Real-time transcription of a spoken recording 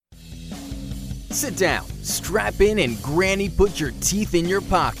Sit down, strap in, and Granny put your teeth in your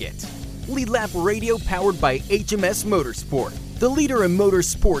pocket. Lead Lap Radio powered by HMS Motorsport, the leader in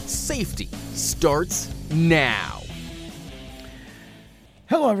motorsport safety, starts now.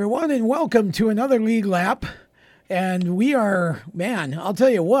 Hello, everyone, and welcome to another Lead Lap. And we are, man, I'll tell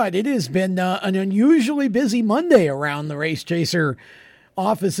you what, it has been an unusually busy Monday around the Race Chaser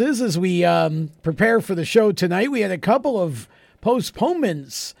offices as we prepare for the show tonight. We had a couple of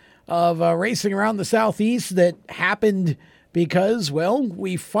postponements of racing around the Southeast that happened because, well,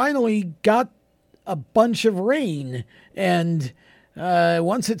 we finally got a bunch of rain. And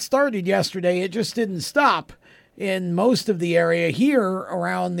once it started yesterday, it just didn't stop in most of the area here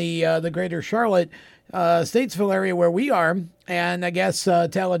around the greater Charlotte, Statesville area where we are. And I guess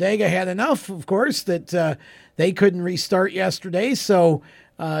Talladega had enough, of course, that they couldn't restart yesterday. So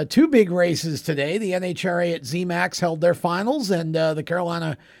two big races today. The NHRA at ZMAX held their finals, and the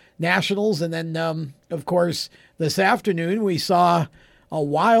Carolina Nationals. And then, of course, this afternoon we saw a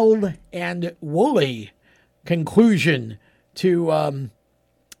wild and woolly conclusion to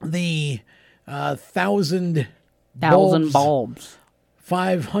the 1,000 bulbs.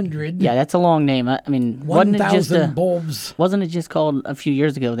 500. Yeah, that's a long name. I mean, 1,000 bulbs. Wasn't it just called a few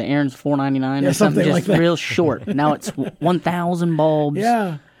years ago, the Aaron's 499 or something just like real short? Now it's 1,000 bulbs.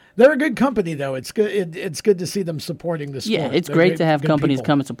 Yeah. They're a good company, though. It's good. It's good to see them supporting the sport. Yeah, it's great to have companies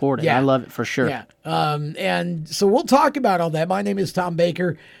come and support it. Yeah. I love it for sure. Yeah. And so we'll talk about all that. My name is Tom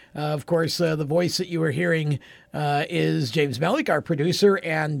Baker. Of course, the voice that you were hearing is James Mellick, our producer,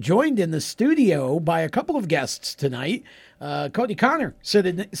 and joined in the studio by a couple of guests tonight. Kodie Conner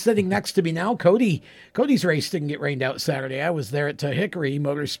sitting next to me now. Kodie's race didn't get rained out Saturday. I was there at Hickory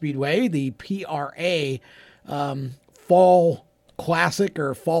Motor Speedway, the PRA Fall Classic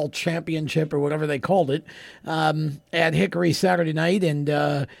or Fall Championship or whatever they called it at Hickory Saturday night. And,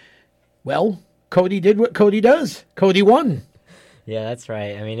 well, Kodie did what Kodie does. Kodie won. Yeah, that's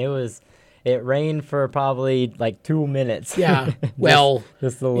right. I mean, it rained for probably like 2 minutes. Yeah. Well,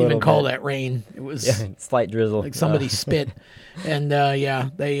 just a little even bit. call that rain. It was slight drizzle. Like somebody spit. And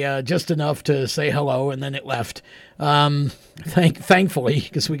they just enough to say hello, and then it left. Thankfully,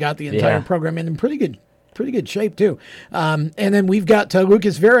 because we got the entire program in pretty good shape too. And then we've got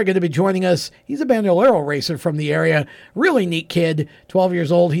Lucas Vera going to be joining us. He's a Bandolero racer from the area. Really neat kid, 12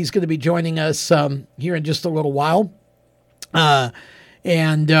 years old. He's going to be joining us here in just a little while.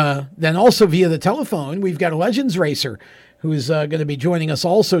 And then also via the telephone, we've got a Legends racer who's going to be joining us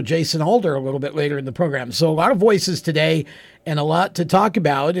also, Jason Alder, a little bit later in the program. So a lot of voices today and a lot to talk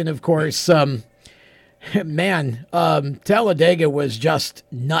about. And of course, Talladega was just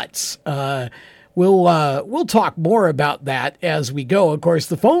nuts. We'll talk more about that as we go. Of course,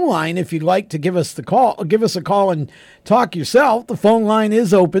 the phone line, if you'd like to give us a call and talk yourself, the phone line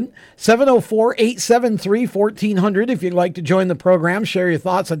is open, 704-873-1400. If you'd like to join the program, share your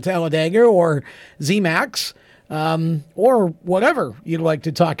thoughts on Talladega or ZMAX, or whatever you'd like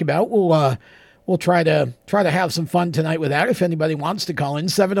to talk about. We'll try to have some fun tonight with that. If anybody wants to call in,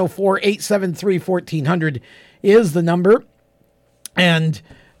 704-873-1400 is the number. And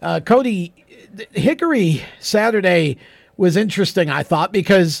Kodie, Hickory Saturday was interesting, I thought,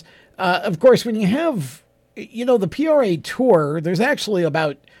 because, of course, when you have, the PRA Tour, there's actually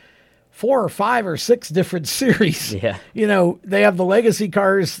about 4 or 5 or 6 different series. Yeah. They have the legacy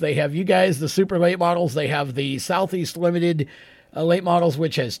cars. They have you guys, the super late models. They have the Southeast Limited late models,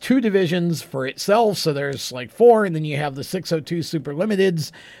 which has 2 divisions for itself. So there's like 4, and then you have the 602 super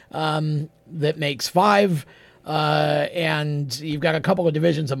limiteds that makes 5. And you've got a couple of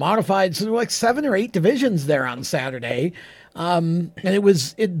divisions of modified. So there were like 7 or 8 divisions there on Saturday. And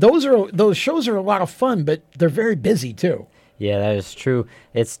those shows are a lot of fun, but they're very busy too. Yeah, that is true.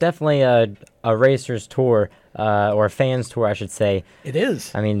 It's definitely a racer's tour, or a fan's tour, I should say. It is.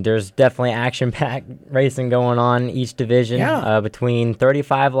 I mean, there's definitely action-packed racing going on each division, between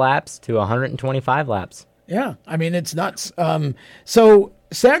 35 laps to 125 laps. Yeah, I mean, it's nuts. So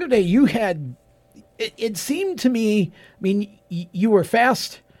Saturday you had... It seemed to me, I mean, you were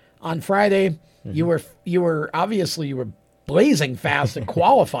fast on Friday. Mm-hmm. You were obviously blazing fast at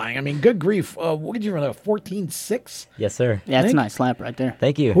qualifying. I mean, good grief. What did you run, a 14.6? Yes, sir. Yeah, it's a nice lap right there.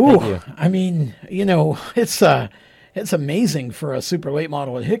 Thank you. Ooh, Thank you. I mean, it's amazing for a super late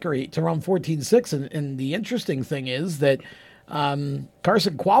model at Hickory to run 14.6. And the interesting thing is that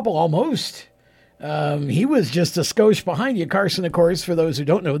Carson Quapple almost... he was just a skosh behind you. Carson, of course, for those who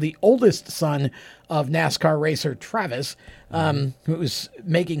don't know, the oldest son of NASCAR racer Travis, who was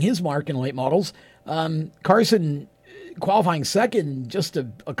making his mark in late models. Carson qualifying second, just a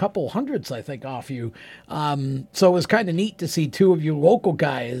couple hundredths, I think, off you. So it was kind of neat to see two of you local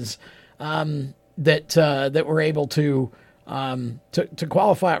guys that were able to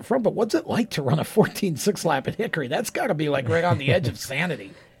qualify up front. But what's it like to run a 14.6 lap at Hickory? That's got to be like right on the edge of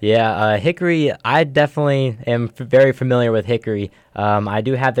sanity. Yeah, Hickory, I definitely am very familiar with Hickory. I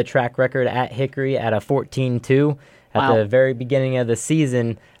do have the track record at Hickory at a 14.2. At the very beginning of the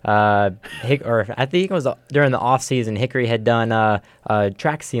season, or I think it was during the off season, Hickory had done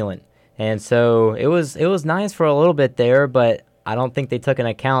track sealant, and so it was nice for a little bit there, but I don't think they took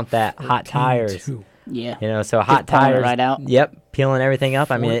into account that hot tires. Yeah, so hot tires right out. Yep, peeling everything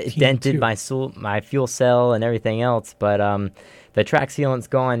up. I mean, it dented my fuel cell and everything else, but the track sealant's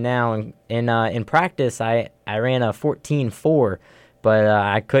gone now. And in practice, I ran a 14.4. But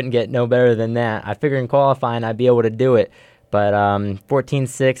I couldn't get no better than that. I figured in qualifying I'd be able to do it. But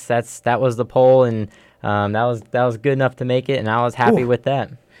 14.6, that was the pole, and that was good enough to make it, and I was happy with that.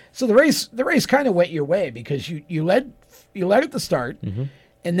 So the race kind of went your way because you led at the start, and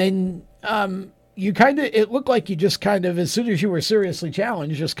then it looked like you just kind of, as soon as you were seriously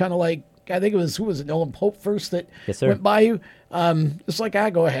challenged, just kind of like, I think it was, who was it, Nolan Pope first that went by you? It's like,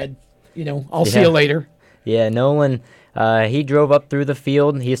 go ahead, I'll see you later. Yeah, Nolan. He drove up through the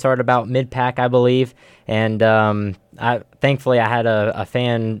field. He started about mid-pack, I believe, and thankfully I had a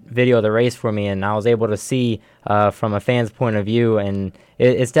fan video the race for me, and I was able to see from a fan's point of view, and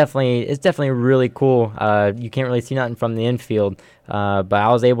it's definitely really cool. You can't really see nothing from the infield, but I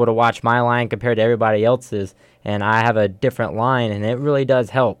was able to watch my line compared to everybody else's, and I have a different line, and it really does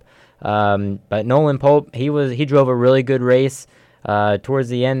help. But Nolan Pope, he drove a really good race towards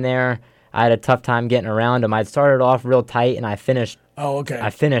the end there. I had a tough time getting around him. I'd started off real tight, and I finished. Oh, okay. I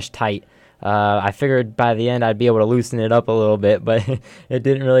finished tight. I figured by the end I'd be able to loosen it up a little bit, but it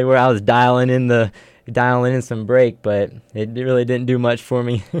didn't really work. I was dialing in some brake, but it really didn't do much for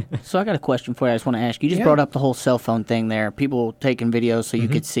me. So I got a question for you. I just want to ask you. You just brought up the whole cell phone thing there. People taking videos so you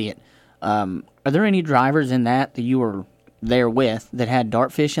could see it. Are there any drivers in that you were there with that had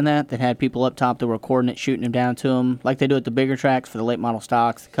dartfish in that had people up top that were recording it, shooting them down to them like they do at the bigger tracks for the late model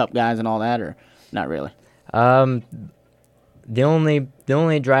stocks, the cup guys and all that, or not really? The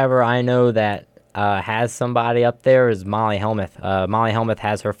only driver I know that has somebody up there is Molly Helmuth. Molly Helmuth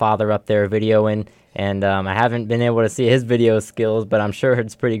has her father up there videoing, and I haven't been able to see his video skills, but I'm sure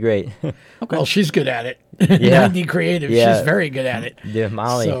it's pretty great. Okay. Well, she's good at it. Yeah. 90 Creative, she's very good at it. Yeah,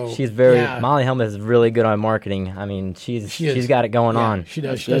 Molly, so, Molly Helmuth is really good on marketing. I mean, she's got it going on. She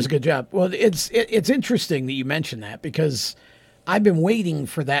does. She does a good job. Well, it's interesting that you mentioned that because I've been waiting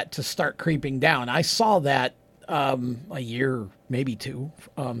for that to start creeping down. I saw that a year, maybe two.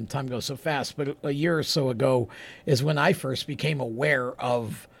 Time goes so fast, but a year or so ago is when I first became aware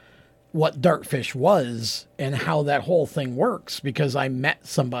of what dartfish was and how that whole thing works, because I met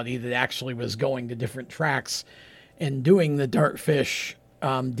somebody that actually was going to different tracks and doing the dartfish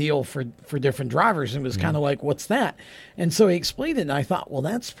deal for different drivers, and was kind of like, what's that? And so he explained it, and I thought, well,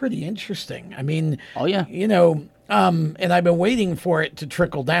 that's pretty interesting. I mean, oh yeah, and I've been waiting for it to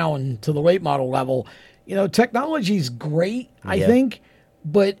trickle down to the late model level. Technology's great, I think,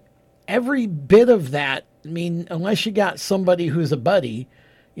 but every bit of that, I mean, unless you got somebody who's a buddy,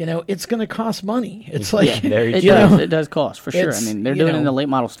 it's going to cost money. It's like, it does cost for sure. I mean, they're doing it in the late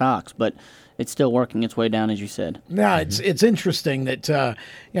model stocks, but it's still working its way down, as you said. Yeah, it's interesting that, I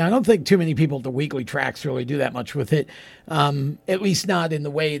don't think too many people at the weekly tracks really do that much with it, at least not in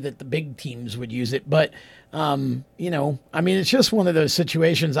the way that the big teams would use it. But, I mean, it's just one of those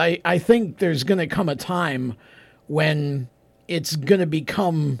situations. I think there's going to come a time when it's going to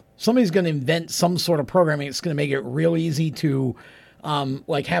become, somebody's going to invent some sort of programming. It's going to make it real easy to,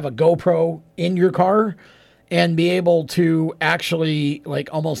 like, have a GoPro in your car and be able to actually, like,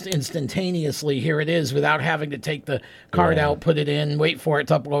 almost instantaneously, here it is, without having to take the card out, put it in, wait for it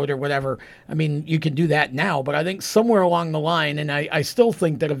to upload or whatever. I mean, you can do that now, but I think somewhere along the line, and I still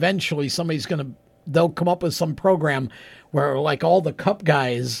think that eventually they'll come up with some program where, like, all the cup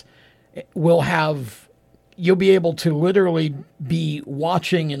guys will have, you'll be able to literally be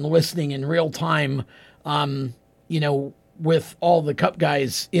watching and listening in real time, with all the cup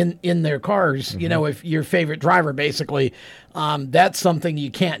guys in their cars, if your favorite driver, basically, that's something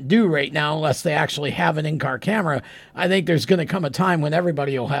you can't do right now unless they actually have an in-car camera. I think there's going to come a time when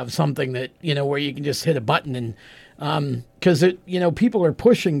everybody will have something that, where you can just hit a button, and, cause people are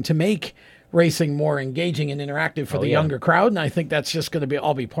pushing to make racing more engaging and interactive for the younger crowd. And I think that's just going to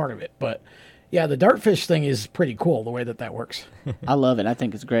all be part of it. But yeah, the dartfish thing is pretty cool, the way that works. I love it. I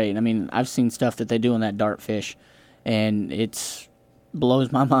think it's great. I mean, I've seen stuff that they do on that dartfish, and it's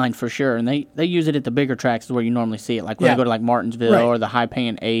blows my mind for sure. And they use it at the bigger tracks where you normally see it, like when you go to like Martinsville or the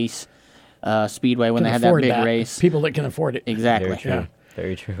high-paying Ace Speedway when they have that big race. People that can afford it. Exactly. Yeah.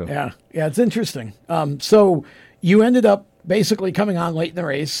 Very true. Yeah, it's interesting. So you ended up basically coming on late in the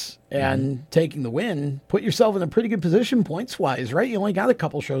race and taking the win. Put yourself in a pretty good position points-wise, right? You only got a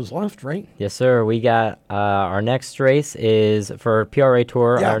couple shows left, right? Yes, sir. We got our next race is for PRA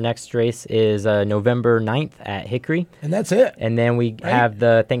Tour. Yeah. Our next race is November 9th at Hickory. And that's it. And then we have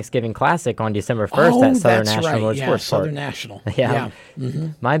the Thanksgiving Classic on December 1st at Southern National Motorsports Park. Southern National. Yeah.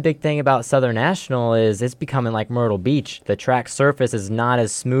 My big thing about Southern National is it's becoming like Myrtle Beach. The track surface is not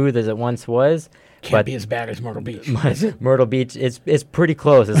as smooth as it once was. Can't be as bad as Myrtle Beach, is it? Myrtle Beach, it's pretty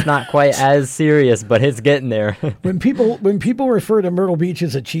close. It's not quite as serious, but it's getting there. When people refer to Myrtle Beach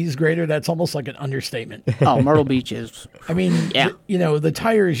as a cheese grater, that's almost like an understatement. Oh, Myrtle Beach is. I mean, the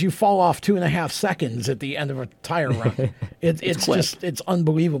tires, you fall off 2.5 seconds at the end of a tire run. It's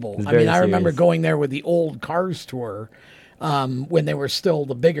unbelievable. I remember going there with the old Cars Tour when they were still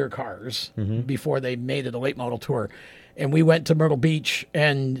the bigger cars before they made it a late model tour, and we went to Myrtle Beach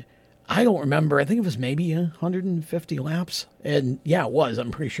and. I don't remember. I think it was maybe 150 laps. And yeah, it was. I'm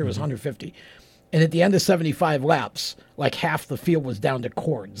pretty sure it was 150. And at the end of 75 laps, like half the field was down to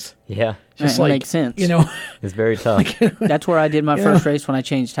cords. Yeah. Just that makes sense. It's very tough. That's where I did my first race when I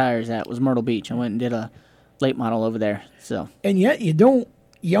changed tires at was Myrtle Beach. I went and did a late model over there. So. And yet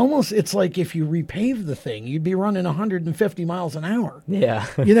it's like if you repave the thing, you'd be running 150 miles an hour. Yeah.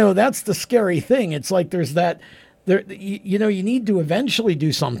 That's the scary thing. It's like there's that. You need to eventually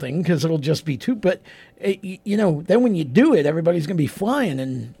do something because it'll just be too. But then when you do it, everybody's going to be flying,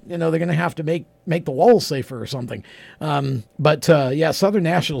 and they're going to have to make the walls safer or something. But Southern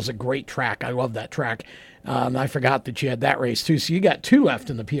National is a great track. I love that track. I forgot that you had that race too. So you got 2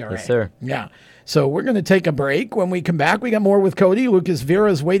 left in the PRA. Yes, sir. Yeah. So we're going to take a break. When we come back, we got more with Kodie. Lucas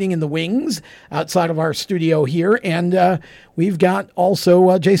Vera is waiting in the wings outside of our studio here. And we've got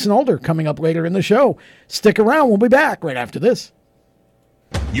also Jason Alder coming up later in the show. Stick around. We'll be back right after this.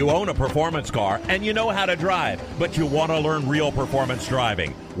 You own a performance car and you know how to drive, but you want to learn real performance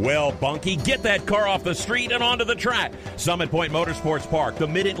driving. Well, Bunky, get that car off the street and onto the track. Summit Point Motorsports Park, the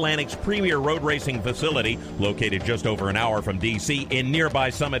Mid-Atlantic's premier road racing facility, located just over an hour from D.C. in nearby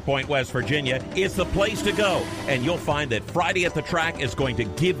Summit Point, West Virginia, is the place to go. And you'll find that Friday at the track is going to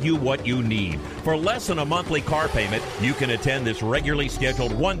give you what you need. For less than a monthly car payment, you can attend this regularly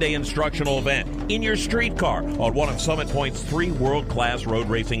scheduled one-day instructional event in your street car on one of Summit Point's 3 world-class road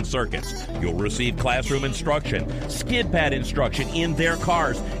racing circuits. You'll receive classroom instruction, skid pad instruction in their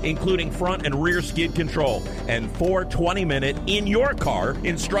cars, including front and rear skid control, and 4 20-minute in-your-car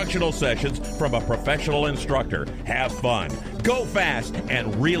instructional sessions from a professional instructor. Have fun, go fast,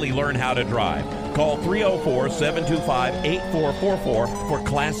 and really learn how to drive. Call 304-725-8444 for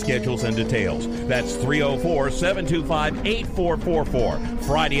class schedules and details. That's 304-725-8444.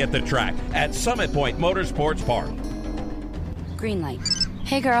 Friday at the track at Summit Point Motorsports Park. Green light.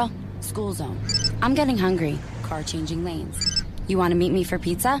 Hey girl, school zone. I'm getting hungry. Car changing lanes. You want to meet me for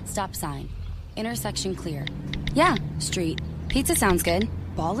pizza? Stop sign. Intersection clear. Yeah, street. Pizza sounds good.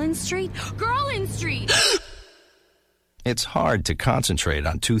 Ball in street? Girl in street! It's hard to concentrate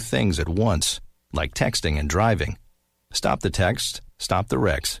on 2 things at once, like texting and driving. Stop the text, stop the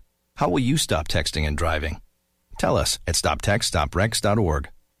wrecks. How will you stop texting and driving? Tell us at stoptextstopwrecks.org.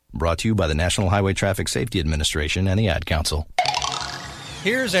 Brought to you by the National Highway Traffic Safety Administration and the Ad Council.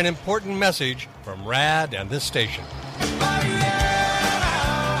 Here's an important message from RAD and this station.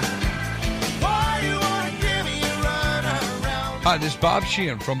 Hi, this is Bob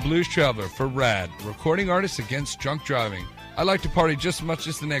Sheehan from Blues Traveler for RAD, recording artists against drunk driving. I like to party just as much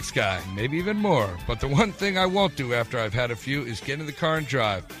as the next guy, maybe even more, but the one thing I won't do after I've had a few is get in the car and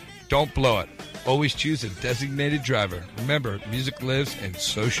drive. Don't blow it. Always choose a designated driver. Remember, music lives, and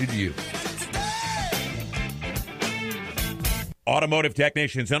so should you. Automotive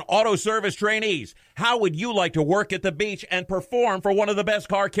technicians and auto service trainees, how would you like to work at the beach and perform for one of the best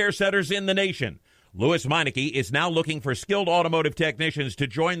car care centers in the nation? Louis Meineke is now looking for skilled automotive technicians to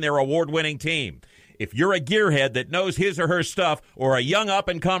join their award-winning team. If you're a gearhead that knows his or her stuff, or a young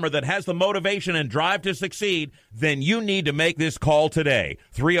up-and-comer that has the motivation and drive to succeed, then you need to make this call today.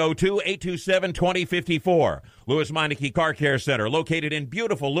 302-827-2054. Louis Meineke Car Care Center, located in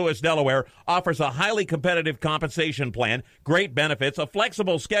beautiful Lewis, Delaware, offers a highly competitive compensation plan, great benefits, a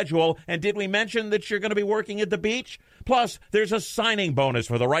flexible schedule, and did we mention that you're going to be working at the beach? Plus, there's a signing bonus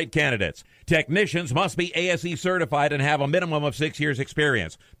for the right candidates. Technicians must be ASE certified and have a minimum of 6 years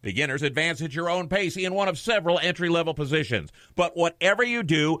experience. Beginners advance at your own pace in one of several entry-level positions. But whatever you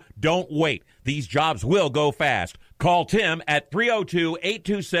do, don't wait. These jobs will go fast. Call Tim at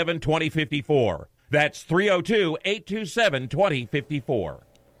 302-827-2054. That's 302-827-2054.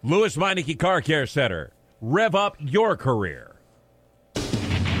 Louis Meineke Car Care Center. Rev up your career.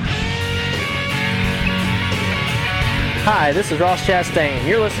 Hi, this is Ross Chastain.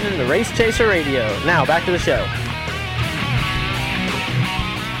 You're listening to Race Chaser Radio. Now, back to the show.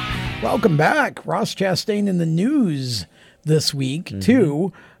 Welcome back. Ross Chastain in the news this week,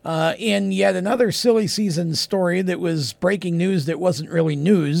 too, in yet another silly season story that was breaking news that wasn't really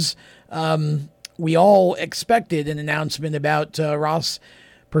news. We all expected an announcement about Ross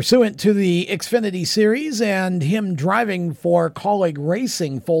pursuant to the Xfinity Series and him driving for Kaulig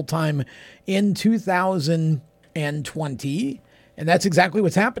Racing full-time in 2020, and that's exactly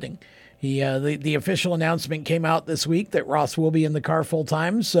what's happening. The official announcement came out this week that Ross will be in the car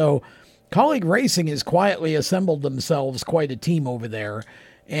full-time, so Kaulig Racing has quietly assembled themselves quite a team over there,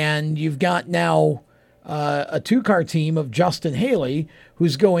 and you've got now a two-car team of Justin Haley,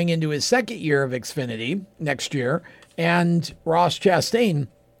 who's going into his second year of Xfinity next year, and Ross Chastain.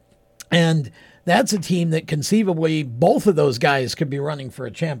 And that's a team that conceivably both of those guys could be running for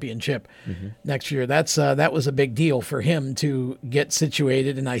a championship next year. That was a big deal for him to get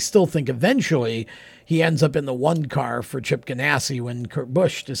situated, and I still think eventually he ends up in the one car for Chip Ganassi when Kurt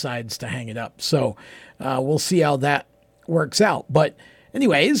Busch decides to hang it up. So we'll see how that works out. But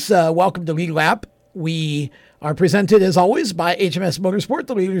anyways, welcome to Lead Lap. We are presented, as always, by HMS Motorsport,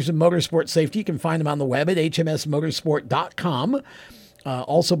 the leaders in motorsport safety. You can find them on the web at hmsmotorsport.com.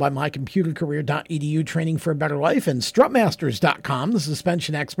 Also by mycomputercareer.edu, training for a better life, and strutmasters.com, the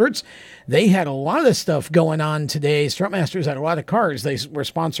suspension experts. They had a lot of stuff going on today. Strutmasters had a lot of cars. They were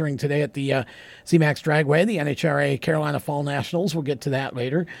sponsoring today at the C-Max Dragway, the NHRA Carolina Fall Nationals. We'll get to that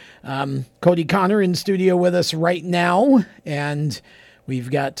later. Kodie Conner in studio with us right now, and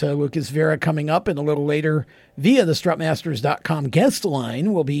we've got Lucas Vera coming up, and a little later via the strutmasters.com guest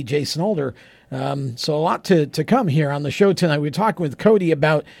line will be Jason Alder. So a lot to come here on the show tonight. We're talking with Kodie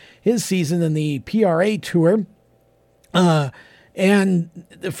about his season in the PRA Tour. And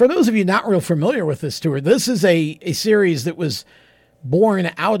for those of you not real familiar with this tour, this is a series that was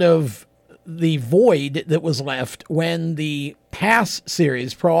born out of the void that was left when the PASS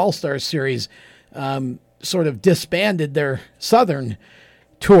series, Pro All-Stars series, sort of disbanded their Southern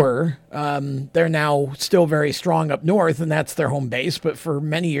tour. They're now still very strong up north, and that's their home base, but for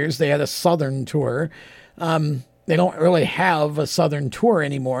many years they had a Southern tour. They don't really have a Southern tour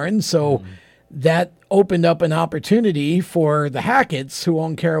anymore, and so that opened up an opportunity for the Hackett's, who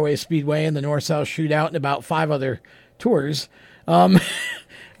own Caraway Speedway and the North-South Shootout and about 5 other tours.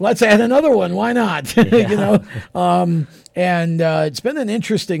 Let's add another one. Why not? Yeah. And it's been an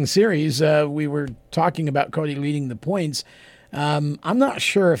interesting series. We were talking about Kodie leading the points. I'm not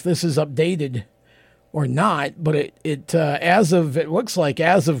sure if this is updated or not, but it looks like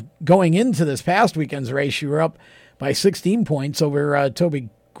as of going into this past weekend's race, you were up by 16 points over Toby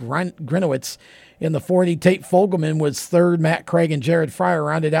Grinowitz in the 40. Tate Fogelman was third. Matt Craig and Jared Fryer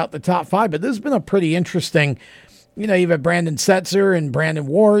rounded out the top 5. But this has been a pretty interesting, you've had Brandon Setzer and Brandon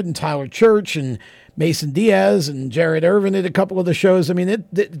Ward and Tyler Church and Mason Diaz and Jared Irvin at a couple of the shows. I mean,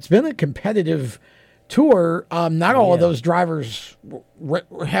 it's been a competitive tour. Not all of those drivers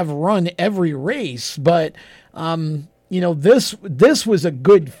have run every race, but this was a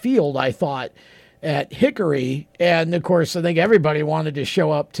good field, I thought, at Hickory. And of course, I think everybody wanted to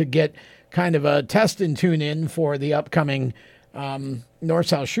show up to get kind of a test and tune in for the upcoming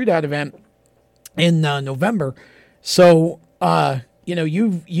North-South Shootout event in November. So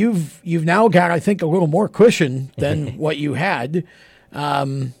you've now got, I think, a little more cushion than what you had.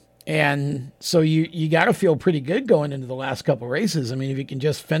 And so you got to feel pretty good going into the last couple races. I mean, if you can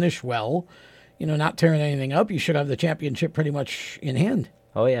just finish well, not tearing anything up, you should have the championship pretty much in hand.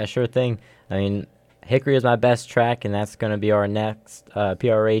 Oh, yeah, sure thing. I mean, Hickory is my best track, and that's going to be our next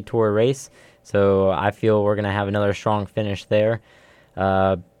PRA Tour race. So I feel we're going to have another strong finish there.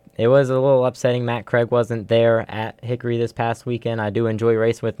 It was a little upsetting Matt Craig wasn't there at Hickory this past weekend. I do enjoy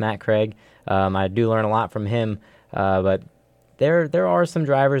racing with Matt Craig. I do learn a lot from him, but there are some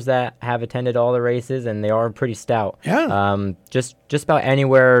drivers that have attended all the races, and they are pretty stout. Yeah. Just about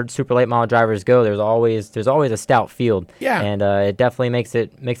anywhere super late model drivers go, there's always a stout field. Yeah. And it definitely makes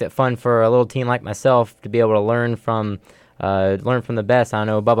it fun for a little team like myself to be able to learn from the best. I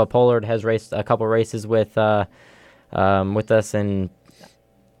know Bubba Pollard has raced a couple races with us, and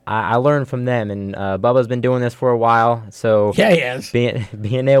I learned from them. And Bubba's been doing this for a while, so yeah, he has.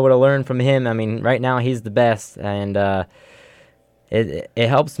 Being able to learn from him. I mean, right now he's the best, and it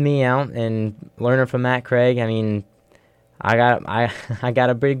helps me out, and learning from Matt Craig. I mean, I got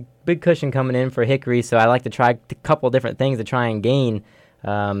a big cushion coming in for Hickory, so I like to try a couple different things to try and gain.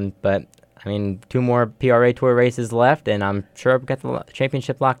 But I mean, 2 more PRA Tour races left, and I'm sure I've got the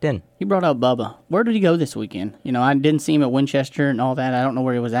championship locked in. You brought up Bubba. Where did he go this weekend? You know, I didn't see him at Winchester and all that. I don't know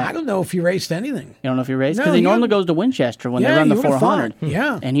where he was at. I don't know if he raced anything. You don't know if he raced? No, Because he normally goes to Winchester when they run the 400.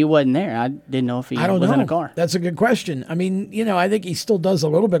 Yeah. And he wasn't there. I didn't know if he was in a car. That's a good question. I mean, you know, I think he still does a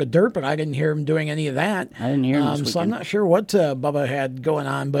little bit of dirt, but I didn't hear him doing any of that. I didn't hear him this weekend. So I'm not sure what Bubba had going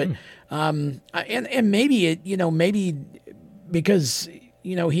on, but and maybe it, you know, maybe because,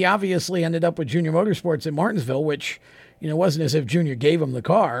 you know, he obviously ended up with Junior Motorsports in Martinsville, which, you know, wasn't as if Junior gave him the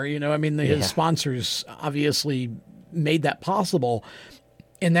car. You know, I mean, his sponsors obviously made that possible.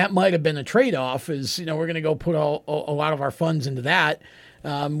 And that might have been a trade-off is, you know, we're going to go put a lot of our funds into that,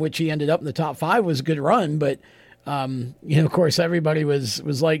 which he ended up in the top 5 was a good run. But, you know, of course, everybody was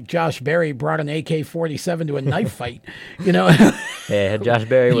like Josh Berry brought an AK-47 to a knife fight, you know. Yeah, Josh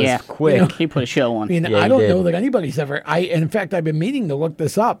Berry was quick. You know, he put a show on. I mean, I don't know that anybody's ever, in fact, I've been meaning to look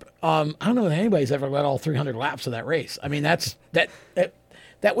this up. I don't know that anybody's ever led all 300 laps of that race. I mean, that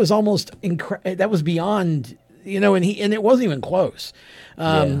was almost, that was beyond, you know, and it wasn't even close.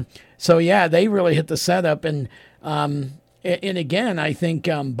 So yeah, they really hit the setup. And again, I think,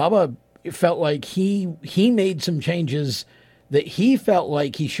 Bubba felt like he made some changes that he felt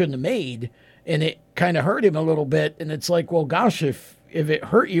like he shouldn't have made. And it kind of hurt him a little bit. And it's like, well, gosh, if it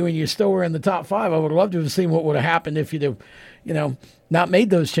hurt you and you still were in the top 5, I would love to have seen what would have happened if you'd have, you know, not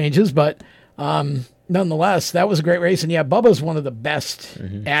made those changes. But nonetheless, that was a great race. And yeah, Bubba's one of the best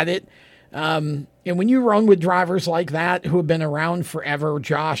at it. And when you run with drivers like that who have been around forever,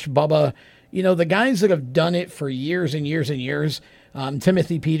 Josh, Bubba, you know, the guys that have done it for years and years and years,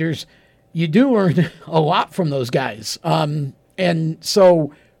 Timothy Peters, you do learn a lot from those guys. And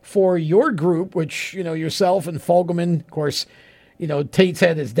so for your group, which, you know, yourself and Fogelman, of course, you know, Tate's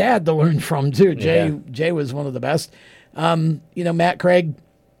had his dad to learn from too. Jay was one of the best. You know, Matt Craig,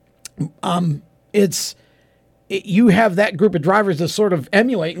 you have that group of drivers to sort of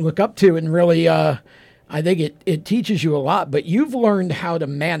emulate and look up to, and really, I think it teaches you a lot. But you've learned how to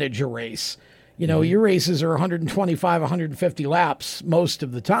manage a race. You know, your races are 125, 150 laps most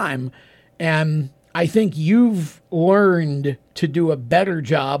of the time, and I think you've learned to do a better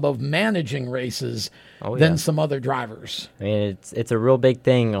job of managing races than some other drivers. I mean, it's a real big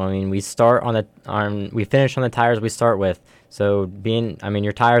thing. I mean, we start we finish on the tires we start with. So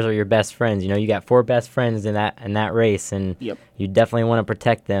your tires are your best friends. You know, you got 4 best friends in that race, and you definitely want to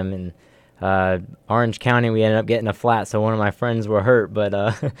protect them. And Orange County, we ended up getting a flat, so one of my friends were hurt. But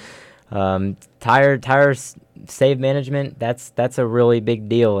tire save management, that's a really big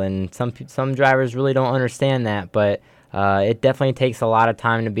deal, and some drivers really don't understand that. But it definitely takes a lot of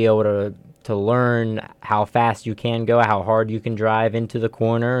time to be able to learn how fast you can go, how hard you can drive into the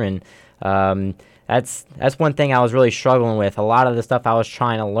corner, and that's one thing I was really struggling with. A lot of the stuff I was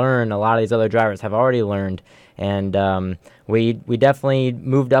trying to learn, a lot of these other drivers have already learned, and we definitely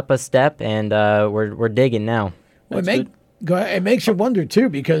moved up a step, and we're digging now. Well, it makes you wonder too,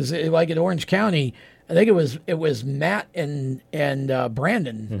 because like at Orange County, I think it was Matt and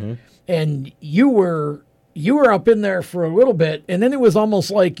Brandon, and you were up in there for a little bit, and then it was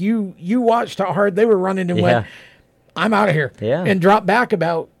almost like you watched how hard they were running and went, I'm out of here, and dropped back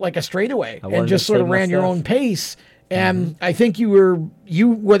about like a straightaway and just sort of ran your own pace. And I think you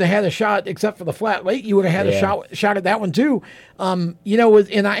would have had a shot, except for the flat late, you would have had a shot at that one too. You know,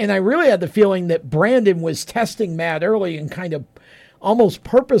 and I really had the feeling that Brandon was testing Matt early and kind of almost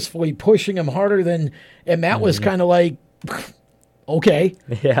purposefully pushing him harder than, and Matt was kind of like, okay.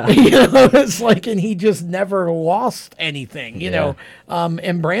 Yeah. You know, it's like, and he just never lost anything, you know,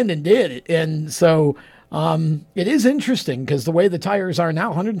 and Brandon did. And so, it is interesting because the way the tires are now,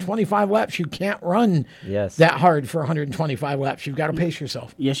 125 laps, you can't run that hard for 125 laps. You've got to pace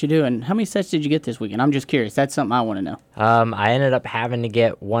yourself. Yes, you do. And how many sets did you get this weekend? I'm just curious. That's something I want to know. I ended up having to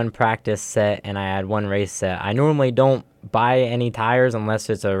get 1 practice set, and I had 1 race set. I normally don't buy any tires unless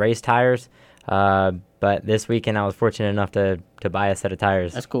it's a race tires, but this weekend I was fortunate enough to buy a set of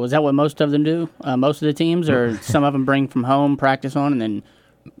tires. That's cool. Is that what most of them do? Most of the teams, or some of them bring from home, practice on, and then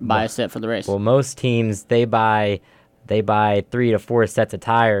buy a set for the race? Well, most teams, they buy 3 to 4 sets of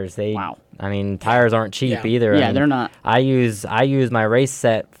tires. Wow. I mean, tires aren't cheap either. Yeah, they're not. I use my race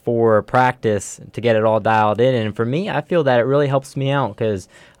set for practice to get it all dialed in, and for me, I feel that it really helps me out because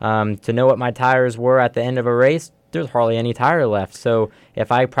to know what my tires were at the end of a race, there's hardly any tire left. So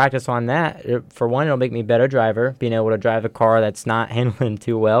if I practice on that, for one, it'll make me a better driver, being able to drive a car that's not handling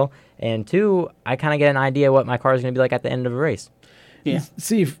too well, and 2, I kind of get an idea what my car is going to be like at the end of a race. Yeah.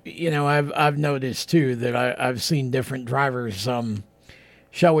 See, you know, I've noticed too that I've seen different drivers,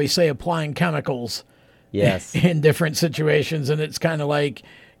 shall we say, applying chemicals. Yes. In different situations, and it's kind of like,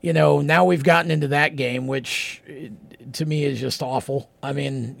 now we've gotten into that game, which to me is just awful. I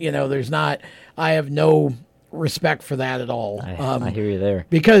mean, I have no respect for that at all. I hear you there.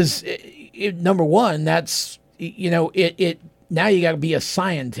 Because number one, that's, now you got to be a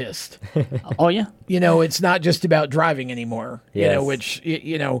scientist. Oh, yeah. It's not just about driving anymore, Yes.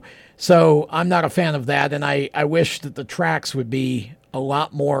 So I'm not a fan of that. And I wish that the tracks would be a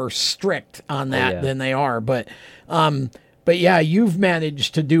lot more strict on that than they are. But yeah, you've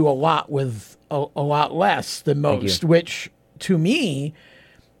managed to do a lot with a lot less than most, which to me,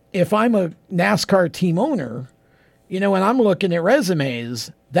 if I'm a NASCAR team owner, and I'm looking at resumes,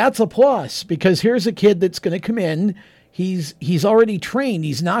 that's a plus, because here's a kid that's going to come in. He's already trained.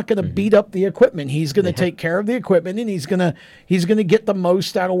 He's not going to beat up the equipment. He's going to take care of the equipment, and he's going to get the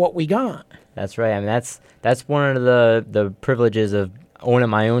most out of what we got. That's right. I mean, that's one of the privileges of owning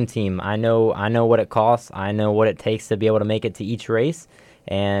my own team. I know what it costs. I know what it takes to be able to make it to each race,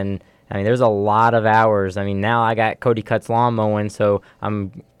 and I mean, there's a lot of hours. I mean, now I got Kodie Cuts lawn mowing, so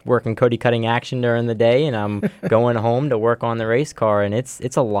I'm working Kodie cutting action during the day, and I'm going home to work on the race car, and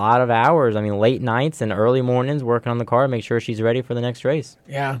it's a lot of hours. I mean, late nights and early mornings working on the car to make sure she's ready for the next race.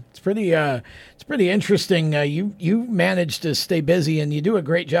 Yeah, it's pretty interesting. You managed to stay busy, and you do a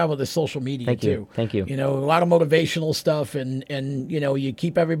great job with the social media too. Thank you. A lot of motivational stuff, and you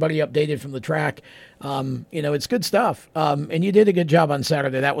keep everybody updated from the track. It's good stuff. And you did a good job on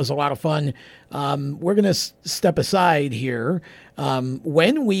Saturday. That was a lot of fun. We're going to step aside here.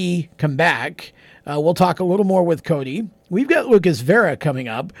 When we come back, we'll talk a little more with Kodie. We've got Lucas Vera coming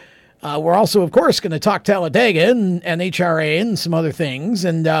up. We're also, of course, going to talk Talladega and HRA and some other things.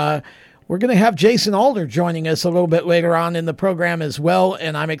 And we're going to have Jason Alder joining us a little bit later on in the program as well.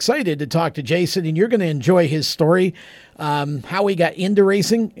 And I'm excited to talk to Jason, and you're going to enjoy his story. How he got into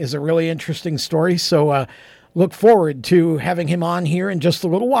racing is a really interesting story. So look forward to having him on here in just a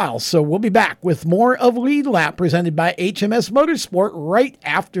little while. So we'll be back with more of Lead Lap presented by HMS Motorsport right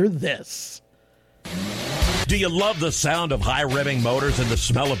after this. Do you love the sound of high revving motors and the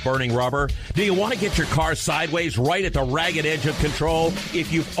smell of burning rubber? Do you want to get your car sideways right at the ragged edge of control?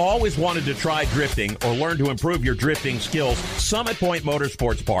 If you've always wanted to try drifting or learn to improve your drifting skills, Summit Point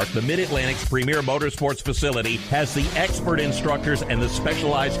Motorsports Park, the Mid-Atlantic's premier motorsports facility, has the expert instructors and the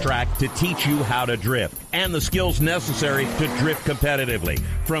specialized track to teach you how to drift and the skills necessary to drift competitively.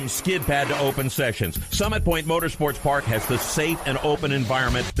 From skid pad to open sessions, Summit Point Motorsports Park has the safe and open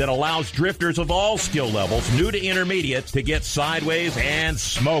environment that allows drifters of all skill levels, new to intermediate, to get sideways and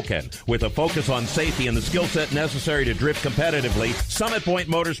smoking. With a focus on safety and the skill set necessary to drift competitively, Summit Point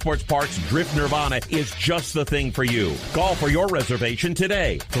Motorsports Park's Drift Nirvana is just the thing for you. Call for your reservation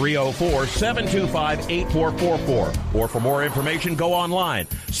today, 304-725-8444. Or for more information, go online,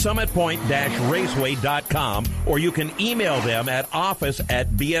 summitpoint-raceway.com, or you can email them at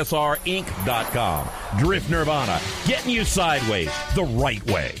office@bsrinc.com. Drift Nirvana, getting you sideways the right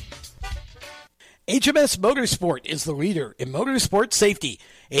way. HMS Motorsport is the leader in motorsport safety.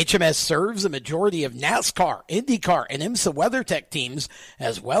 HMS serves a majority of NASCAR, IndyCar, and IMSA WeatherTech teams,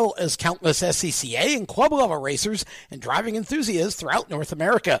 as well as countless SCCA and club-level racers and driving enthusiasts throughout North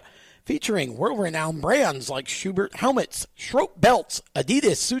America. Featuring world-renowned brands like Schubert helmets, Schroep belts,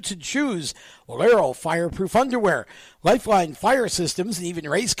 Adidas suits and shoes, Bolero fireproof underwear, Lifeline fire systems, and even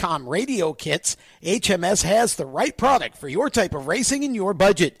Racecom radio kits, HMS has the right product for your type of racing and your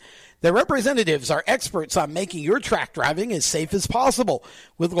budget. Their representatives are experts on making your track driving as safe as possible.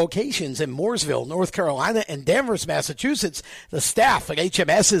 With locations in Mooresville, North Carolina, and Danvers, Massachusetts, the staff at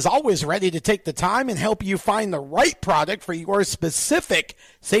HMS is always ready to take the time and help you find the right product for your specific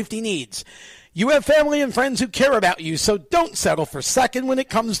safety needs. You have family and friends who care about you, so don't settle for second when it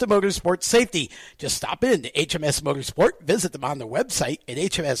comes to motorsport safety. Just stop in to HMS Motorsport, visit them on their website at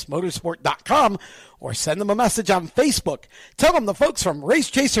hmsmotorsport.com, or send them a message on Facebook. Tell them the folks from Race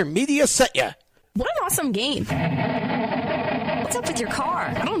Chaser Media sent you. What an awesome game. What's up with your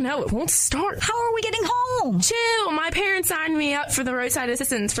car? I don't know. It won't start. How are we getting home? Chill. My parents signed me up for the roadside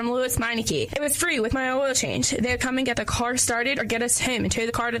assistance from Louis Meineke. It was free with my oil change. They'd come and get the car started or get us home and tow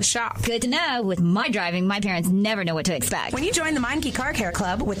the car to the shop. Good to know. With my driving, my parents never know what to expect. When you join the Meineke Car Care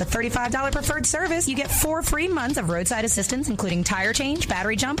Club with a $35 preferred service, you get 4 free months of roadside assistance, including tire change,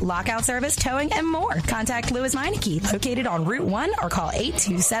 battery jump, lockout service, towing, and more. Contact Louis Meineke, located on Route 1, or call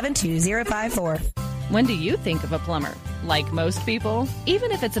 827-2054. When do you think of a plumber? Like most people,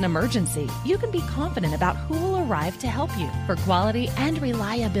 even if it's an emergency, you can be confident about who will arrive to help you. For quality and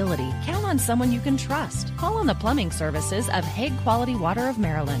reliability, count on someone you can trust. Call on the plumbing services of Hague Quality Water of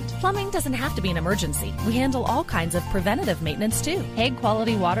Maryland. Plumbing doesn't have to be an emergency. We handle all kinds of preventative maintenance too. Hague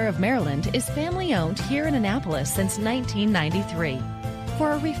Quality Water of Maryland is family owned here in Annapolis since 1993.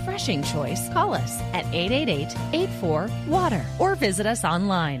 For a refreshing choice, call us at 888-84-WATER or visit us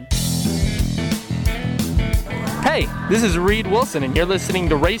online. Hey, this is Reed Wilson, and you're listening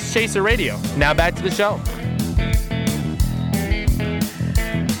to Race Chaser Radio. Now back to the show.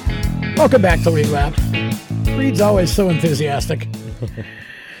 Welcome back to Lead Lap. Reed's always so enthusiastic.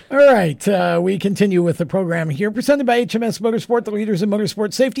 All right, we continue with the program here, presented by HMS Motorsport, the leaders in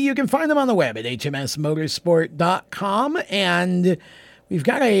motorsport safety. You can find them on the web at hmsmotorsport.com, and we've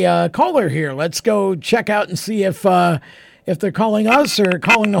got a caller here. Let's go check out and see if they're calling us or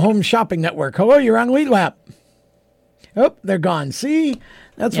calling the Home Shopping Network. Hello, you're on Lead Lap. Oh, they're gone. See?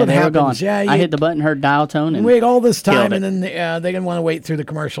 That's what happens. Yeah, I hit the button, heard dial tone, and wait all this time, and then they didn't want to wait through the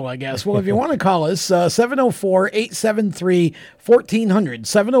commercial, I guess. Well, if you want to call us, 704-873-1400.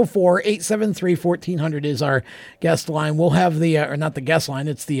 704-873-1400 is our guest line. We'll have the, or not the guest line,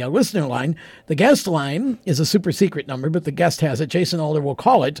 it's the listener line. The guest line is a super secret number, but the guest has it. Jason Alder will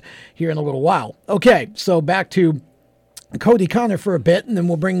call it here in a little while. Okay, so back to Kodie Conner for a bit, and then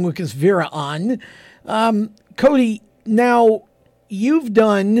we'll bring Lucas Vera on. Kodie, now, you've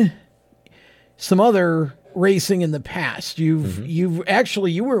done some other racing in the past. We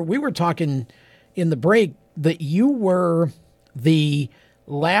were talking in the break that you were the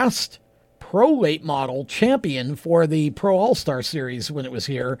last pro late model champion for the Pro All-Star Series when it was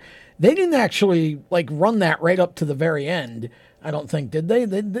here. They didn't actually run that right up to the very end, I don't think, did they?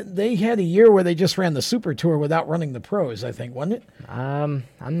 They had a year where they just ran the Super Tour without running the pros, I think, wasn't it? I'm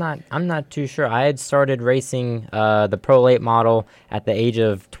not too sure. I had started racing the Pro Late model at the age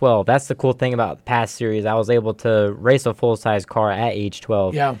of 12. That's the cool thing about the past series. I was able to race a full-size car at age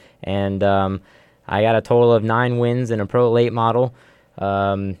 12. Yeah. And I got a total of 9 wins in a Pro Late model,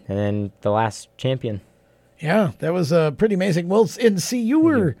 and then the last champion. Yeah, that was pretty amazing. Well, and see, you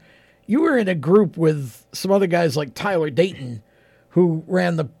were in a group with some other guys like Tyler Dayton, who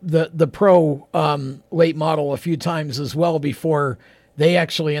ran the pro late model a few times as well before they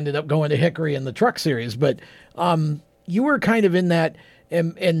actually ended up going to Hickory in the truck series. But you were kind of in that,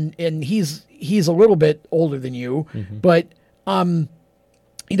 and he's a little bit older than you, but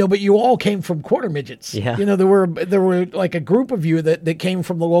but you all came from quarter midgets. Yeah. There were like a group of you that came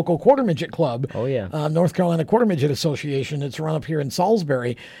from the local quarter midget club. Oh yeah. North Carolina Quarter Midget Association. It's run up here in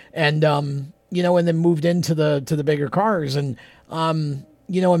Salisbury, and and then moved into the bigger cars, and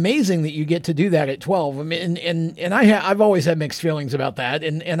amazing that you get to do that at 12. I mean, and I've always had mixed feelings about that,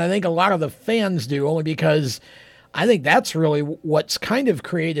 and I think a lot of the fans do, only because I think that's really what's kind of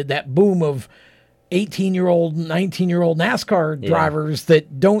created that boom of 18-year-old, 19-year-old NASCAR drivers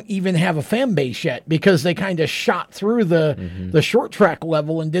that don't even have a fan base yet, because they kind of shot through the short track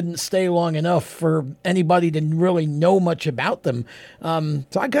level and didn't stay long enough for anybody to really know much about them.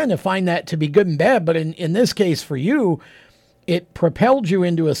 So I kind of find that to be good and bad, but in this case for you, it propelled you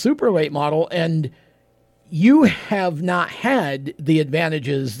into a super late model, and you have not had the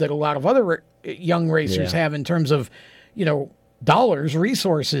advantages that a lot of other young racers have in terms of, dollars,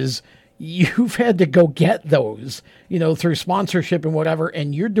 resources. You've had to go get those, through sponsorship and whatever,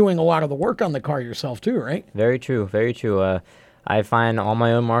 and you're doing a lot of the work on the car yourself too, right? Very true, very true. I find all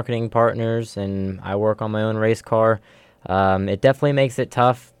my own marketing partners, and I work on my own race car. It definitely makes it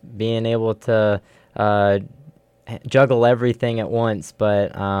tough being able to juggle everything at once,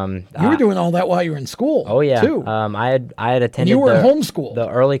 but you were doing all that while you were in school. Oh yeah, too. I had attended. And you were at homeschool, the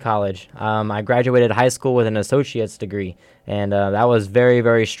early college. I graduated high school with an associate's degree, and that was very,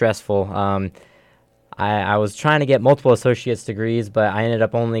 very stressful. I was trying to get multiple associate's degrees, but I ended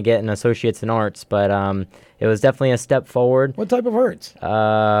up only getting associates in arts. But it was definitely a step forward. What type of arts?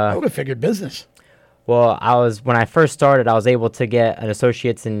 I would have figured business. Well, when I first started, I was able to get an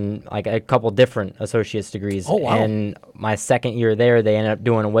associate's in a couple different associate's degrees. Oh, wow. And my second year there, they ended up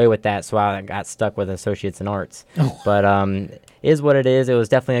doing away with that, so I got stuck with associate's in arts. Oh. But it is what it is. It was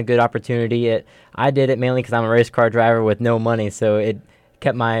definitely a good opportunity. I did it mainly because I'm a race car driver with no money, so it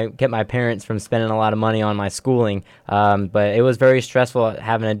kept my parents from spending a lot of money on my schooling. But it was very stressful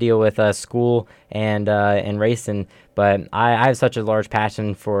having to deal with school and racing. But I have such a large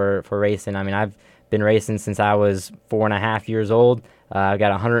passion for racing. I mean, I've been racing since I was 4.5 years old. I've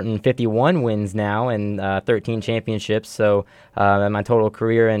got 151 wins now and 13 championships. So in my total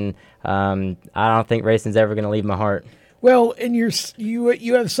career, and I don't think racing's ever going to leave my heart. Well, and you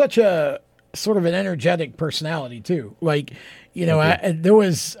have such a sort of an energetic personality too. I think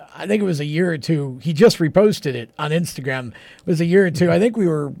it was a year or two. He just reposted it on Instagram. It was a year or two. I think we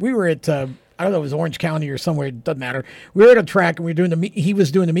were at. I don't know, it was Orange County or somewhere, it doesn't matter. We were at a track and he was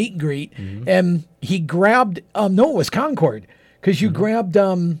doing the meet and greet, and he grabbed, it was Concord, because you grabbed,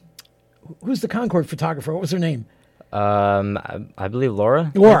 who's the Concord photographer? What was her name? I believe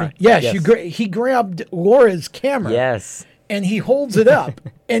Laura. Laura, yes. Yes. He grabbed Laura's camera. Yes. And he holds it up,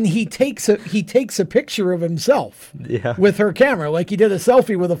 and he takes a picture of himself with her camera, like he did a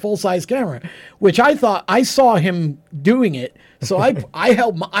selfie with a full-size camera, which I saw him doing it. So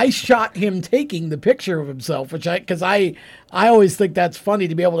I shot him taking the picture of himself, because I always think that's funny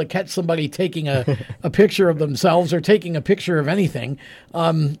to be able to catch somebody taking a picture of themselves or taking a picture of anything.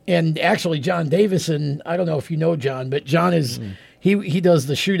 And actually, John Davison, I don't know if you know John, but John is. He does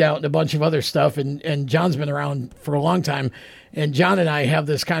the shootout and a bunch of other stuff, and John's been around for a long time. And John and I have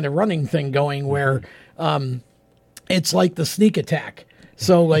this kind of running thing going where it's like the sneak attack.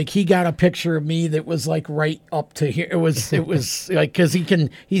 So like he got a picture of me that was like right up to here. It was like, because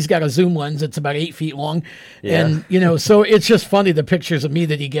he's got a zoom lens. It's about 8 feet long. Yeah. And, so it's just funny, the pictures of me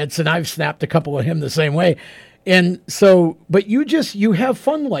that he gets, and I've snapped a couple of him the same way. And so, but you have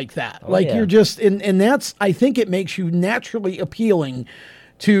fun like that. You're just, and that's, I think it makes you naturally appealing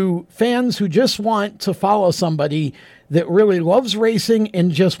to fans who just want to follow somebody that really loves racing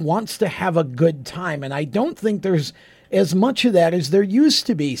and just wants to have a good time. And I don't think there's as much of that as there used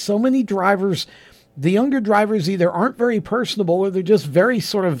to be. So many drivers, the younger drivers either aren't very personable or they're just very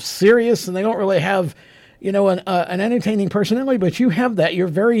sort of serious and they don't really have, an entertaining personality, but you have that. You're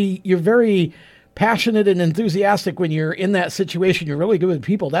very passionate and enthusiastic when you're in that situation. You're really good with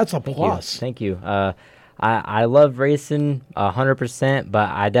people. That's a plus. Thank you. I love racing 100%, but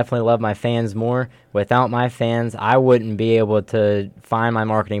I definitely love my fans more. Without my fans, I wouldn't be able to find my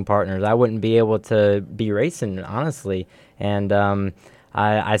marketing partners. I wouldn't be able to be racing, honestly. And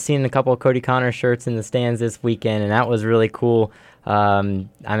I seen a couple of Kodie Conner shirts in the stands this weekend, and that was really cool.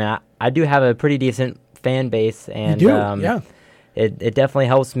 I do have a pretty decent fan base, and you do? Yeah. It definitely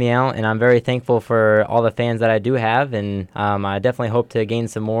helps me out, and I'm very thankful for all the fans that I do have, and I definitely hope to gain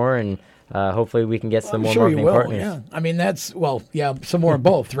some more, and hopefully we can get some more marketing partners. Yeah. I mean, some more of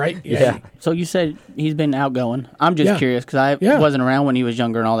both, right? Yeah. So you said he's been outgoing. I'm just curious, because I wasn't around when he was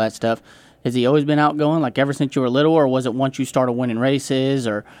younger and all that stuff. Has he always been outgoing, like ever since you were little, or was it once you started winning races,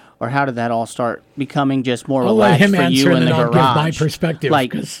 or how did that all start becoming just more relaxed for you in the garage? I'll give my perspective.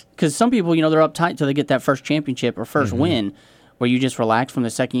 Because some people, they're uptight till they get that first championship or first win. Were you just relaxed from the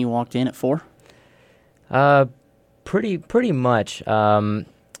second you walked in at 4? Pretty much.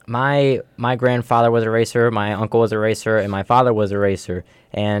 My grandfather was a racer, my uncle was a racer, and my father was a racer.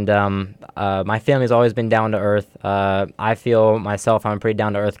 And my family's always been down to earth. I feel myself, I'm a pretty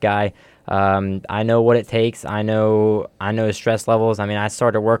down to earth guy. I know what it takes. I know stress levels. I mean, I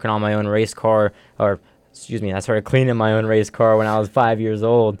started working on my own race car, I started cleaning my own race car when I was 5 years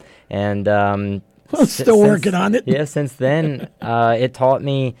old, and still working on it. Yeah, since then, it taught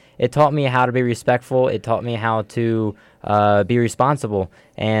me how to be respectful. It taught me how to be responsible,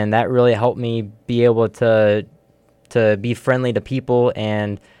 and that really helped me be able to be friendly to people.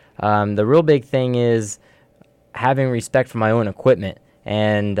 And the real big thing is having respect for my own equipment.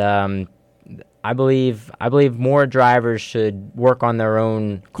 And I believe more drivers should work on their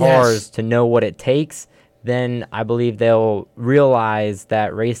own cars to know what it takes. Then I believe they'll realize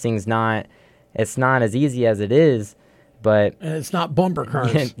that racing's not as easy as it is, but it's not bumper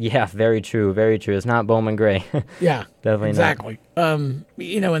cars. Yeah, very true, very true. It's not Bowman Gray. Yeah, definitely exactly. Not.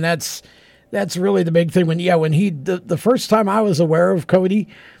 And that's really the big thing. When the first time I was aware of Kodie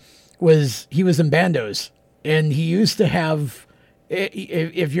was he was in bandos, and he used to have.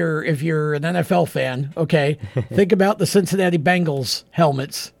 If you're an NFL fan, okay, think about the Cincinnati Bengals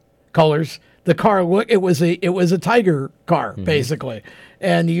helmets, colors. The car it was a tiger car basically,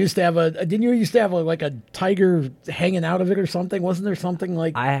 and you used to have didn't you used to have like a tiger hanging out of it or something? Wasn't there something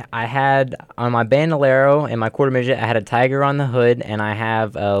like I had on my Bandolero and my quarter midget, I had a tiger on the hood, and I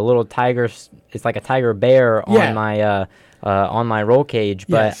have a little tiger. It's like a tiger bear on my roll cage,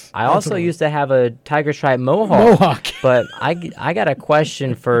 but I also used to have a tiger stripe mohawk. But I got a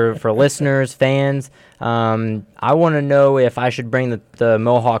question for listeners, fans. I want to know if I should bring the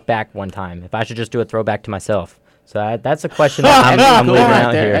mohawk back one time, if I should just do a throwback to myself. So that's a question that I'm leaving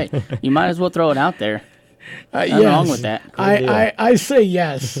out here. Hey, you might as well throw it out there. Nothing wrong with that. I say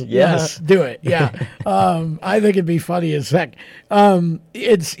yes. Yes, do it. Yeah. I think it'd be funny as heck.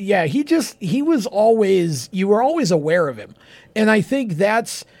 He was always, you were always aware of him. And I think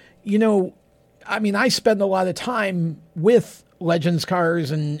that's, I spend a lot of time with Legends cars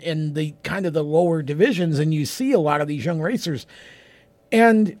and the kind of the lower divisions, and you see a lot of these young racers.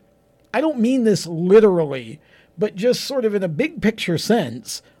 And I don't mean this literally, but just sort of in a big picture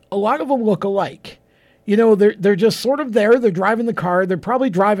sense, a lot of them look alike. They're just sort of there. They're driving the car. They're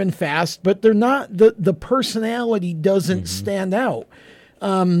probably driving fast, but they're not. The personality doesn't stand out.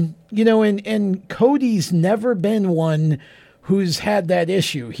 You know, and Kodie's never been one who's had that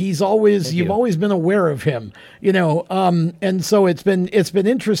issue. He's always, you've always been aware of him, you know, and so it's been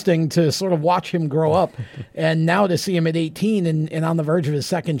interesting to sort of watch him grow up, and now to see him at 18 and on the verge of his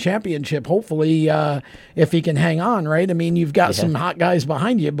second championship, hopefully, if he can hang on, right? I mean, you've got some hot guys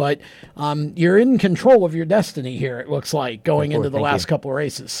behind you, but you're in control of your destiny here, it looks like, going into the last couple of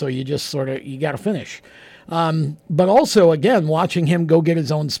races, so you just sort of, you got to finish. But also, again, watching him go get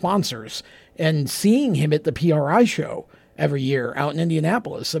his own sponsors and seeing him at the PRI show every year out in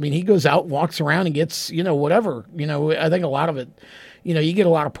Indianapolis. I mean, he goes out, walks around and gets, you know, whatever, you know, I think a lot of it, you know, you get a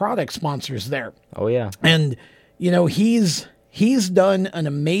lot of product sponsors there. Oh, yeah. And, you know, he's done an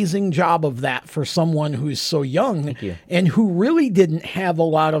amazing job of that for someone who's so young and who really didn't have a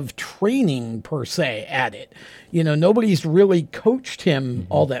lot of training per se at it. You know, nobody's really coached him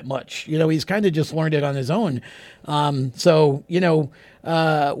all that much. You know, he's kind of just learned it on his own. So, you know,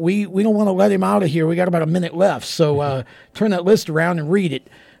 we don't want to let him out of here. We got about a minute left. So turn that list around and read it.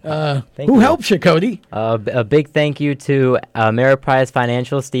 Who helps you, Kodie? A big thank you to Ameriprise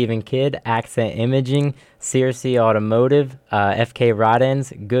Financial, Stephen Kidd, Accent Imaging, CRC Automotive, FK Rod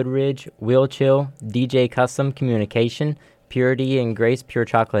Ends, Goodridge, Wheel Chill, DJ Custom Communication, Purity and Grace Pure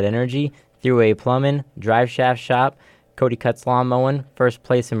Chocolate Energy, Thruway Plumbing, Drive Shaft Shop, Kodie Cuts Lawn Mowing, First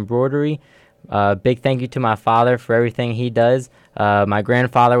Place Embroidery. Big thank you to my father for everything he does. My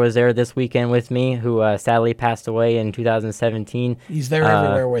grandfather was there this weekend with me, who sadly passed away in 2017. He's there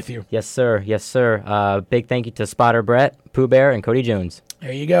everywhere with you. Yes, sir. Yes, sir. Big thank you to Spotter Brett, Pooh Bear, and Cody Jones.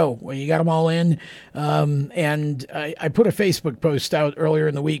 There you go. Well, you got them all in. And I put a Facebook post out earlier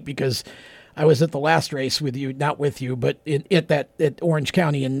in the week because I was at the last race with you, not with you, but at Orange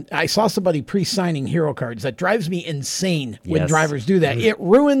County, and I saw somebody pre-signing hero cards. That drives me insane when drivers do that. It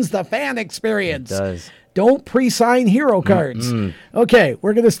ruins the fan experience. It does. Don't pre-sign hero cards. Okay,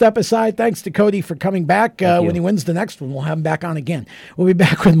 we're going to step aside. Thanks to Kodie for coming back. When he wins the next one, we'll have him back on again. We'll be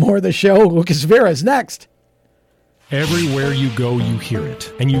back with more of the show. Lucas Vera is next. Everywhere you go, you hear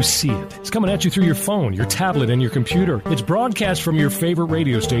it, and you see it. It's coming at you through your phone, your tablet, and your computer. It's broadcast from your favorite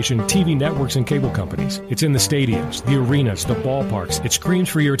radio station, TV networks, and cable companies. It's in the stadiums, the arenas, the ballparks. It screams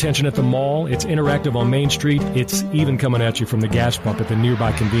for your attention at the mall. It's interactive on Main Street. It's even coming at you from the gas pump at the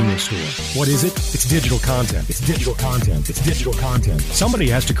nearby convenience store. What is it? It's digital content. It's digital content. It's digital content. Somebody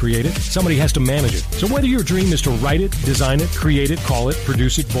has to create it. Somebody has to manage it. So whether your dream is to write it, design it, create it, call it,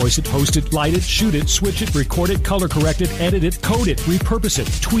 produce it, voice it, host it, light it, shoot it, switch it, record it, color correct it, edit it, code it, repurpose it,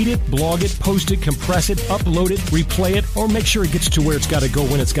 tweet it, blog it, post it, compress it, upload it, replay it, or make sure it gets to where it's got to go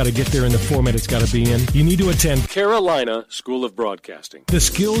when it's got to get there in the format it's got to be in, you need to attend Carolina School of Broadcasting. The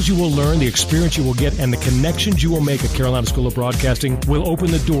skills you will learn, the experience you will get, and the connections you will make at Carolina School of Broadcasting will open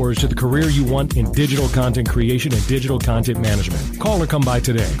the doors to the career you want in digital content creation and digital content management. Call or come by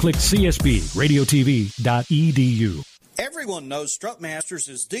today. Click csbradiotv.edu. Everyone knows Strutmasters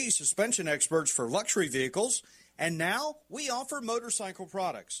is the suspension experts for luxury vehicles, and now we offer motorcycle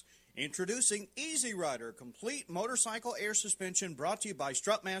products. Introducing Easy Rider, complete motorcycle air suspension, brought to you by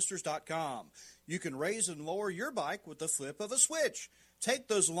Strutmasters.com. You can raise and lower your bike with the flip of a switch. Take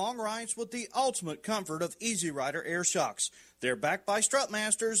those long rides with the ultimate comfort of Easy Rider air shocks. They're backed by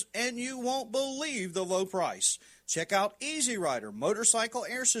Strutmasters, and you won't believe the low price. Check out Easy Rider motorcycle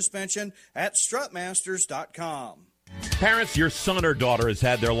air suspension at Strutmasters.com. Parents, your son or daughter has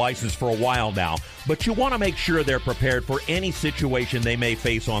had their license for a while now, but you want to make sure they're prepared for any situation they may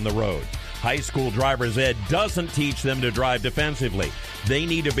face on the road. High school driver's ed doesn't teach them to drive defensively. They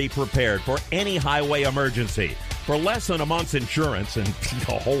need to be prepared for any highway emergency. For less than a month's insurance, and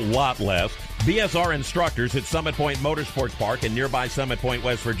a whole lot less, BSR instructors at Summit Point Motorsports Park in nearby Summit Point,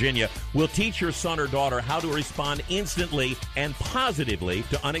 West Virginia, will teach your son or daughter how to respond instantly and positively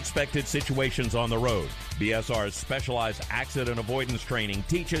to unexpected situations on the road. BSR's specialized accident avoidance training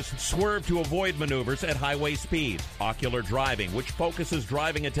teaches swerve to avoid maneuvers at highway speed, ocular driving, which focuses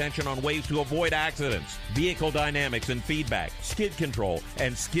driving attention on ways to avoid accidents, vehicle dynamics and feedback, skid control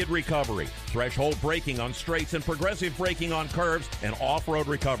and skid recovery, threshold braking on straights and progressive braking on curves, and off-road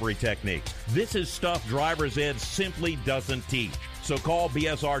recovery techniques. This is stuff driver's ed simply doesn't teach. So call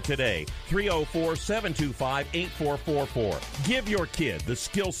BSR today, 304-725-8444. Give your kid the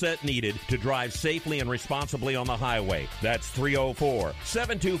skill set needed to drive safely and responsibly on the highway. That's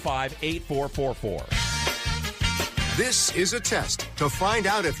 304-725-8444. This is a test to find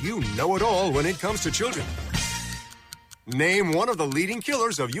out if you know it all when it comes to children. Name one of the leading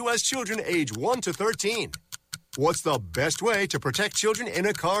killers of U.S. children age 1 to 13. What's the best way to protect children in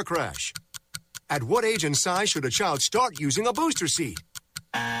a car crash? At what age and size should a child start using a booster seat?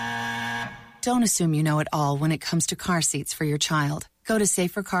 Don't assume you know it all when it comes to car seats for your child. Go to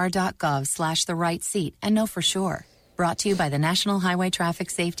safercar.gov/the-right-seat and know for sure. Brought to you by the National Highway Traffic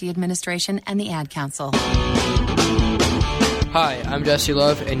Safety Administration and the Ad Council. Hi, I'm Jesse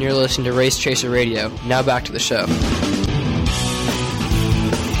Love, and you're listening to Race Chaser Radio. Now back to the show.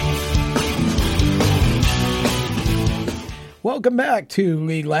 Welcome back to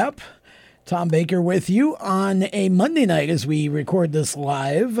Lead Lap. Tom Baker with you on a Monday night as we record this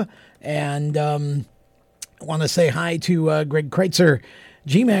live. And I want to say hi to Greg Kreitzer,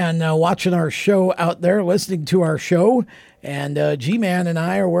 G-Man, watching our show out there, listening to our show. And G-Man and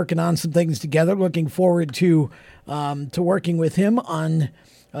I are working on some things together. Looking forward to working with him on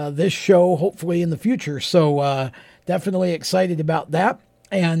this show, hopefully in the future. So definitely excited about that.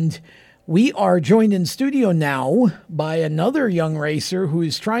 And we are joined in studio now by another young racer who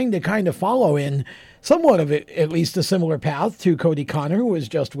is trying to kind of follow in somewhat of it, at least a similar path to Kodie Conner, who was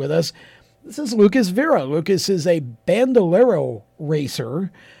just with us. This is Lucas Vera. Lucas is a Bandolero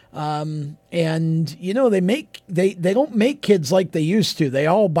racer. And you know, they don't make kids like they used to. They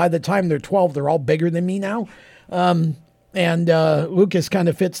all, by the time they're 12, they're all bigger than me now. And Lucas kind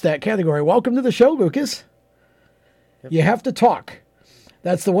of fits that category. Welcome to the show, Lucas. Yep. You have to talk.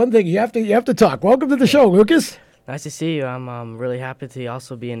 That's the one thing you have to talk. Welcome to the show, Lucas. Nice to see you. I'm really happy to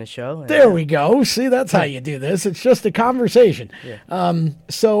also be in the show. There we go. See, that's how you do this. It's just a conversation. Yeah.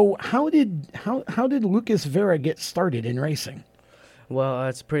 So how did Lucas Vera get started in racing? Well,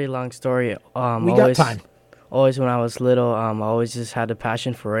 it's a pretty long story. We got time. Always when I was little, I always just had a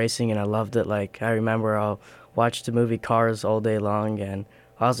passion for racing, and I loved it. Like, I remember I'll watch the movie Cars all day long, and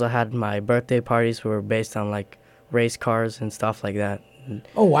I also had my birthday parties were based on, like, race cars and stuff like that.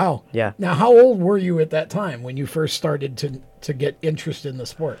 Oh, wow. Yeah. Now, how old were you at that time when you first started to get interested in the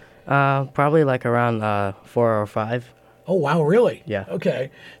sport? Probably like around 4 or 5. Oh, wow, really? Yeah.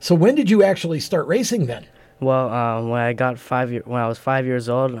 Okay. So when did you actually start racing then? Well, when I was 5 years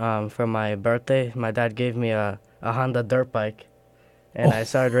old, for my birthday, my dad gave me a Honda dirt bike, and I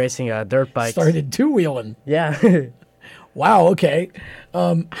started racing dirt bikes. Started two-wheeling. Yeah. Wow, okay.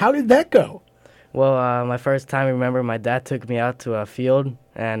 How did that go? Well, my first time, I remember my dad took me out to a field,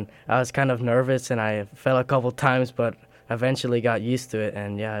 and I was kind of nervous, and I fell a couple times, but eventually got used to it,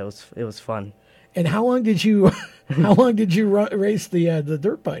 and yeah, it was fun. And how long did you race the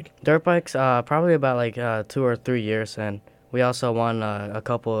dirt bike? Dirt bikes, probably about like 2 or 3 years, and we also won a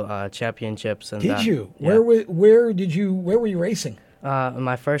couple championships. And did you? Yeah. Where were you racing?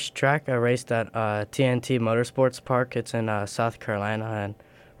 My first track, I raced at TNT Motorsports Park. It's in South Carolina, and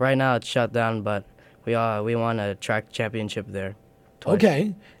right now it's shut down, but we won a track championship there twice.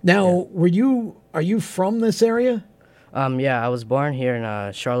 Okay. Now, are you from this area? Yeah, I was born here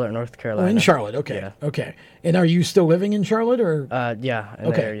in Charlotte, North Carolina. Oh, in Charlotte. Okay. Yeah. Okay. And are you still living in Charlotte, or? Yeah, in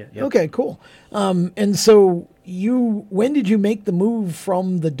okay. the area. Yep. Okay, cool. And so when did you make the move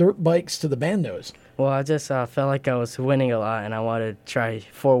from the dirt bikes to the bandos? Well, I just felt like I was winning a lot, and I wanted to try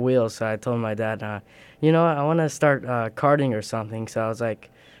 4 wheels. So I told my dad, you know what, I want to start karting or something. So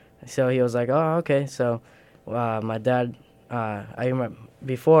he was like, oh, okay. So my dad, I remember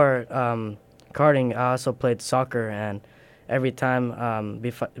before karting, I also played soccer, and every time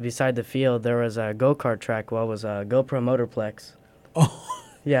beside the field there was a go-kart track. Well, it was a GoPro Motorplex. Oh.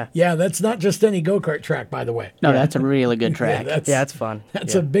 Yeah. Yeah, that's not just any go-kart track, by the way. No, that's a really good track. Yeah, it's fun.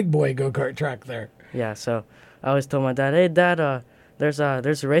 That's a big boy go-kart track there. Yeah, so I always told my dad, hey, Dad,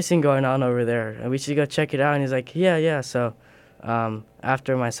 there's racing going on over there, and we should go check it out. And he's like, yeah. So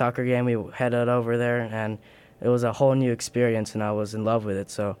after my soccer game, we headed over there, and it was a whole new experience, and I was in love with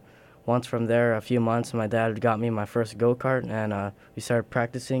it. So once from there, a few months, my dad got me my first go-kart, and we started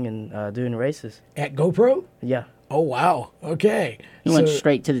practicing and doing races. At GoPro? Yeah. Oh, wow. Okay. He went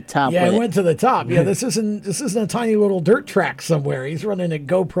straight to the top. Yeah, he went to the top. Yeah, this isn't a tiny little dirt track somewhere. He's running a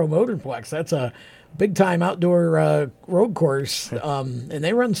GoPro Motorplex. That's a big-time outdoor road course, and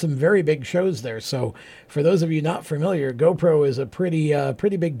they run some very big shows there. So for those of you not familiar, GoPro is a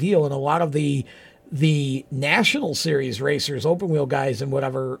pretty big deal, and a lot of the national series racers, open wheel guys and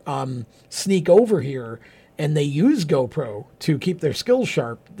whatever, sneak over here, and they use GoPro to keep their skills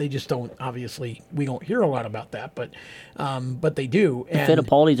sharp. They just don't, obviously, we don't hear a lot about that, but they do. The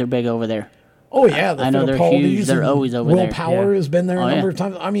Fittipaldis are big over there. Oh, yeah. I know they're huge. They're always over there. Will Power has been there a number of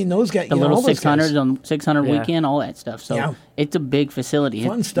times. I mean, those guys. The little 600s on 600 Yeah. weekend, all that stuff. So it's a big facility.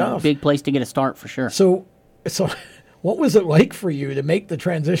 Fun stuff. A big place to get a start for sure. So what was it like for you to make the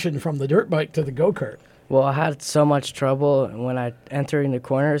transition from the dirt bike to the go-kart? Well, I had so much trouble when I entered the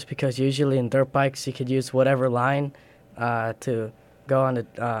corners, because usually in dirt bikes you could use whatever line to go on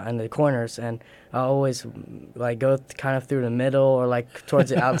the corners, and I always like go kind of through the middle or like towards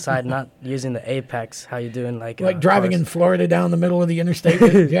the outside, not using the apex. How you doing? Like driving cars. in Florida down the middle of the interstate.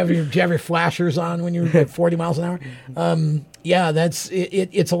 Do you have your flashers on when you're at 40 miles an hour? Yeah, that's it.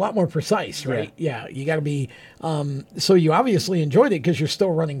 It's a lot more precise, right? Yeah, you got to be. So you obviously enjoyed it because you're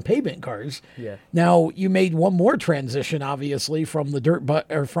still running pavement cars. Yeah. Now you made one more transition, obviously, from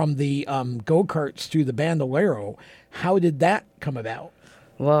the from the go-karts to the Bandolero. How did that come about?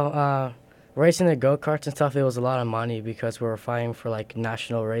 Well, racing the go-karts and stuff, it was a lot of money because we were fighting for like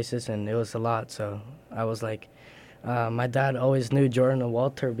national races, and it was a lot. So I was like, my dad always knew Jordan and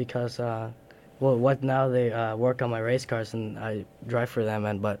Walter because, now they work on my race cars and I drive for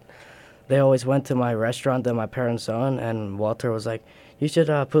them. But they always went to my restaurant that my parents own, and Walter was like, you should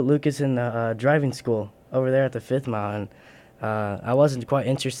put Lucas in driving school over there at the 5th Mile. And I wasn't quite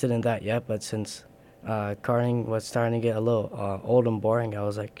interested in that yet, but since karting was starting to get a little old and boring, I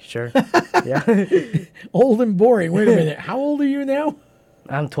was like, sure. Yeah. Old and boring. Wait a minute. How old are you now?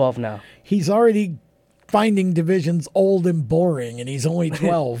 I'm 12 now. He's already finding divisions old and boring, and he's only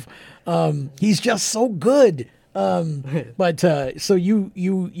 12. He's just so good. But so you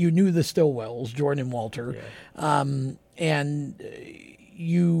knew the Stillwells, Jordan and Walter, and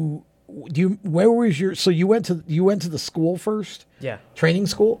where was your? So you went to the school first? Yeah. Training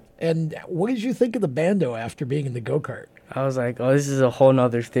school. And what did you think of the bando after being in the go-kart? I was like, oh, this is a whole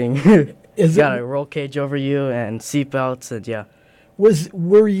nother thing. Got a roll cage over you and seatbelts, and yeah.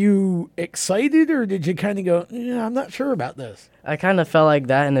 Were you excited, or did you kind of go, yeah, I'm not sure about this? I kind of felt like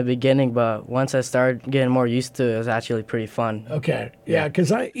that in the beginning, but once I started getting more used to it, it was actually pretty fun. Okay, yeah,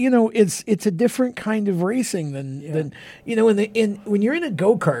 because it's a different kind of racing than when you're in a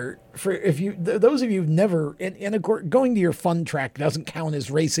go-kart. Those of you who've never, and of course, going to your fun track doesn't count as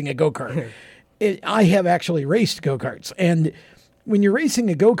racing a go-kart. I have actually raced go-karts, and when you're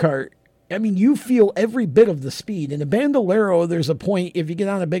racing a go-kart, I mean, you feel every bit of the speed. In a Bandolero, there's a point, if you get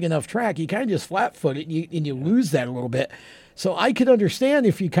on a big enough track, you kind of just flat-foot it, and you lose that a little bit. So I could understand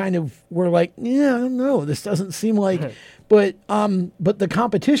if you kind of were like, yeah, I don't know, this doesn't seem like... But the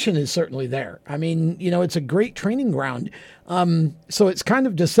competition is certainly there. I mean, it's a great training ground. So it's kind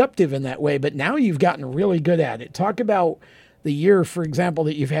of deceptive in that way, but now you've gotten really good at it. Talk about the year, for example,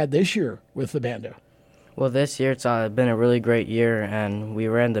 that you've had this year with the Bando. Well, this year it's been a really great year, and we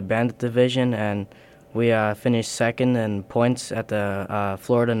ran the Bandit division, and we finished second in points at the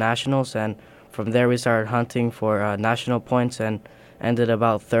Florida Nationals, and from there we started hunting for national points and ended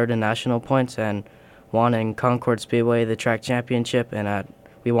about third in national points and won in Concord Speedway the track championship, and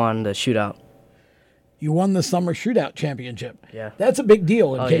we won the shootout. You won the summer shootout championship. Yeah, that's a big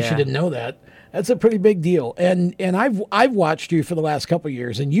deal. In case you didn't know that, that's a pretty big deal. And I've watched you for the last couple of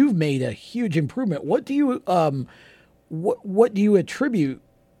years, and you've made a huge improvement. What do you what do you attribute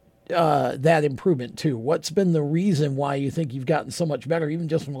that improvement to? What's been the reason why you think you've gotten so much better, even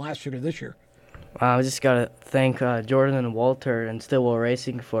just from last year to this year? I just gotta thank Jordan and Walter and Stillwell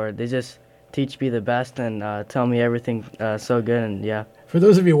Racing for it. They just teach me the best and tell me everything so good, and yeah. For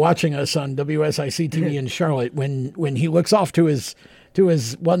those of you watching us on WSIC TV in Charlotte, when he looks off to his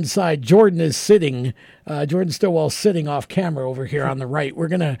one side, Jordan is sitting. Jordan Stillwell's sitting off camera over here on the right. We're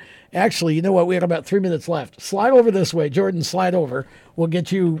gonna actually, you know what? We have about 3 minutes left. Slide over this way, Jordan. Slide over. We'll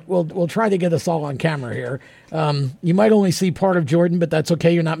get you. We'll try to get us all on camera here. You might only see part of Jordan, but that's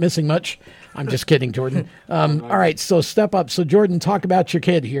okay. You're not missing much. I'm just kidding, Jordan. All right, so step up. So Jordan, talk about your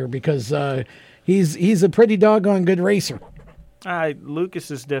kid here because he's a pretty doggone good racer. Lucas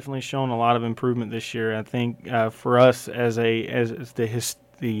has definitely shown a lot of improvement this year. I think for us as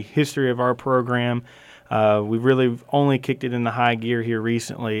the history of our program, we've really only kicked it into high gear here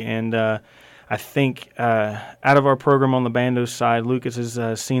recently, and I think out of our program on the Bando side, Lucas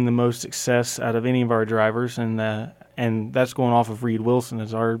has seen the most success out of any of our drivers, and that's going off of Reed Wilson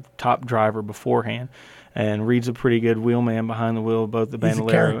as our top driver beforehand. And Reed's a pretty good wheelman behind the wheel of both the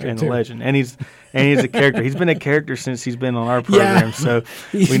Bandolero and the Legend. And he's a character. He's been a character since he's been on our program, so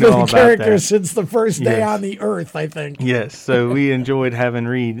we know all about that. He's been a character since the first day on the earth, I think. Yes, so we enjoyed having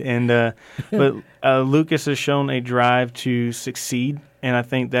Reed. And but Lucas has shown a drive to succeed, and I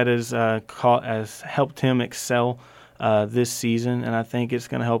think that has helped him excel this season, and I think it's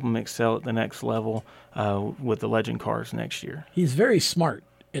going to help him excel at the next level with the Legend cars next year. He's very smart,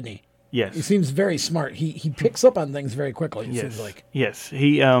 isn't he? Yes. He seems very smart. He picks up on things very quickly, it seems like. Yes.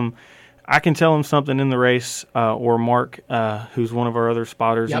 He I can tell him something in the race, or Mark, who's one of our other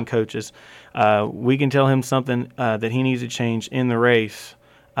spotters and coaches. We can tell him something that he needs to change in the race,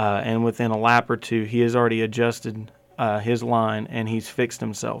 and within a lap or two, he has already adjusted his line, and he's fixed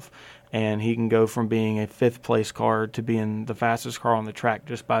himself. And he can go from being a fifth-place car to being the fastest car on the track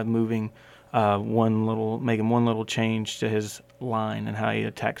just by moving making one little change to his line and how he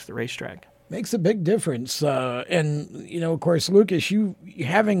attacks the racetrack. Makes a big difference. And, of course, Lucas, you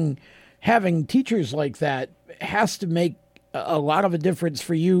having teachers like that has to make a lot of a difference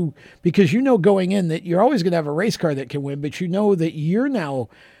for you, because going in that you're always going to have a race car that can win, but that you're now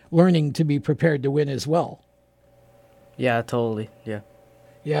learning to be prepared to win as well. Yeah, totally. Yeah.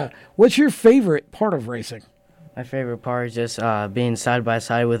 Yeah. What's your favorite part of racing? My favorite part is just being side by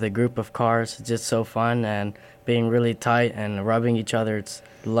side with a group of cars. It's just so fun, and being really tight and rubbing each other. It's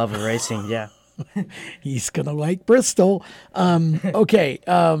the love of racing. Yeah. He's going to like Bristol. Okay.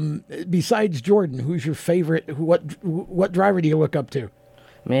 Besides Jordan, who's your favorite? What driver do you look up to?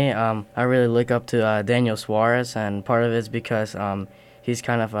 Me, I really look up to Daniel Suarez, and part of it is because he's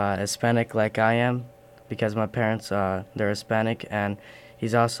kind of Hispanic like I am, because my parents, they're Hispanic, and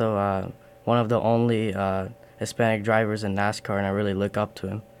he's also one of the only Hispanic drivers in NASCAR, and I really look up to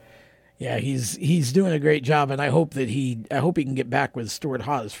him. Yeah, he's doing a great job, and I hope he can get back with Stuart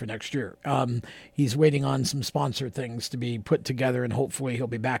Haas for next year. He's waiting on some sponsor things to be put together, and hopefully he'll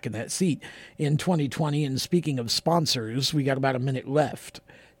be back in that seat in 2020. And speaking of sponsors, we got about a minute left.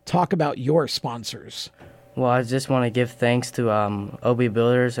 Talk about your sponsors. Well, I just want to give thanks to OB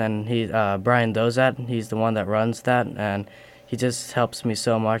Builders, and Brian Dozat. He's the one that runs that, and he just helps me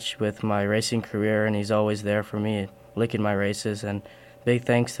so much with my racing career, and he's always there for me, licking my races. And big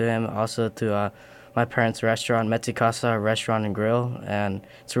thanks to him. Also to my parents' restaurant, Mexicasa Restaurant and Grill, and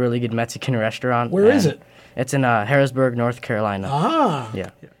it's a really good Mexican restaurant. Where is it? It's in Harrisburg, North Carolina. Ah.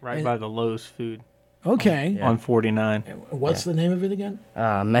 Yeah. Right by the Lowe's food. Okay. On 49. What's the name of it again?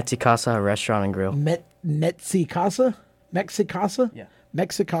 Mexicasa Restaurant and Grill. Mexicasa? Yeah.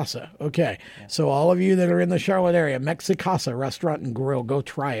 Mexicasa. Okay. Yeah. So all of you that are in the Charlotte area, Mexicasa Restaurant and Grill, go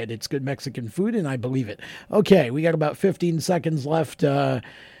try it. It's good Mexican food, and I believe it. Okay, we got about 15 seconds left.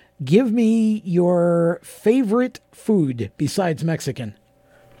 Give me your favorite food besides Mexican.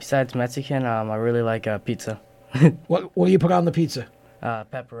 Besides Mexican, I really like pizza. What do you put on the pizza?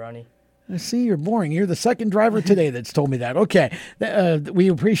 Pepperoni. I see, you're boring. You're the second driver today that's told me that. Okay. We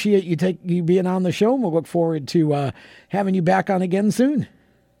appreciate you being on the show, and we'll look forward to having you back on again soon.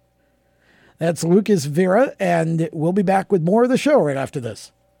 That's Lucas Vera, and we'll be back with more of the show right after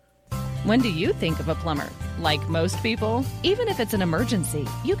this. When do you think of a plumber? Like most people, even if it's an emergency,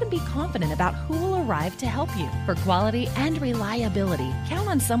 you can be confident about who will arrive to help you. For quality and reliability, count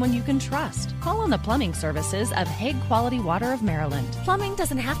on someone you can trust. Call on the plumbing services of Hague Quality Water of Maryland. Plumbing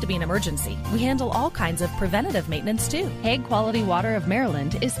doesn't have to be an emergency. We handle all kinds of preventative maintenance too. Hague Quality Water of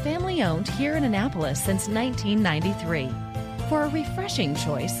Maryland is family owned here in Annapolis since 1993. For a refreshing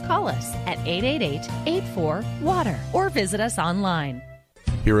choice, call us at 888-84-WATER or visit us online.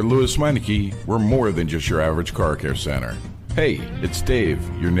 Here at Lewis Meineke, we're more than just your average car care center. Hey, it's Dave,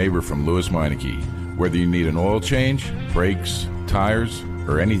 your neighbor from Lewis Meineke. Whether you need an oil change, brakes, tires,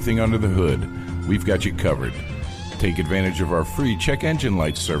 or anything under the hood, we've got you covered. Take advantage of our free check engine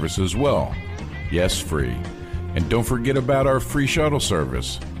light service as well. Yes, free. And don't forget about our free shuttle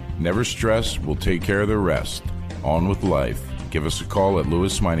service. Never stress, we'll take care of the rest. On with life. Give us a call at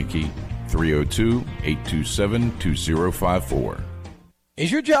Lewis Meineke, 302-827-2054. Is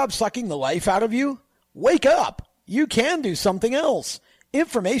your job sucking the life out of you? Wake up! You can do something else.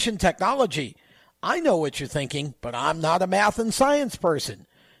 Information technology. I know what you're thinking, but I'm not a math and science person.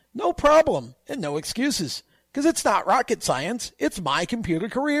 No problem, and no excuses, because it's not rocket science. It's My Computer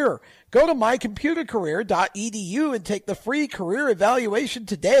Career. Go to mycomputercareer.edu and take the free career evaluation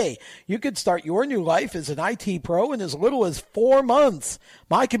today. You could start your new life as an IT pro in as little as 4 months.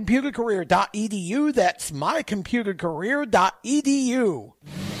 mycomputercareer.edu. That's mycomputercareer.edu.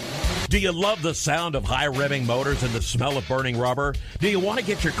 Do you love the sound of high-revving motors and the smell of burning rubber? Do you want to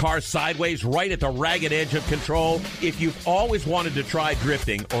get your car sideways right at the ragged edge of control? If you've always wanted to try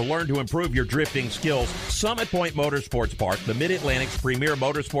drifting or learn to improve your drifting skills, Summit Point Motorsports Park, the Mid-Atlantic's premier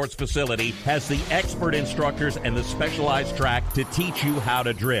motorsports facility, has the expert instructors and the specialized track to teach you how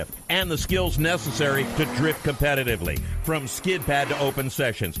to drift and the skills necessary to drift competitively. From skid pad to open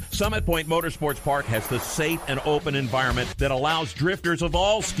sessions, Summit Point Motorsports Park has the safe and open environment that allows drifters of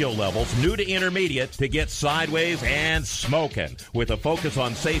all skill levels, new to intermediate, to get sideways and smoking. With a focus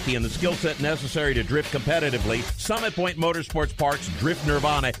on safety and the skill set necessary to drift competitively, Summit Point Motorsports Park's Drift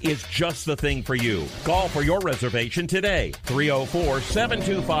Nirvana is just the thing for you. Call for your reservation today,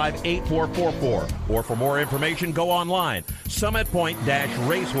 304-725-8444. Or for more information, go online,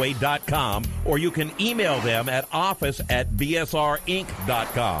 summitpoint-raceway.com, or you can email them at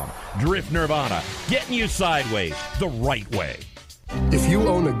office@bsrinc.com. Drift Nirvana, getting you sideways the right way. If you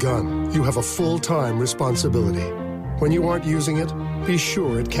own a gun, you have a full-time responsibility. When you aren't using it, be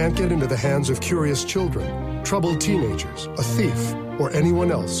sure it can't get into the hands of curious children, troubled teenagers, a thief, or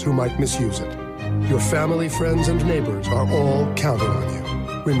anyone else who might misuse it. Your family, friends, and neighbors are all counting on you.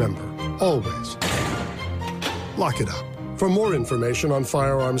 Remember, always, lock it up. For more information on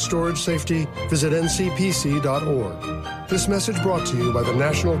firearms storage safety, visit ncpc.org. This message brought to you by the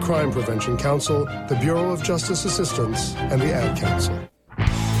National Crime Prevention Council, the Bureau of Justice Assistance, and the Ad Council.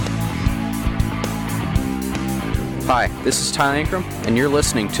 Hi, this is Tyler Ankrum, and you're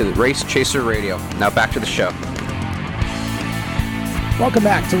listening to the Race Chaser Radio. Now back to the show. Welcome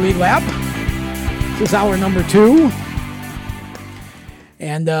back to Lead Lap. This is hour number 2.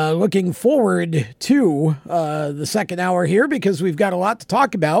 And looking forward to the second hour here because we've got a lot to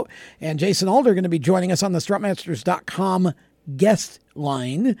talk about. And Jason Alder going to be joining us on the strutmasters.com guest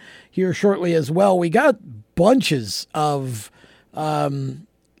line here shortly as well. We got bunches of, man,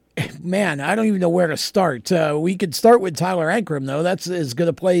 I don't even know where to start. We could start with Tyler Ankrum, though. That's as good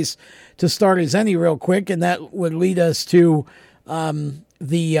a place to start as any real quick. And that would lead us to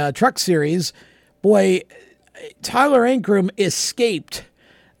the Truck Series. Boy, Tyler Ankrum escaped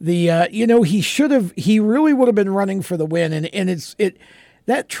the, he really would have been running for the win. And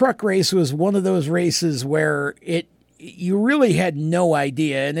that truck race was one of those races where you really had no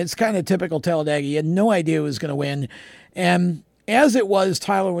idea. And it's kind of typical Talladega. You had no idea who was going to win. And as it was,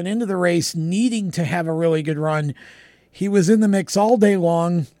 Tyler went into the race needing to have a really good run. He was in the mix all day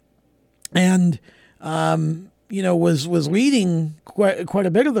long and, was leading quite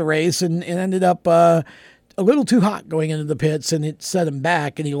a bit of the race and ended up a little too hot going into the pits, and it set him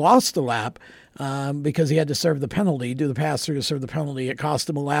back, and he lost the lap because he had to serve the penalty, do the pass-through to serve the penalty. It cost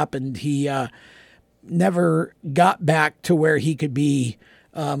him a lap, and he never got back to where he could be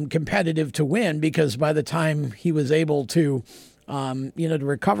competitive to win because by the time he was able to, to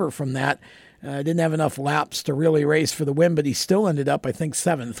recover from that, didn't have enough laps to really race for the win, but he still ended up, I think,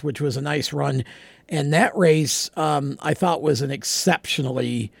 7th, which was a nice run. And that race, I thought, was an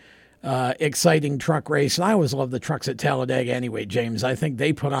exceptionally exciting truck race. And I always love the trucks at Talladega anyway, James. I think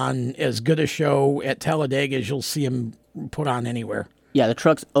they put on as good a show at Talladega as you'll see them put on anywhere. Yeah, the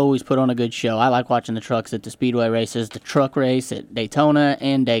trucks always put on a good show. I like watching the trucks at the speedway races, the truck race at Daytona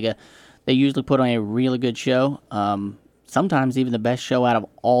and Dega. They usually put on a really good show. Sometimes even the best show out of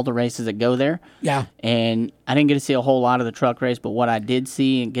all the races that go there. Yeah. And I didn't get to see a whole lot of the truck race, but what I did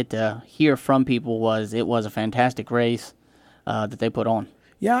see and get to hear from people was it was a fantastic race that they put on.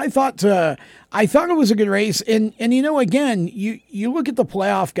 Yeah, I thought it was a good race, and again, you look at the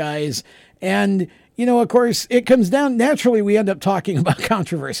playoff guys, and of course, it comes down naturally. We end up talking about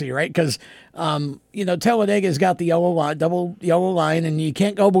controversy, right? Because Talladega's got the yellow line, double yellow line, and you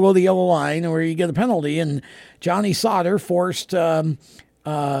can't go below the yellow line or you get a penalty. And Johnny Sauter forced Riley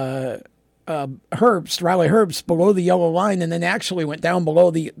Herbst below the yellow line, and then actually went down below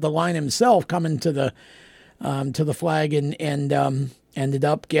the line himself, coming to the flag, and ended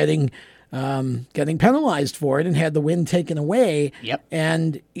up getting penalized for it and had the win taken away. Yep.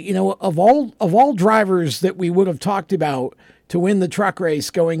 And of all drivers that we would have talked about to win the truck race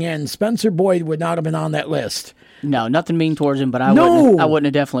going in, Spencer Boyd would not have been on that list. No, nothing mean towards him, but I wouldn't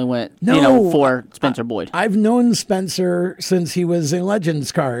have definitely went for Spencer Boyd. I've known Spencer since he was in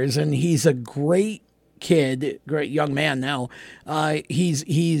Legends Cars, and he's a great kid, great young man now.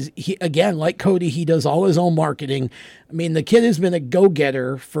 He again, like Kodie, he does all his own marketing. I mean, the kid has been a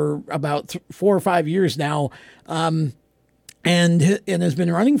go-getter for about 4 or 5 years now, and has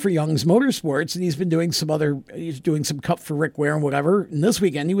been running for Young's Motorsports, and he's doing some Cup for Rick Ware and whatever. And this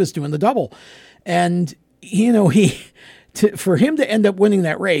weekend he was doing the double, and for him to end up winning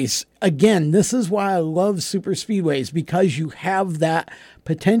that race, again, this is why I love super speedways, because you have that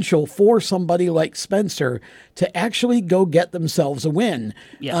potential for somebody like Spencer to actually go get themselves a win.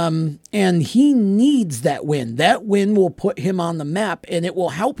 Yeah. And he needs that win. That win will put him on the map, and it will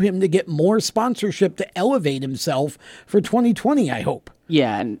help him to get more sponsorship to elevate himself for 2020, I hope.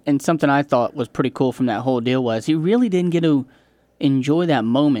 Yeah, and something I thought was pretty cool from that whole deal was he really didn't get to enjoy that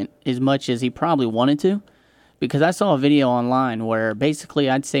moment as much as he probably wanted to. Because I saw a video online where basically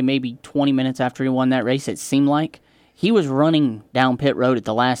I'd say maybe 20 minutes after he won that race, it seemed like he was running down pit road at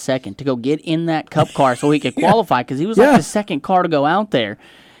the last second to go get in that Cup car so he could qualify, because he was like the second car to go out there.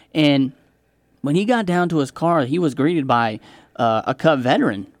 And when he got down to his car, he was greeted by a Cup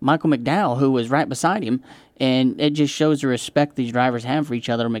veteran, Michael McDowell, who was right beside him. And it just shows the respect these drivers have for each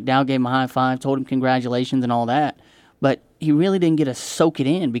other. McDowell gave him a high five, told him congratulations and all that. But he really didn't get to soak it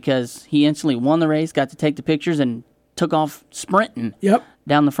in because he instantly won the race, got to take the pictures, and took off sprinting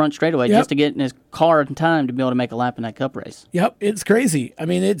down the front straightaway just to get in his car in time to be able to make a lap in that Cup race. Yep, it's crazy. I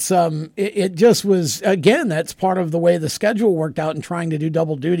mean, it's it just was, again, that's part of the way the schedule worked out and trying to do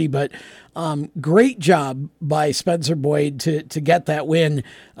double duty, but great job by Spencer Boyd to get that win.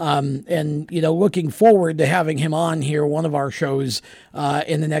 And, looking forward to having him on here, one of our shows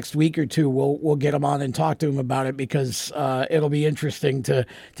in the next week or two. We'll get him on and talk to him about it because it'll be interesting to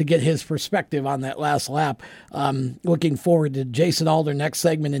get his perspective on that last lap. Looking forward to Jason Alder next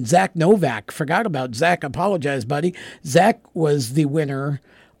segment, and Zack Novak. Forgot about Zack. Apologize, buddy. Zack was the winner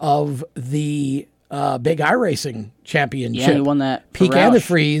of the big iRacing championship. Yeah, he won that PEAK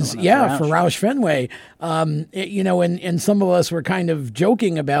Antifreeze. For Roush. Roush Fenway. And some of us were kind of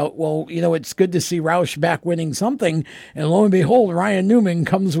joking about, it's good to see Roush back winning something. And lo and behold, Ryan Newman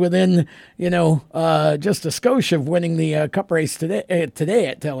comes within, just a skosh of winning the Cup race today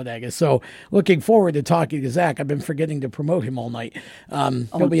at Talladega. So looking forward to talking to Zack. I've been forgetting to promote him all night.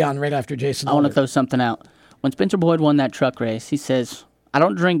 He'll be on right after Jason I want to Alder. throw something out. When Spencer Boyd won that truck race, he says, I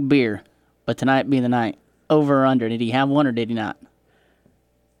don't drink beer, but tonight be the night. Over or under? Did he have one or did he not?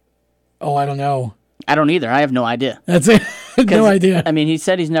 Oh, I don't know. I don't either. I have no idea. That's it. No idea. I mean, he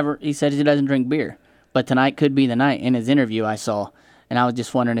said he doesn't drink beer, but tonight could be the night in his interview I saw, and I was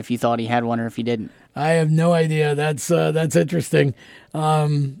just wondering if you thought he had one or if he didn't. I have no idea. That's interesting.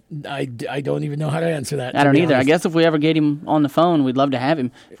 I don't even know how to answer that. I don't either. I guess if we ever get him on the phone, we'd love to have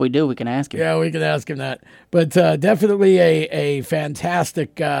him. If we do, we can ask him. Yeah, we can ask him that. But definitely a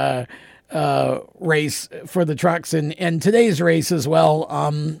fantastic race for the trucks, and today's race as well.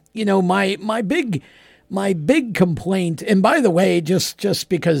 My big complaint, and by the way, just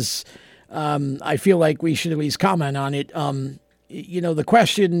because I feel like we should at least comment on it. The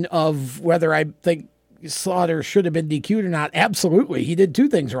question of whether I think Slaughter should have been DQ'd or not. Absolutely, he did two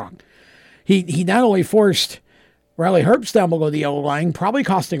things wrong. He not only forced Riley Herbst down below the yellow line, probably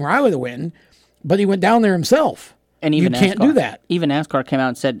costing Riley the win, but he went down there himself. And even you can't do that. Even NASCAR came out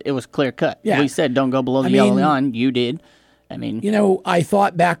and said it was clear cut. Yeah. We said don't go below the yellow line. You did. I mean, I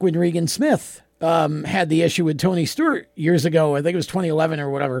thought back when Regan Smith had the issue with Tony Stewart years ago. I think it was 2011 or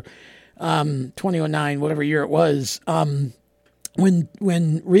whatever, 2009, whatever year it was. When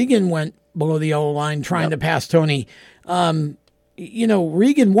Regan went below the yellow line trying to pass Tony, Regan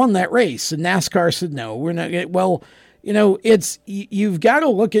won that race, and NASCAR said no, we're not. Well, you've got to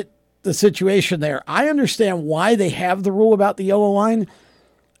look at the situation there. I understand why they have the rule about the yellow line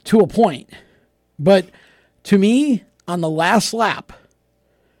to a point, but to me, on the last lap,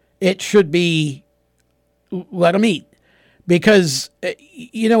 it should be let them eat. Because,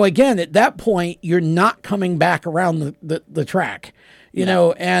 again, at that point, you're not coming back around the track,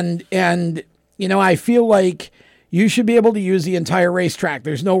 and I feel like you should be able to use the entire racetrack.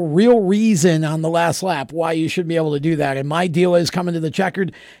 There's no real reason on the last lap why you should be able to do that. And my deal is coming to the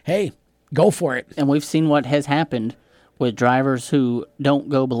checkered, hey, go for it. And we've seen what has happened with drivers who don't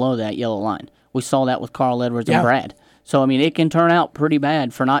go below that yellow line. We saw that with Carl Edwards and Brad. So, I mean, it can turn out pretty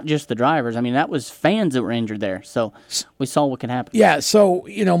bad for not just the drivers. I mean, that was fans that were injured there. So we saw what can happen. Yeah, so,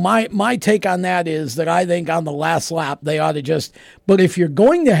 my take on that is that I think on the last lap, they ought to just, but if you're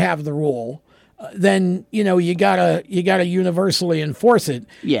going to have the rule, then, you gotta universally enforce it.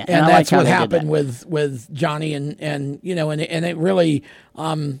 Yeah. And that's what happened with Johnny and it really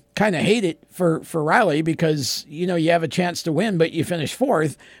kind of hate it for Riley because, you have a chance to win, but you finish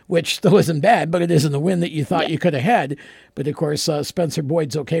fourth, which still isn't bad, but it isn't the win that you thought you could have had. But of course, Spencer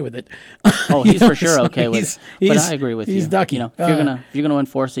Boyd's okay with it. Oh, he's for sure okay with it. But I agree with you. He's ducky. If you're gonna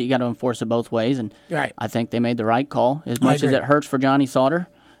enforce it, you got to enforce it both ways. And right. I think they made the right call. As much as it hurts for Johnny Sauter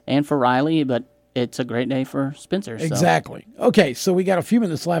and for Riley, but it's a great day for Spencer. So. Exactly. Okay, so we got a few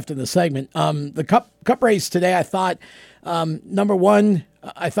minutes left in the segment. The Cup race today, I thought, number one,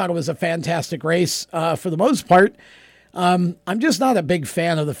 I thought it was a fantastic race for the most part. I'm just not a big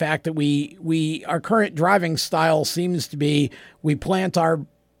fan of the fact that our current driving style seems to be we plant our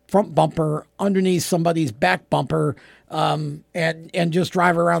front bumper underneath somebody's back bumper and just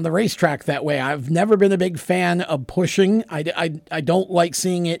drive around the racetrack that way. I've never been a big fan of pushing. I don't like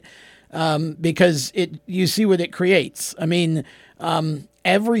seeing it. Because you see what it creates. I mean,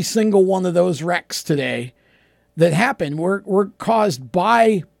 every single one of those wrecks today that happened were caused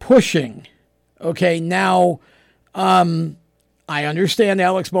by pushing. Okay, now I understand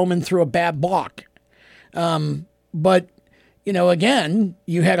Alex Bowman threw a bad block, but again,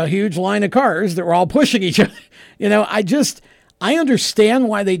 you had a huge line of cars that were all pushing each other. I understand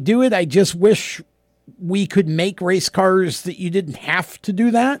why they do it. I just wish we could make race cars that you didn't have to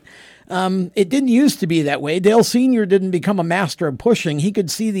do that. It didn't used to be that way. Dale Sr. didn't become a master of pushing. He could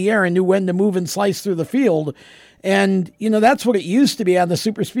see the air and knew when to move and slice through the field. And, that's what it used to be on the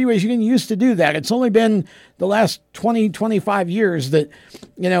super speedways. You didn't used to do that. It's only been the last 20, 25 years that,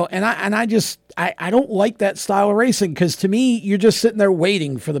 and I don't like that style of racing because to me, you're just sitting there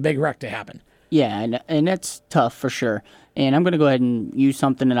waiting for the big wreck to happen. Yeah, and that's tough for sure. And I'm going to go ahead and use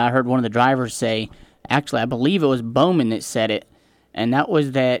something that I heard one of the drivers say. Actually, I believe it was Bowman that said it. And that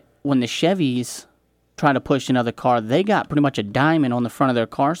was that when the Chevys try to push another car, they got pretty much a diamond on the front of their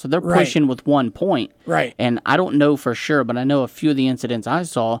car, so they're pushing with 1 point. Right. And I don't know for sure, but I know a few of the incidents I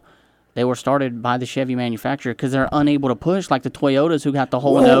saw, they were started by the Chevy manufacturer because they're unable to push like the Toyotas who got the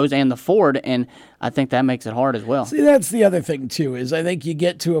whole nose and the Ford, and I think that makes it hard as well. See, that's the other thing, too, is I think you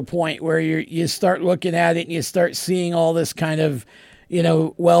get to a point where you start looking at it and you start seeing all this kind of,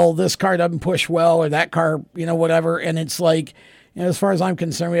 this car doesn't push well or that car, whatever, and it's like, as far as I'm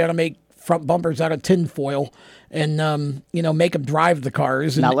concerned, we got to make front bumpers out of tin foil and, make them drive the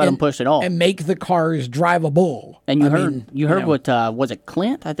cars. And not let them push at all. And make the cars drivable. And you heard what, was it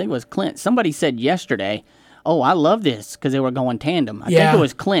Clint? I think it was Clint. Somebody said yesterday, oh, I love this because they were going tandem. I think it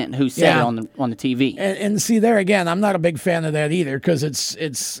was Clint who said it on the TV. And see, there again, I'm not a big fan of that either because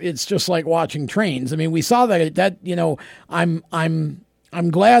it's just like watching trains. I mean, we saw that I'm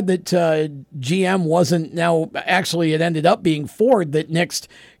glad that GM wasn't now. Actually, it ended up being Ford that nixed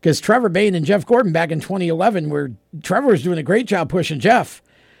because Trevor Bayne and Jeff Gordon back in 2011, where Trevor was doing a great job pushing Jeff,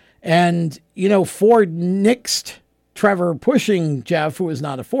 and Ford nixed Trevor pushing Jeff, who was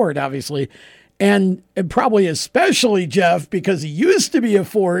not a Ford, obviously, and probably especially Jeff because he used to be a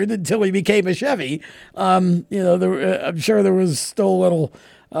Ford until he became a Chevy. I'm sure there was still a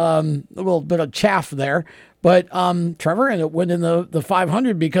little bit of chaff there. But Trevor ended up winning the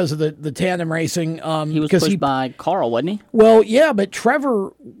 500 because of the tandem racing. He was pushed by Carl, wasn't he? Well, yeah, but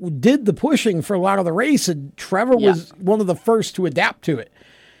Trevor did the pushing for a lot of the race, and Trevor was one of the first to adapt to it.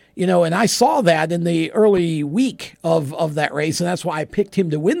 And I saw that in the early week of that race, and that's why I picked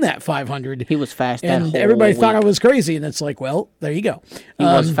him to win that 500. He was fast and everybody thought I was crazy, and it's like, well, there you go. He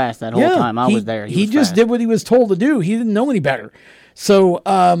was fast that whole time. I was there. He just did what he was told to do. He didn't know any better. So,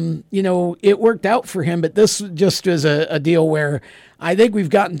 it worked out for him, but this just is a deal where I think we've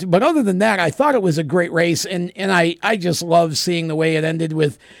gotten to, but other than that, I thought it was a great race, and I just love seeing the way it ended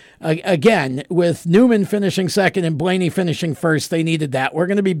with, again, with Newman finishing second and Blaney finishing first. They needed that. We're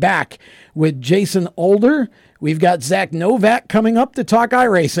going to be back with Jason Alder. We've got Zack Novak coming up to talk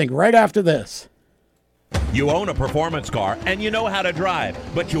iRacing right after this. You own a performance car and you know how to drive,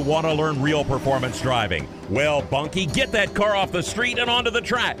 but you want to learn real performance driving. Well, Bunky, get that car off the street and onto the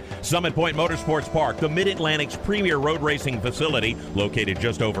track. Summit Point Motorsports Park, the Mid-Atlantic's premier road racing facility, located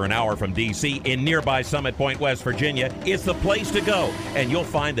just over an hour from D.C. in nearby Summit Point, West Virginia, is the place to go. And you'll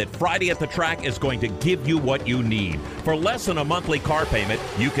find that Friday at the track is going to give you what you need. For less than a monthly car payment,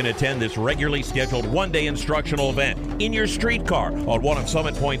 you can attend this regularly scheduled one-day instructional event in your street car on one of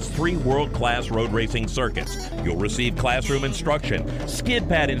Summit Point's 3 world-class road racing circuits. You'll receive classroom instruction, skid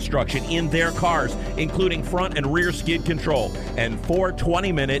pad instruction in their cars, including front and rear skid control, and 4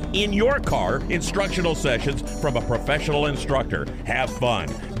 20-minute in-your-car instructional sessions from a professional instructor. Have fun,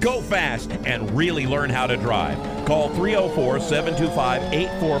 go fast, and really learn how to drive. Call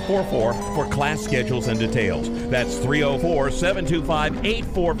 304-725-8444 for class schedules and details. That's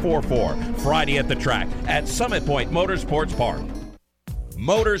 304-725-8444. Friday at the track at Summit Point Motorsports Park.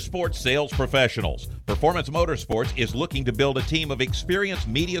 Motorsports sales professionals. Performance Motorsports is looking to build a team of experienced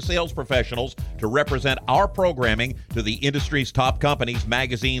media sales professionals to represent our programming to the industry's top companies,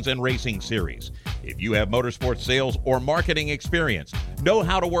 magazines, and racing series. If you have motorsports sales or marketing experience, know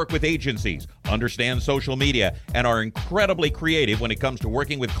how to work with agencies, understand social media, and are incredibly creative when it comes to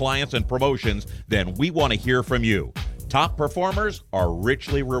working with clients and promotions, then we want to hear from you. Top performers are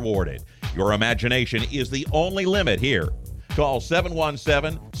richly rewarded. Your imagination is the only limit here. Call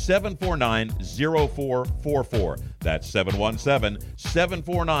 717-749-0444. That's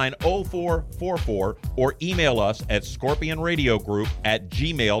 717-749-0444, or email us at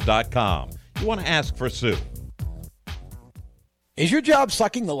scorpionradiogroup@gmail.com. You want to ask for Sue. Is your job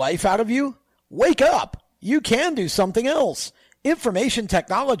sucking the life out of you? Wake up! You can do something else. Information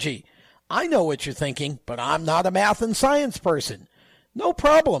technology. I know what you're thinking, but I'm not a math and science person. No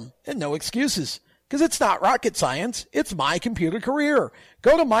problem, and no excuses. Because it's not rocket science, it's My Computer Career.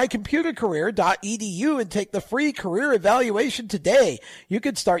 Go to mycomputercareer.edu and take the free career evaluation today. You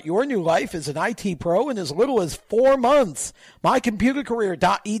can start your new life as an IT pro in as little as 4 months.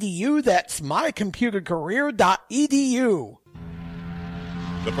 mycomputercareer.edu, that's mycomputercareer.edu.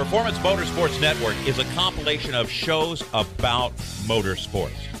 The Performance Motorsports Network is a compilation of shows about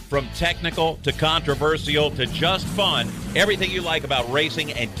motorsports. From technical to controversial to just fun, everything you like about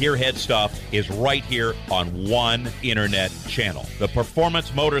racing and gearhead stuff is right here on one internet channel. The Performance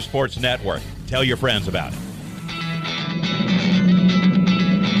Motorsports Network. Tell your friends about it.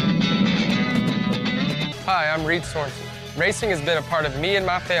 Hi, I'm Reed Sorensen. Racing has been a part of me and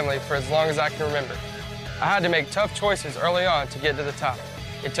my family for as long as I can remember. I had to make tough choices early on to get to the top.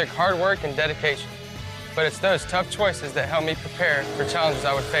 It took hard work and dedication. But it's those tough choices that help me prepare for challenges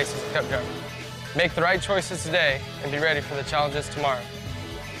I would face as a cup driver. Make the right choices today and be ready for the challenges tomorrow.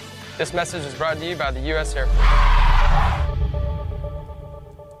 This message is brought to you by the U.S. Air Force.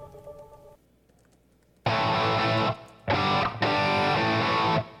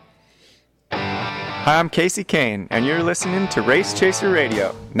 Hi, I'm Casey Kane, and you're listening to Race Chaser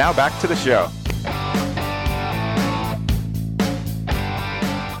Radio. Now back to the show.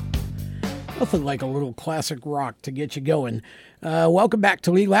 Nothing like a little classic rock to get you going. Welcome back to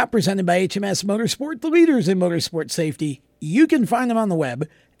Lead Lap, presented by HMS Motorsport, the leaders in motorsport safety. You can find them on the web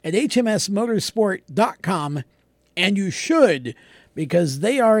at hmsmotorsport.com, and you should, because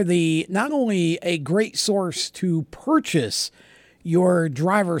they are not only a great source to purchase your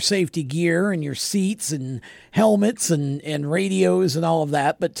driver safety gear and your seats and helmets and radios and all of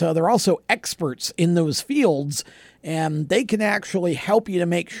that, but they're also experts in those fields, and they can actually help you to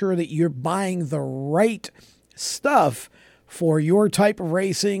make sure that you're buying the right stuff for your type of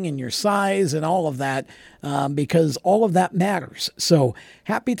racing and your size and all of that, because all of that matters. So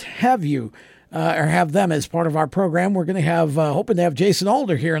happy to have you or have them as part of our program. We're going to have, hoping to have Jason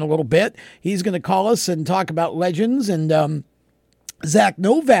Alder here in a little bit. He's going to call us and talk about legends, and Zack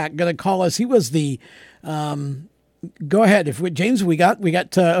Novak going to call us. He was the, go ahead. If James, we got,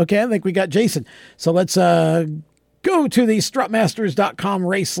 okay, I think we got Jason. So let's go to the strutmasters.com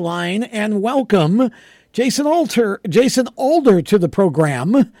race line and welcome Jason Alder to the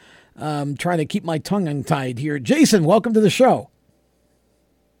program. Trying to keep my tongue untied here. Jason, welcome to the show.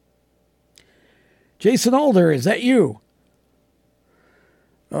 Jason Alder, is that you?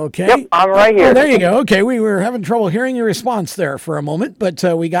 Okay. Yep, I'm right here. Oh, there you go. Okay, we were having trouble hearing your response there for a moment, but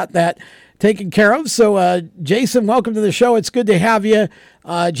we got that taken care of. So, Jason, welcome to the show. It's good to have you.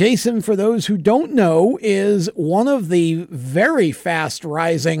 Jason, for those who don't know, is one of the very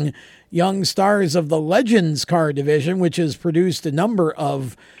fast-rising young stars of the Legends car division, which has produced a number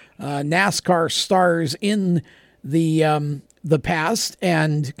of NASCAR stars in the past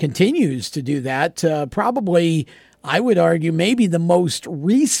and continues to do that. Probably, I would argue, maybe the most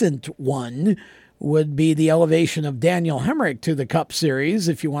recent one would be the elevation of Daniel Hemrick to the Cup Series,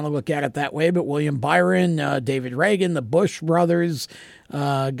 if you want to look at it that way. But William Byron, David Reagan, the Busch brothers,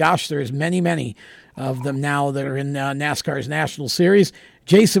 there's many of them now that are in NASCAR's National Series.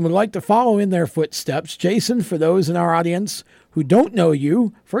 Jason would like to follow in their footsteps. Jason, for those in our audience who don't know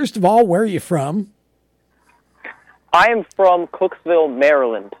you, first of all, where are you from? I am from Cooksville,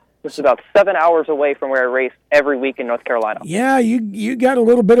 Maryland. This is about 7 hours away from where I race every week in North Carolina. Yeah, you got a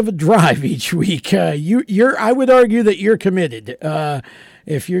little bit of a drive each week. I would argue that you're committed.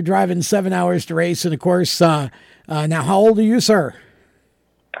 If you're driving 7 hours to race, and of course, now how old are you, sir?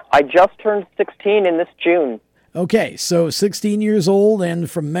 I just turned 16 in this June. Okay, so 16 years old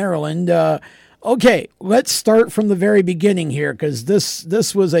and from Maryland. Okay, let's start from the very beginning here, because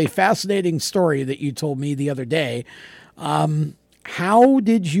this was a fascinating story that you told me the other day. How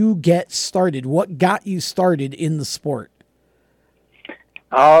did you get started? What got you started in the sport?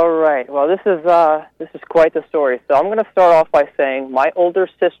 All right. Well, this is quite the story. So I'm going to start off by saying my older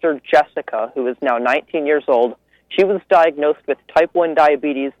sister, Jessica, who is now 19 years old, she was diagnosed with type 1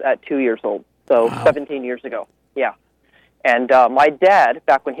 diabetes at 2 years old, so wow. 17 years ago. Yeah. And my dad,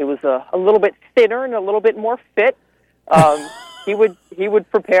 back when he was a little bit thinner and a little bit more fit, he would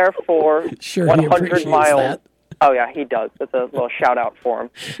prepare for 100 miles. That. Oh, yeah, he does. That's a little shout-out for him.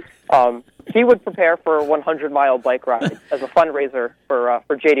 He would prepare for a 100-mile bike ride as a fundraiser for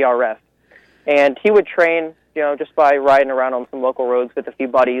JDRF. And he would train, just by riding around on some local roads with a few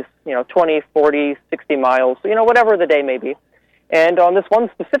buddies, 20, 40, 60 miles, whatever the day may be. And on this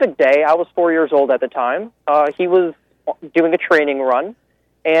one specific day, I was 4 years old at the time, he was doing a training run.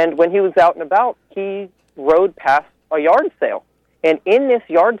 And when he was out and about, he rode past a yard sale. And in this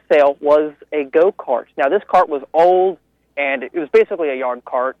yard sale was a go-kart. Now, this kart was old, and it was basically a yard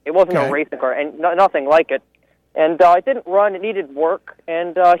kart. It wasn't a racing kart, and nothing like it. And it didn't run. It needed work.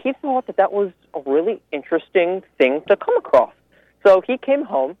 And he thought that was a really interesting thing to come across. So he came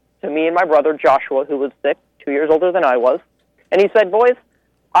home to me and my brother, Joshua, who was 2 years older than I was. And he said, boys,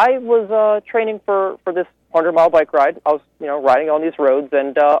 I was training for this 100-mile bike ride. I was, riding on these roads,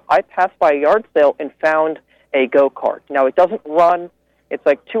 and I passed by a yard sale and found a go-kart. Now, it doesn't run. It's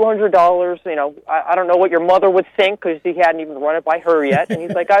like $200. I don't know what your mother would think because he hadn't even run it by her yet. And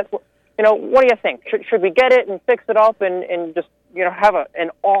he's like, guys, what do you think? Should we get it and fix it up and just, have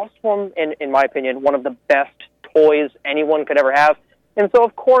an awesome, in my opinion, one of the best toys anyone could ever have? And so,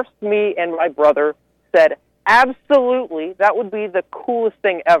 of course, me and my brother said, absolutely, that would be the coolest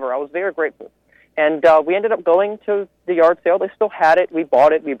thing ever. I was very grateful. And we ended up going to the yard sale. They still had it. We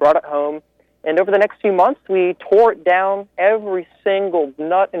bought it. We brought it home. And over the next few months, we tore it down, every single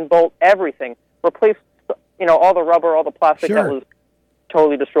nut and bolt, everything. Replaced, all the rubber, all the plastic that was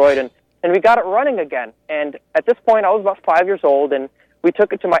totally destroyed. And we got it running again. And at this point, I was about 5 years old, and we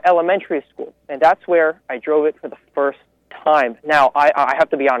took it to my elementary school. And that's where I drove it for the first time. Now, I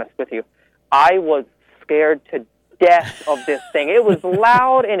have to be honest with you. I was scared to death of this thing. It was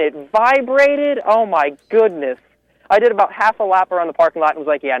loud, and it vibrated. Oh, my goodness. I did about half a lap around the parking lot and was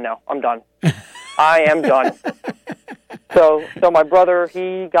like, yeah, no, I'm done. I am done. So my brother,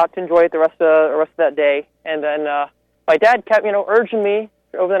 he got to enjoy it the rest of that day. And then my dad kept, urging me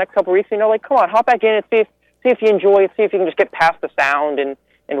over the next couple of weeks, like, come on, hop back in and see if you enjoy it, see if you can just get past the sound and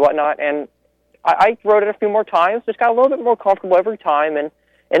whatnot. And I rode it a few more times, just got a little bit more comfortable every time. And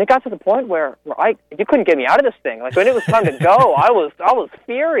it got to the point where you couldn't get me out of this thing. Like, when it was time to go, I was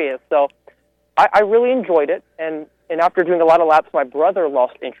furious. So I really enjoyed it. And after doing a lot of laps, my brother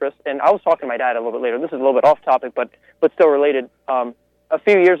lost interest. And I was talking to my dad a little bit later. This is a little bit off topic, but still related. A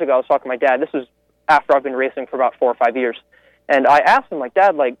few years ago, I was talking to my dad. This was after I've been racing for about 4 or 5 years. And I asked him, like,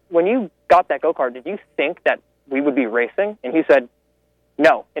 Dad, like, when you got that go-kart, did you think that we would be racing? And he said,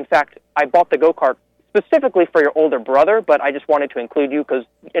 no. In fact, I bought the go-kart specifically for your older brother, but I just wanted to include you because,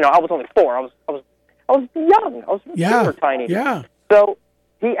 I was only 4. I was young. I was super tiny. Yeah. So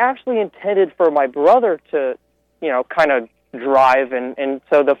he actually intended for my brother to, kind of drive. And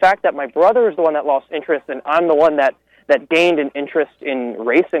so the fact that my brother is the one that lost interest and I'm the one that gained an interest in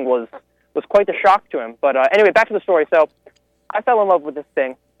racing was quite the shock to him. But anyway, back to the story. So I fell in love with this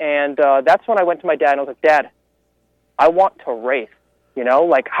thing, and that's when I went to my dad and I was like, Dad, I want to race.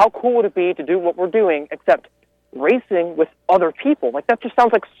 Like, how cool would it be to do what we're doing, except racing with other people? Like, that just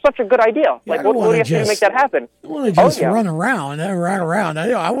sounds like such a good idea. Yeah, like, what do you have to do to make that happen? I want to just run around.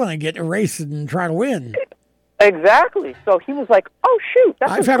 I want to get a race and try to win. Exactly. So he was like, oh, shoot,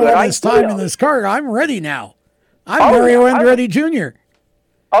 that's I've had all this time in this car. I'm ready now. I'm Mario Andretti Jr.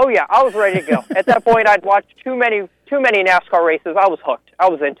 Oh, yeah, I was ready to go. At that point, I'd watched too many NASCAR races. I was hooked. I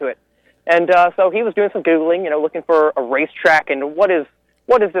was into it. And so he was doing some Googling, looking for a racetrack and what is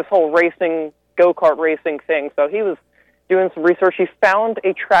this whole racing, go-kart racing thing. So he was doing some research. He found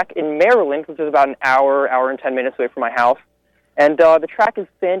a track in Maryland, which is about an hour and 10 minutes away from my house. And the track is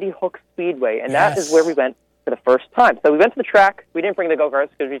Sandy Hook Speedway, and that is where we went for the first time. So we went to the track. We didn't bring the go-karts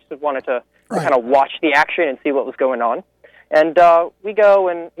because we just wanted to kind of watch the action and see what was going on. And we go,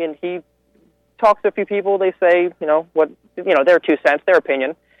 and he talks to a few people. They say, their 2 cents, their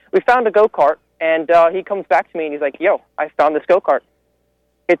opinion. We found a go-kart, and he comes back to me, and he's like, yo, I found this go-kart.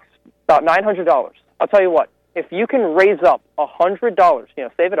 It's about $900. I'll tell you what, if you can raise up $100,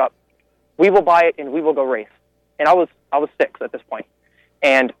 save it up, we will buy it, and we will go race. And I was 6 at this point.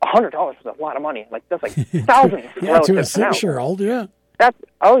 And $100 was a lot of money. Like, that's like thousands. Yeah, to a 6-year-old, yeah. That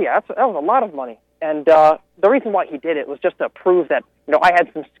was a lot of money. And the reason why he did it was just to prove that, I had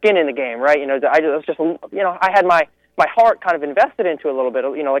some skin in the game, right? I had my heart kind of invested into it a little bit.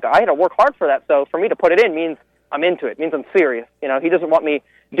 Like, I had to work hard for that. So for me to put it in means I'm into it. It means I'm serious. He doesn't want me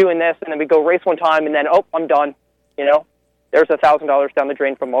doing this, and then we go race one time, and then, I'm done. There's $1,000 down the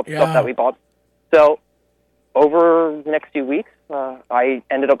drain from all the stuff that we bought. So over the next few weeks, I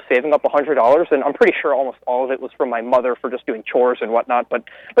ended up saving up $100, and I'm pretty sure almost all of it was from my mother for just doing chores and whatnot. But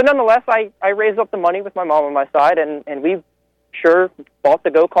nonetheless, I raised up the money with my mom on my side, and we sure bought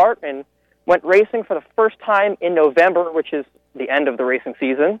the go-kart and went racing for the first time in November, which is the end of the racing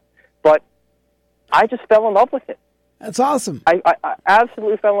season. But I just fell in love with it. That's awesome. I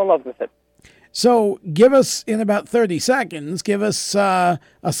absolutely fell in love with it. So give us, in about 30 seconds, a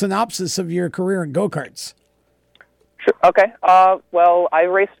synopsis of your career in go-karts. Sure. Okay. Well, I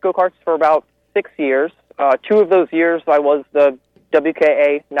raced go-karts for about 6 years. 2 of those years, I was the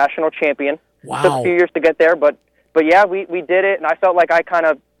WKA national champion. Wow. Took a few years to get there, but yeah, we did it, and I felt like I kind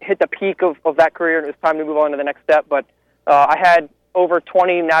of hit the peak of that career, and it was time to move on to the next step. But I had over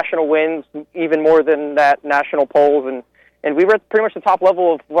 20 national wins, even more than that, national poles, and we were at pretty much the top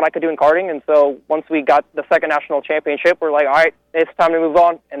level of what I could do in karting. And so once we got the second national championship, we're like, all right, it's time to move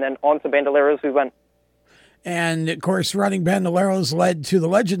on, and then on to Bandoleros we went. And, of course, running Bandoleros led to the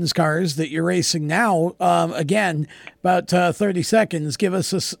Legends cars that you're racing now. Again, about 30 seconds.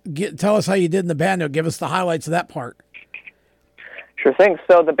 Tell us how you did in the Bando. Give us the highlights of that part. Sure thing.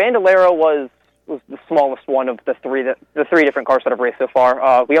 So the Bandolero was the smallest one of the three different cars that I've raced so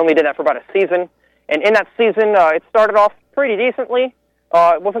far. We only did that for about a season. And in that season, it started off pretty decently.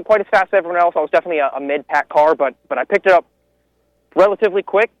 It wasn't quite as fast as everyone else. I was definitely a mid-pack car, but I picked it up relatively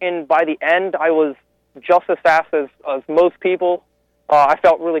quick. And by the end, I was just as fast as most people. I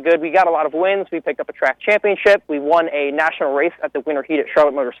felt really good. We got a lot of wins. We picked up a track championship. We won a national race at the winter heat at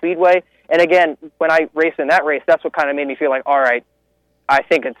Charlotte Motor Speedway. And again, when I raced in that race, that's what kind of made me feel like, all right, I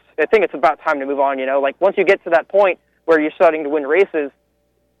think it's about time to move on. Like once you get to that point where you're starting to win races,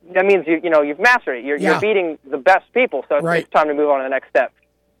 that means you've mastered it. You're beating the best people. So it's time to move on to the next step.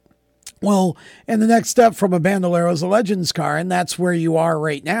 Well, and the next step from a Bandolero is a Legends car, and that's where you are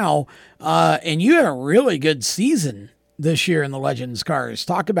right now. And you had a really good season this year in the Legends cars.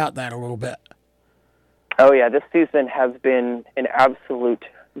 Talk about that a little bit. Oh, yeah. This season has been an absolute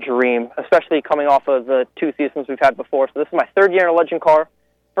dream, especially coming off of the 2 seasons we've had before. So this is my 3rd year in a Legend car.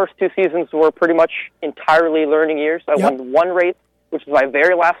 First 2 seasons were pretty much entirely learning years. I won 1 race, which was my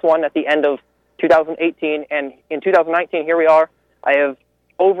very last one at the end of 2018. And in 2019, here we are. I have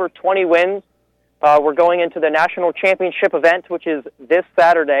over 20 wins. We're going into the national championship event, which is this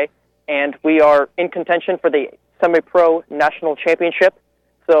Saturday, and we are in contention for the semi-pro national championship.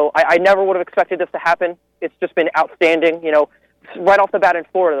 So I never would have expected this to happen. It's just been outstanding. Right off the bat in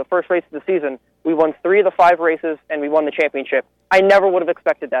Florida, the first race of the season, we won 3 of the 5 races, and we won the championship. I never would have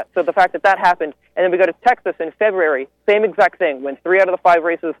expected that. So the fact that happened, and then we go to Texas in February, same exact thing, win 3 out of the 5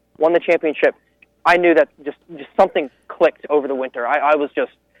 races, won the championship. I knew that just something clicked over the winter. I was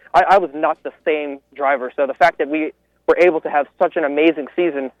not the same driver. So the fact that we were able to have such an amazing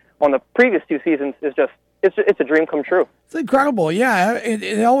season on the previous 2 seasons is just, it's a dream come true. It's incredible. Yeah,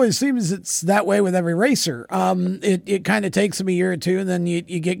 it always seems it's that way with every racer. It kind of takes them a year or 2, and then you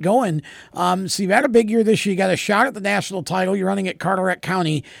get going. So you've had a big year this year. You got a shot at the national title. You're running at Carteret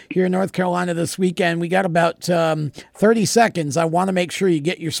County here in North Carolina this weekend. We got about 30 seconds. I want to make sure you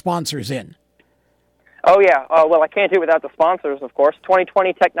get your sponsors in. Oh, yeah. Well, I can't do it without the sponsors, of course.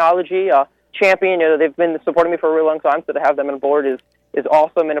 2020 Technology, Champion, they've been supporting me for a really long time, so to have them on board is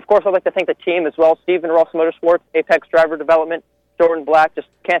awesome. And, of course, I'd like to thank the team as well, Stephen Ross Motorsports, Apex Driver Development, Jordan Black. Just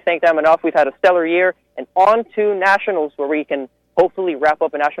can't thank them enough. We've had a stellar year, and on to nationals where we can hopefully wrap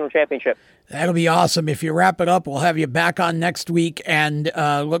up a national championship. That'll be awesome. If you wrap it up, we'll have you back on next week, and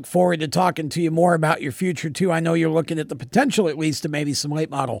look forward to talking to you more about your future, too. I know you're looking at the potential, at least, of maybe some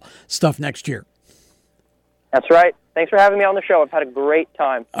late model stuff next year. That's right. Thanks for having me on the show. I've had a great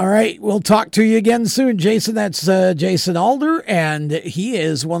time. All right. We'll talk to you again soon, Jason. That's Jason Alder, and he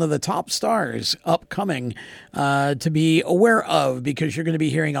is one of the top stars upcoming to be aware of, because you're going to be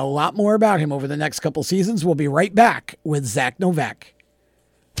hearing a lot more about him over the next couple seasons. We'll be right back with Zack Novak.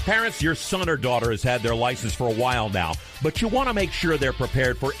 Parents, your son or daughter has had their license for a while now, but you want to make sure they're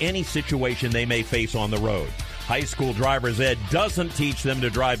prepared for any situation they may face on the road. High school driver's ed doesn't teach them to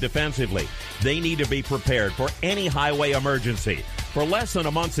drive defensively. They need to be prepared for any highway emergency. For less than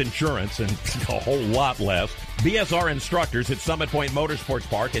a month's insurance, and a whole lot less, BSR instructors at Summit Point Motorsports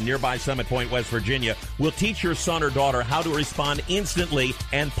Park in nearby Summit Point, West Virginia, will teach your son or daughter how to respond instantly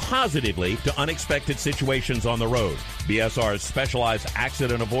and positively to unexpected situations on the road. BSR's specialized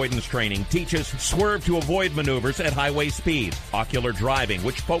accident avoidance training teaches swerve to avoid maneuvers at highway speeds, ocular driving,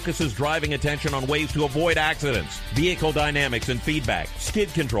 which focuses driving attention on ways to avoid accidents, vehicle dynamics and feedback,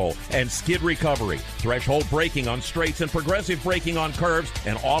 skid control and skid recovery, threshold braking on straights and progressive braking on curves,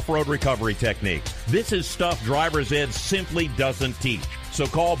 and off-road recovery techniques. This is stuff driver's ed simply doesn't teach. So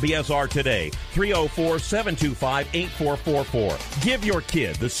call BSR today, 304-725-8444. Give your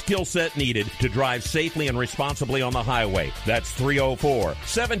kid the skill set needed to drive safely and responsibly on the highway. That's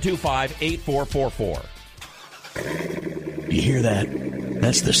 304-725-8444. You hear that?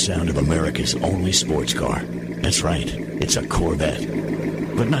 That's the sound of America's only sports car. That's right. It's a Corvette.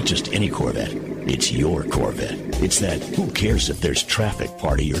 But not just any Corvette. It's your Corvette. It's that who cares if there's traffic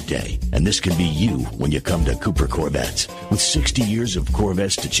part of your day. And this can be you when you come to Cooper Corvettes. With 60 years of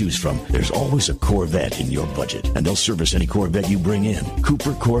Corvettes to choose from, there's always a Corvette in your budget. And they'll service any Corvette you bring in.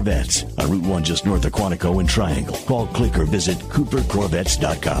 Cooper Corvettes on Route 1 just north of Quantico and Triangle. Call, click, or visit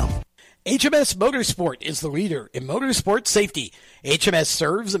CooperCorvettes.com. HMS Motorsport is the leader in motorsport safety. HMS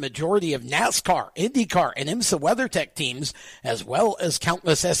serves a majority of NASCAR, IndyCar, and IMSA WeatherTech teams, as well as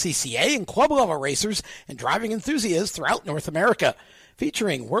countless SCCA and club-level racers and driving enthusiasts throughout North America.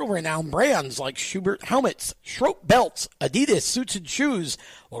 Featuring world-renowned brands like Schubert helmets, Schroep belts, Adidas suits and shoes,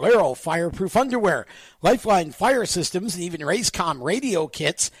 Bolero fireproof underwear, Lifeline fire systems, and even Racecom radio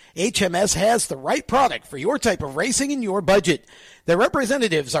kits, HMS has the right product for your type of racing and your budget. Their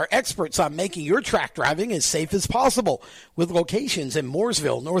representatives are experts on making your track driving as safe as possible. With locations in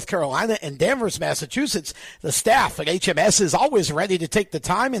Mooresville, North Carolina, and Danvers, Massachusetts, the staff at HMS is always ready to take the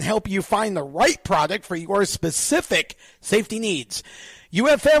time and help you find the right product for your specific safety needs. You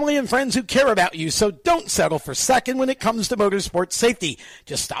have family and friends who care about you, so don't settle for second when it comes to motorsport safety.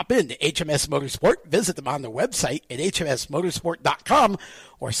 Just stop in to HMS Motorsport, visit them on their website at hmsmotorsport.com,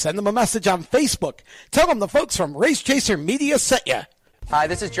 or send them a message on Facebook. Tell them the folks from Race Chaser Media sent you. Hi,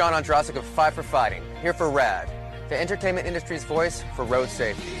 this is John Ondrasik of Five for Fighting, here for RAD, the entertainment industry's voice for road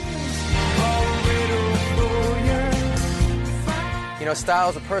safety. You know, style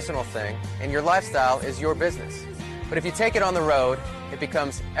is a personal thing, and your lifestyle is your business. But if you take it on the road, it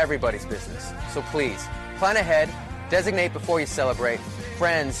becomes everybody's business. So please, plan ahead, designate before you celebrate.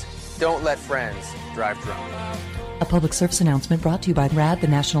 Friends, don't let friends drive drunk. A public service announcement brought to you by RAD, the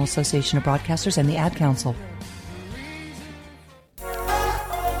National Association of Broadcasters, and the Ad Council.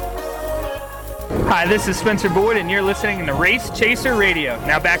 Hi, this is Spencer Boyd, and you're listening to Race Chaser Radio.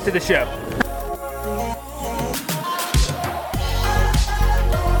 Now back to the show.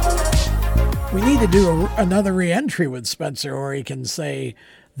 We need to do another re-entry with Spencer, where he can say,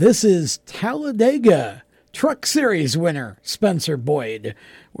 "This is Talladega Truck Series winner, Spencer Boyd."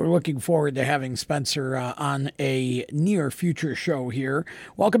 We're looking forward to having Spencer on a near future show here.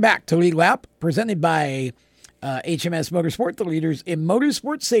 Welcome back to Lead Lap, presented by HMS Motorsport, the leaders in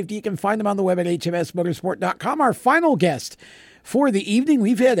motorsport safety. You can find them on the web at hmsmotorsport.com. Our final guest for the evening,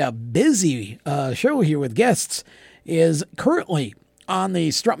 we've had a busy show here with guests, is currently on the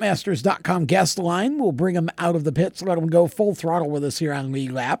strutmasters.com guest line. We'll bring him out of the pits, let him go full throttle with us here on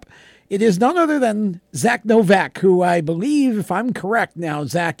Lead Lap. It is none other than Zack Novak, who I believe, if I'm correct now,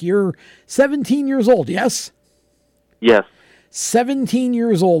 Zack, you're 17 years old, yes? Yes. 17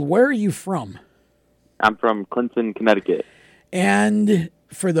 years old. Where are you from? I'm from Clinton, Connecticut. And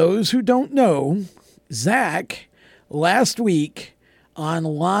for those who don't know, Zack, last week on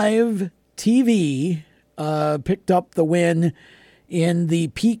live TV, picked up the win in the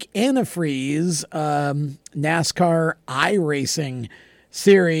PEAK Antifreeze NASCAR iRacing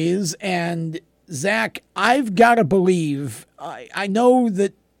series. And Zack, I've got to believe, I know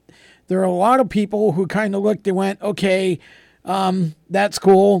that there are a lot of people who kind of looked and went, okay, that's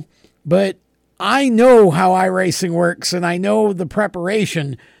cool, but I know how iRacing works and I know the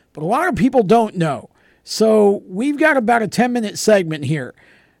preparation, but a lot of people don't know. So we've got about a 10-minute segment here.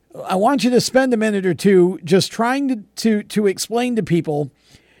 I want you to spend a minute or two just trying to explain to people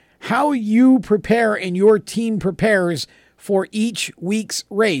how you prepare and your team prepares for each week's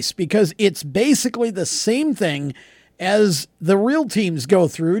race, because it's basically the same thing as the real teams go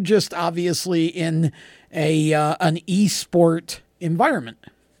through, just obviously in an e-sport environment,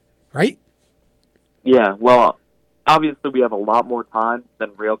 right? Yeah, well, obviously we have a lot more time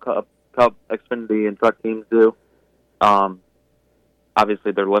than real Cup, Xfinity, and truck teams do.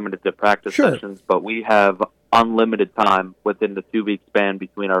 Obviously, they're limited to practice sessions, but we have unlimited time within the 2-week span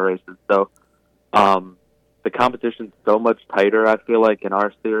between our races. So the competition's so much tighter, I feel like, in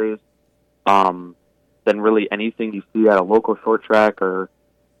our series than really anything you see at a local short track or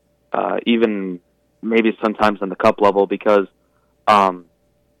even maybe sometimes in the Cup level, because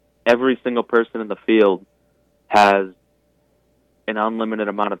every single person in the field has an unlimited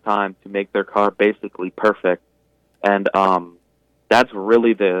amount of time to make their car basically perfect. And that's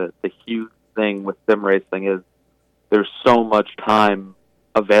really the huge thing with sim racing, is there's so much time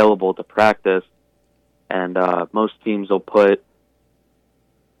available to practice, and most teams will put,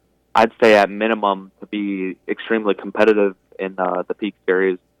 I'd say at minimum, to be extremely competitive in the PEAK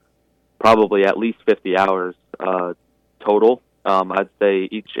series, probably at least 50 hours total. I'd say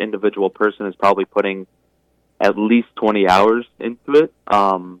each individual person is probably putting at least 20 hours into it,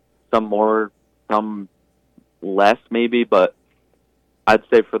 some more, some less maybe, but I'd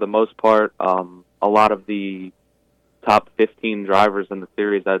say for the most part, a lot of the top 15 drivers in the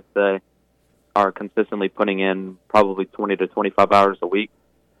series, I'd say, are consistently putting in probably 20 to 25 hours a week.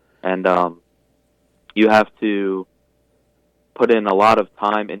 And you have to put in a lot of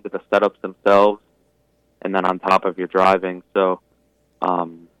time into the setups themselves and then on top of your driving. So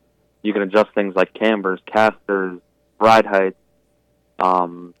you can adjust things like cambers, casters, ride heights,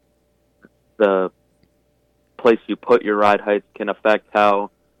 the place you put your ride heights can affect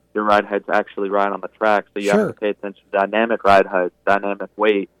how your ride heights actually ride on the track. So you have to pay attention to dynamic ride heights, dynamic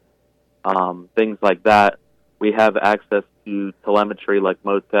weight, things like that. We have access to telemetry like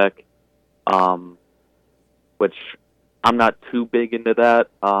Motec, which I'm not too big into that,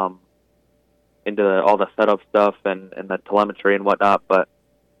 into all the setup stuff and the telemetry and whatnot, but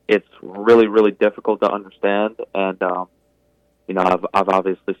it's really, really difficult to understand. And, you know, I've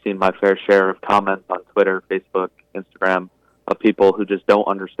obviously seen my fair share of comments on Twitter, Facebook, Instagram of people who just don't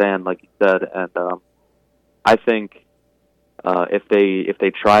understand, like you said. And I think if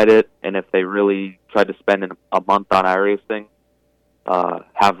they tried it and if they really tried to spend a month on iRacing,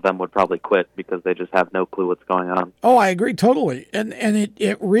 half of them would probably quit because they just have no clue what's going on. Oh, I agree totally. And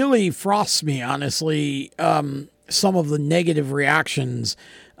it really frosts me, honestly, some of the negative reactions.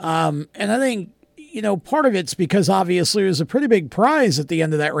 And I think, you know, part of it's because obviously there's a pretty big prize at the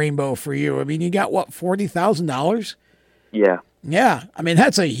end of that rainbow for you. I mean, you got what, $40,000? Yeah. Yeah. I mean,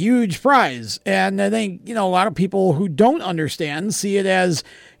 that's a huge prize. And I think, you know, a lot of people who don't understand see it as,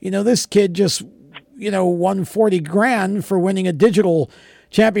 you know, this kid just, you know, won 40 grand for winning a digital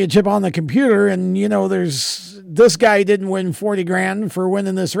championship on the computer. And, you know, this guy didn't win 40 grand for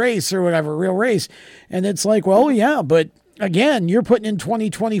winning this race or whatever, real race. And it's like, well, yeah, but again, you're putting in 20,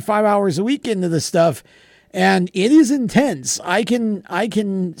 25 hours a week into this stuff. And it is intense. I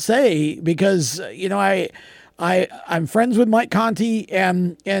can say, because, you know, I'm friends with Mike Conti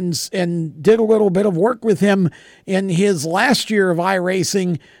and did a little bit of work with him in his last year of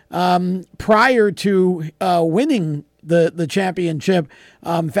iRacing prior to winning the championship.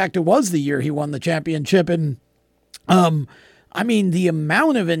 In fact, it was the year he won the championship. And I mean, the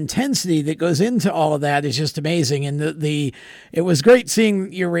amount of intensity that goes into all of that is just amazing. And it was great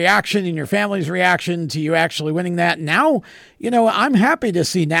seeing your reaction and your family's reaction to you actually winning that. Now, you know, I'm happy to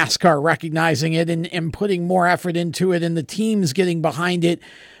see NASCAR recognizing it and putting more effort into it and the teams getting behind it,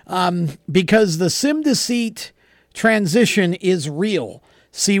 because the sim to seat transition is real.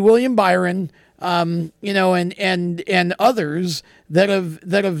 See William Byron, you know, and others that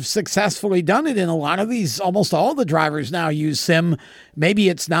have successfully done it. And a lot of these, almost all the drivers now use sim. Maybe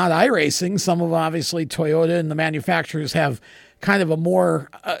it's not iRacing. Some of obviously Toyota and the manufacturers have kind of a more,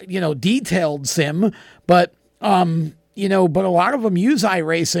 you know, detailed sim, but, you know, but a lot of them use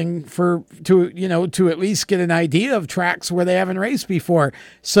iRacing to at least get an idea of tracks where they haven't raced before.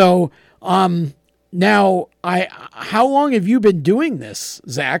 So, now how long have you been doing this,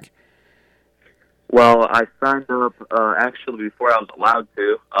 Zach? Well, I signed up actually before I was allowed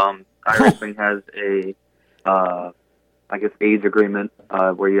to. iRacing has a, I guess, age agreement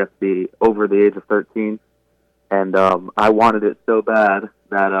where you have to be over the age of 13, and I wanted it so bad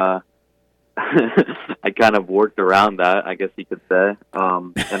that I kind of worked around that, I guess you could say.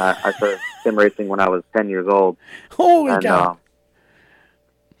 And I started sim racing when I was 10 years old. Holy cow!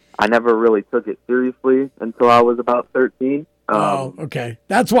 I never really took it seriously until I was about 13. Oh, okay.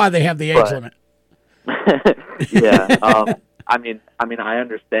 That's why they have the age limit. Yeah. I mean, I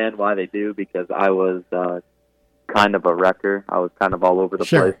understand why they do, because I was kind of a wrecker. I was kind of all over the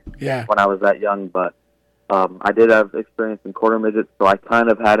place when I was that young. But I did have experience in quarter midgets, so I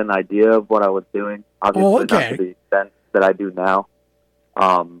kind of had an idea of what I was doing. Obviously, not to the extent that I do now.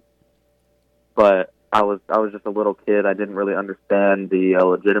 But I was just a little kid. I didn't really understand the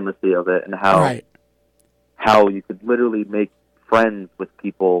legitimacy of it and how you could literally make friends with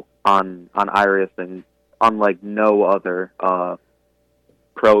people on iRacing, unlike no other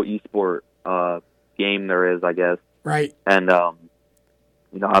pro esport game there is, I guess. Right. And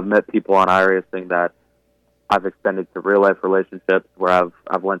you know, I've met people on iRacing that I've extended to real life relationships, where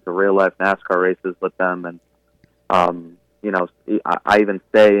I've went to real life NASCAR races with them, and you know, I even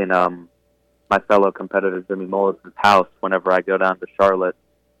stay in my fellow competitor Jimmy Mullis' house whenever I go down to Charlotte,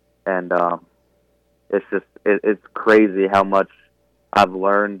 and it's just it's crazy how much I've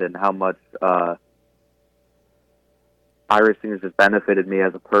learned and how much iRacing has just benefited me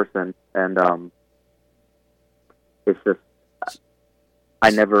as a person. And it's just, I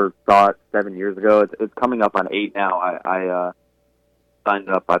never thought 7 years ago, it's coming up on 8 now. I signed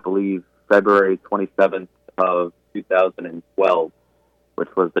up, I believe, February 27th of 2012, which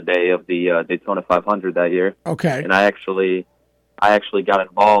was the day of the Daytona 500 that year. Okay. And I actually got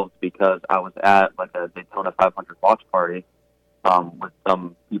involved because I was at like a Daytona 500 watch party with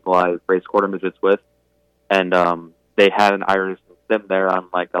some people I raced quarter midgets with, and they had an iRacing sim there on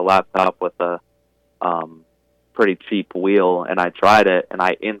like a laptop with a pretty cheap wheel, and I tried it, and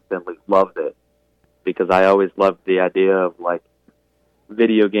I instantly loved it, because I always loved the idea of like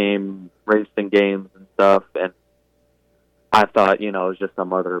video game racing games and stuff, and I thought, you know, it was just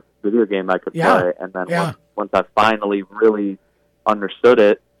some other video game I could play, and then once I finally really understood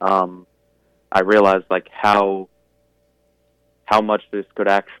it, I realized like how much this could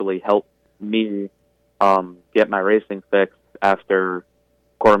actually help me get my racing fixed after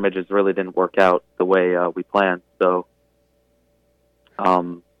quarter midgets really didn't work out the way we planned. So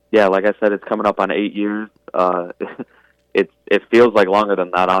yeah, like I said, it's coming up on 8 years. It feels like longer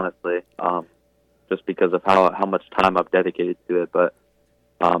than that, honestly, just because of how much time I've dedicated to it. But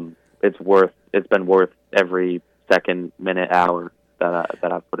it's been worth every second, minute, hour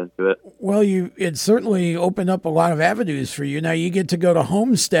that I've put into it. Well, it certainly opened up a lot of avenues for you. Now you get to go to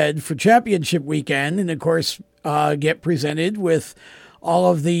Homestead for championship weekend, and of course get presented with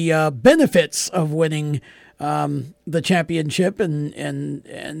all of the benefits of winning the championship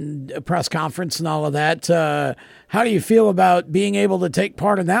and a press conference and all of that. How do you feel about being able to take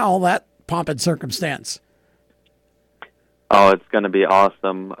part in all that pomp and circumstance? Oh, it's going to be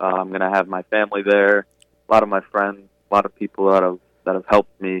awesome. I'm going to have my family there, a lot of my friends, a lot of people that have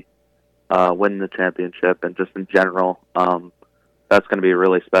helped me win the championship, and just in general, that's going to be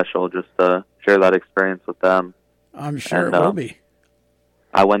really special just to share that experience with them. I'm sure it will be.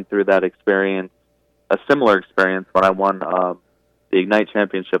 I went through that experience, a similar experience, when I won the Ignite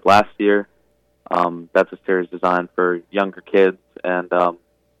Championship last year. That's a series designed for younger kids, and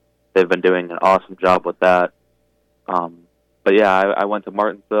they've been doing an awesome job with that. But yeah, I went to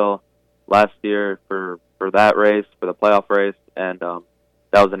Martinsville last year for that race, for the playoff race, and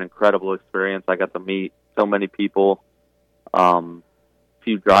that was an incredible experience. I got to meet so many people,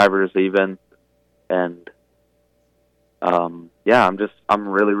 few drivers even, and yeah, I'm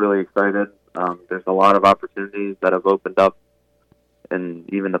really, really excited. There's a lot of opportunities that have opened up in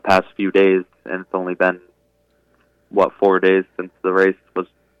even the past few days, and it's only been 4 days since the race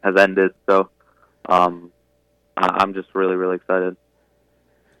has ended. So I'm just really, really excited.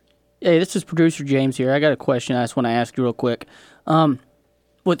 Hey, this is producer James here. I got a question I just want to ask you real quick.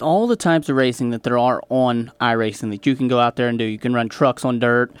 With all the types of racing that there are on iRacing that you can go out there and do, you can run trucks on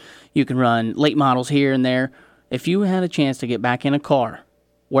dirt, you can run late models here and there. If you had a chance to get back in a car,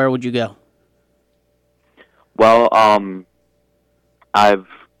 where would you go? Well, I've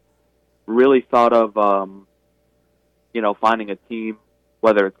really thought of, finding a team,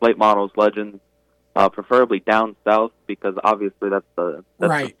 whether it's late models, legends, preferably down south, because obviously that's the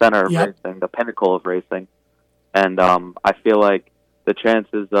center of racing, the pinnacle of racing. And I feel like the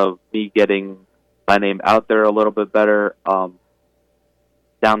chances of me getting my name out there a little bit better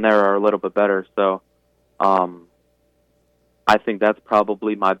down there are a little bit better. So I think that's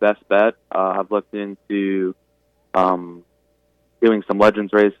probably my best bet. I've looked into doing some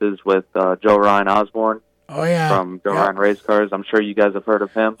Legends races with Joe Ryan Osborne. Oh, yeah. From Joe Ryan Race Cars. I'm sure you guys have heard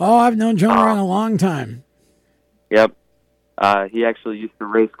of him. Oh, I've known Joe Ryan a long time. Yep. He actually used to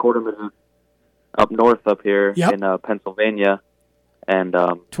race quartermidgets up north up here in Pennsylvania. And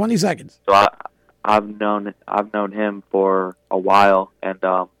 20 seconds. So I've known him for a while, and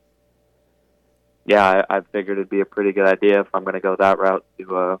I figured it'd be a pretty good idea if I'm going to go that route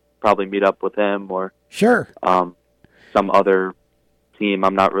to probably meet up with him or some other team.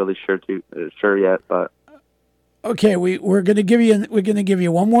 I'm not really sure yet, but. Okay, we're going to give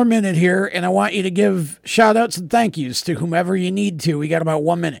you one more minute here, and I want you to give shout outs and thank yous to whomever you need to. We got about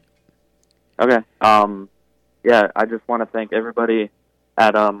 1 minute. Okay. I just want to thank everybody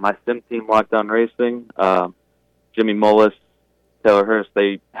at my sim team, Lockdown Racing, Jimmy Mullis, Taylor Hurst.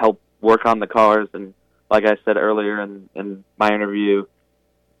 They help work on the cars, and like I said earlier in my interview,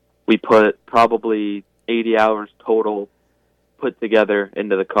 we put probably 80 hours total put together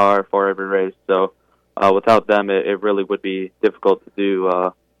into the car for every race. So without them, it really would be difficult to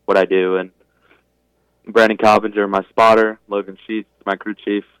do what I do. And Brandon Cobbinger, my spotter, Logan Sheets, my crew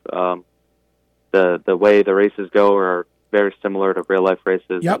chief. The way the races go are very similar to real life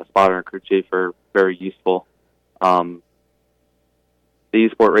races. Yep. And the spotter and crew chief are very useful. The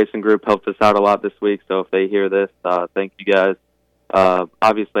eSport Racing Group helped us out a lot this week, so if they hear this, thank you guys.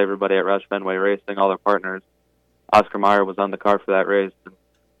 Obviously, everybody at Roush Fenway Racing, all their partners. Oscar Mayer was on the car for that race. And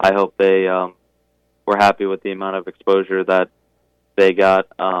I hope they were happy with the amount of exposure that they got.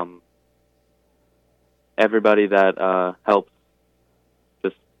 Everybody that helped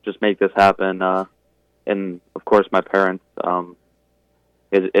just make this happen, and of course my parents.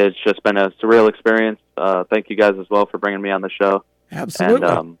 It's just been a surreal experience. Thank you guys as well for bringing me on the show.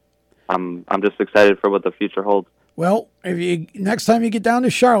 Absolutely. And I'm just excited for what the future holds. Well, next time you get down to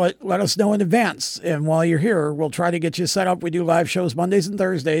Charlotte, let us know in advance. And while you're here, we'll try to get you set up. We do live shows Mondays and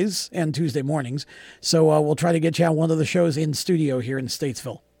Thursdays and Tuesday mornings. So we'll try to get you on one of the shows in studio here in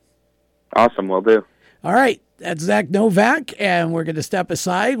Statesville. Awesome, will do. All right. That's Zack Novak, and we're going to step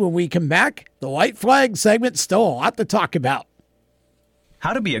aside. When we come back, the white flag segment, still a lot to talk about.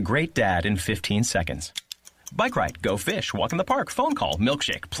 How to be a great dad in 15 seconds. Bike ride, go fish, walk in the park, phone call,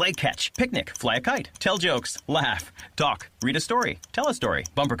 milkshake, play catch, picnic, fly a kite, tell jokes, laugh, talk, read a story, tell a story,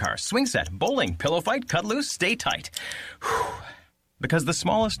 bumper car, swing set, bowling, pillow fight, cut loose, stay tight. Whew. because the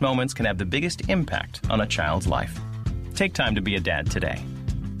smallest moments can have the biggest impact on a child's life. Take time to be a dad today.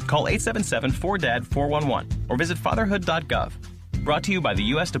 Call 877-4DAD-411 or visit fatherhood.gov. Brought to you by the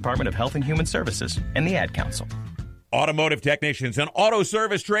U.S. Department of Health and Human Services and the Ad Council. Automotive technicians and auto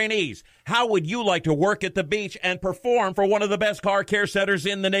service trainees, how would you like to work at the beach and perform for one of the best car care centers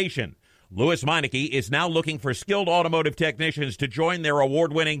in the nation? Louis Meineke is now looking for skilled automotive technicians to join their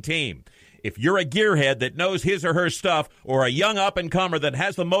award-winning team. If you're a gearhead that knows his or her stuff, or a young up-and-comer that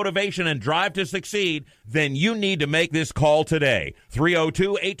has the motivation and drive to succeed, then you need to make this call today.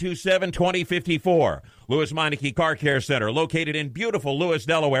 302-827-2054. Louis Meineke Car Care Center, located in beautiful Lewis,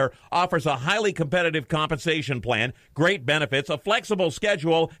 Delaware, offers a highly competitive compensation plan, great benefits, a flexible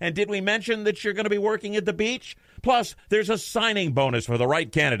schedule, and did we mention that you're going to be working at the beach? Plus, there's a signing bonus for the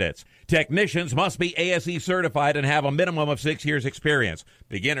right candidates. Technicians must be ASE certified and have a minimum of 6 years experience.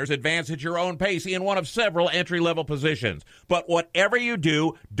 Beginners advance at your own pace in one of several entry-level positions. But whatever you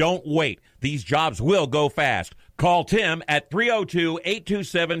do, don't wait. These jobs will go fast. Call Tim at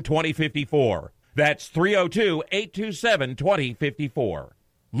 302-827-2054. That's 302-827-2054.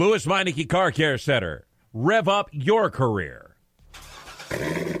 Louis Meineke Car Care Center. Rev up your career.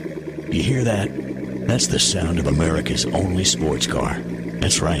 You hear that? That's the sound of America's only sports car.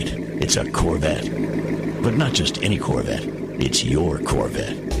 That's right. It's a Corvette. But not just any Corvette. It's your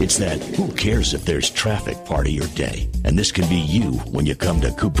Corvette. It's that who cares if there's traffic part of your day. And this can be you when you come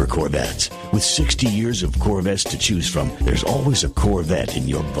to Cooper Corvettes. With 60 years of Corvettes to choose from, there's always a Corvette in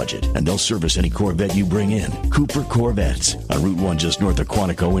your budget. And they'll service any Corvette you bring in. Cooper Corvettes on Route 1 just north of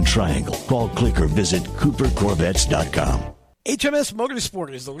Quantico and Triangle. Call, click, or visit CooperCorvettes.com. HMS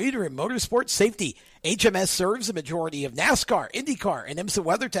Motorsport is the leader in motorsport safety. HMS serves a majority of NASCAR, IndyCar, and IMSA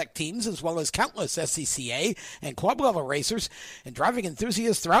WeatherTech teams, as well as countless SCCA and club-level racers and driving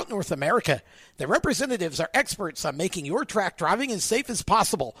enthusiasts throughout North America. The representatives are experts on making your track driving as safe as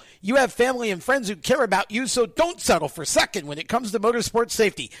possible. You have family and friends who care about you, so don't settle for second when it comes to motorsport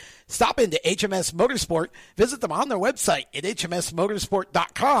safety. Stop into HMS Motorsport, visit them on their website at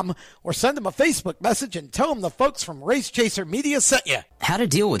hmsmotorsport.com, or send them a Facebook message and tell them the folks from Race Chaser Media sent you. How to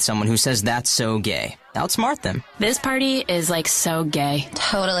deal with someone who says that's so gay. Outsmart them. This party is like so gay.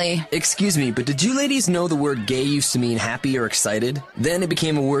 Totally. Excuse me, but did you ladies know the word gay used to mean happy or excited? Then it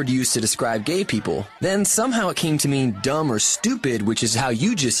became a word used to describe gay people. Then somehow it came to mean dumb or stupid, which is how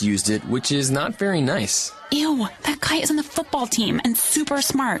you just used it, which is not very nice. Ew, that guy is on the football team and super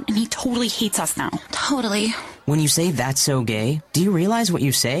smart, and he totally hates us now. Totally. When you say that's so gay, do you realize what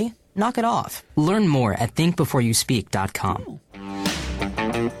you say? Knock it off. Learn more at thinkbeforeyouspeak.com.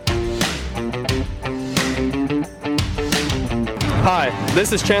 Hi,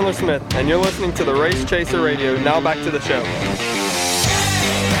 this is Chandler Smith, and you're listening to the Race Chaser Radio. Now back to the show.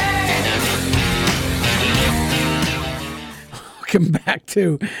 Welcome back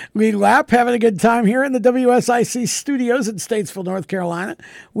to Lead Lap. Having a good time here in the WSIC studios in Statesville, North Carolina.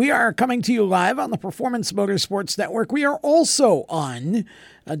 We are coming to you live on the Performance Motorsports Network. We are also on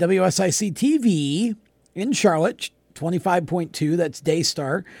WSIC TV in Charlotte, 25.2. That's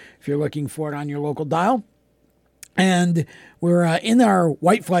Daystar, if you're looking for it on your local dial. And we're in our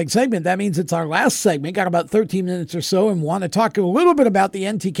white flag segment. That means it's our last segment. Got about 13 minutes or so, and want to talk a little bit about the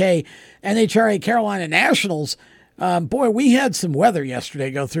NTK NHRA Carolina Nationals. Boy, we had some weather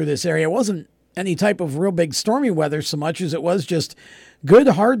yesterday go through this area. It wasn't any type of real big stormy weather so much as it was just good,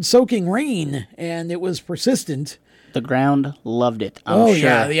 hard, soaking rain, and it was persistent. The ground loved it. I'm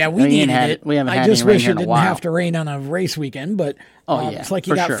sure. Yeah, we needed it. We haven't had I just any rain wish here it in a didn't while. have to rain on a race weekend, but it's like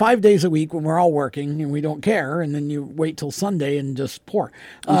you for got sure. 5 days a week when we're all working and we don't care, and then you wait till Sunday and just pour.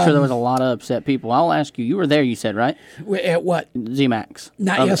 I'm sure there was a lot of upset people. I'll ask you. You were there, you said, right? At what? ZMAX.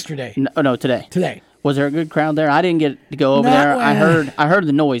 Not yesterday. No, today. Today. Was there a good crowd there? I didn't get to go over there. I heard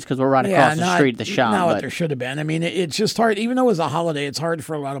the noise because we're right across the street at the shop. Not what there should have been. I mean, it's just hard. Even though it was a holiday, it's hard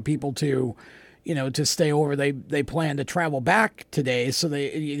for a lot of people to, to stay over. They plan to travel back today, so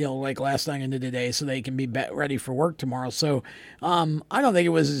they, like last night into today, so they can be ready for work tomorrow. So I don't think it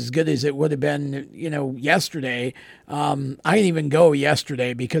was as good as it would have been, yesterday. I didn't even go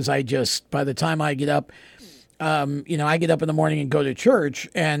yesterday because by the time I get up, I get up in the morning and go to church,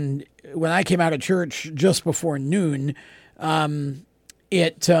 and when I came out of church just before noon, you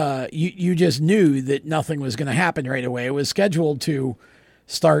just knew that nothing was going to happen right away. It was scheduled to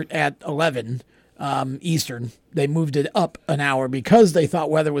start at 11 Eastern. They moved it up an hour because they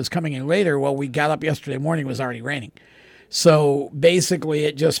thought weather was coming in later. Well, we got up yesterday morning, it was already raining. So basically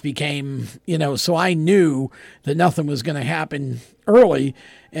it just became, so I knew that nothing was going to happen early.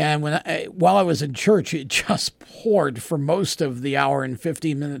 And while I was in church, it just poured for most of the hour and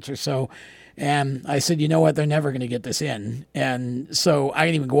 15 minutes or so. And I said, you know what? They're never going to get this in. And so I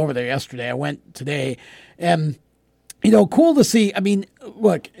didn't even go over there yesterday. I went today. And, cool to see. I mean,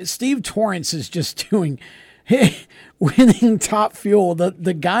 look, Steve Torrence is just doing winning Top Fuel.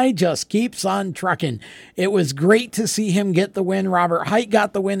 The guy just keeps on trucking. It was great to see him get the win. Robert Height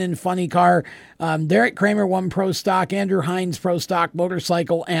got the win in Funny Car. Derek Kramer won Pro Stock. Andrew Hines Pro Stock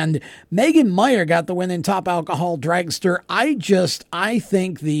Motorcycle. And Megan Meyer got the win in Top Alcohol Dragster. I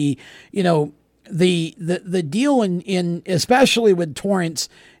think the deal in especially with Torrance,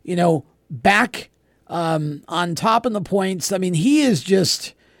 back on top in the points. I mean,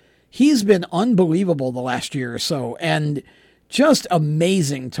 he's been unbelievable the last year or so, and just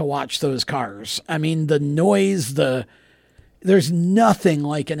amazing to watch those cars. I mean, the noise, there's nothing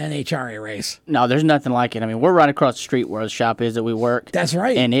like an NHRA race. No, there's nothing like it. I mean, we're right across the street where the shop is that we work. That's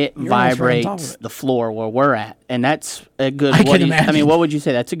right. And it vibrates the floor where we're at. And that's a good, what would you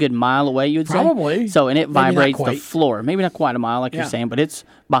say? That's a good mile away, you would say? Probably. So, and it vibrates the floor. Maybe not quite a mile like you're saying, but it's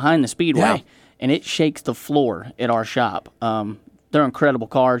behind the speedway. Yeah. And it shakes the floor at our shop. They're incredible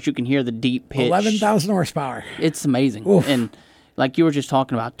cars. You can hear the deep pitch. 11,000 horsepower. It's amazing. Oof. And like you were just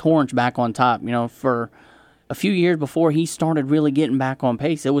talking about, Torrance back on top. For a few years before he started really getting back on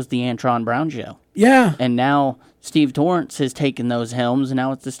pace, it was the Antron Brown show. Yeah. And now Steve Torrance has taken those helms, and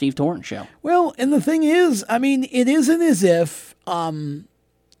now it's the Steve Torrance show. Well, and the thing is, I mean, it isn't as if,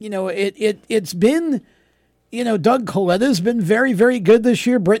 it's been... Doug Coletta's been very, very good this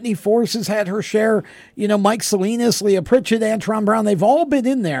year. Brittany Force has had her share. Mike Salinas, Leah Pritchett, Antron Brown, they've all been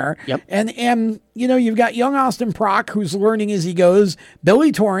in there. Yep. And you've got young Austin Prock, who's learning as he goes.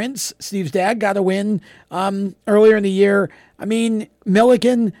 Billy Torrance, Steve's dad, got a win earlier in the year. I mean,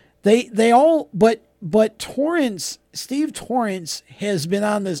 Milliken, they all, but Torrance, Steve Torrance has been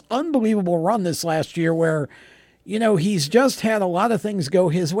on this unbelievable run this last year where, he's just had a lot of things go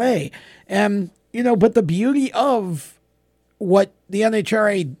his way. And, but the beauty of what the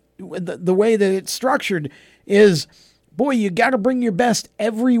NHRA, the way that it's structured is, boy, you got to bring your best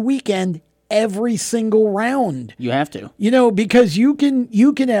every weekend, every single round. You have to. Because you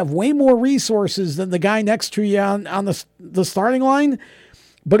can have way more resources than the guy next to you on the starting line.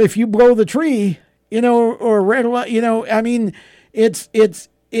 But if you blow the tree, or red, I mean,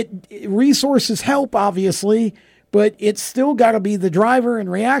 resources help, obviously, but it's still got to be the driver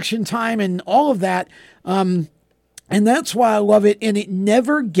and reaction time and all of that. And that's why I love it. And it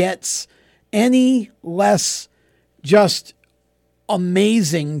never gets any less just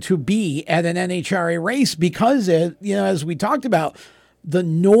amazing to be at an NHRA race because, as we talked about, the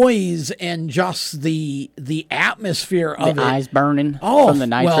noise and just the atmosphere of it. The eyes burning from the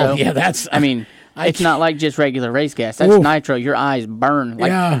nitro. Well, yeah, that's... I mean, it's not like just regular race gas. That's nitro. Your eyes burn.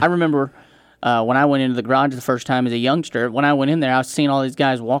 I remember... when I went into the garage the first time as a youngster, when I went in there, I was seeing all these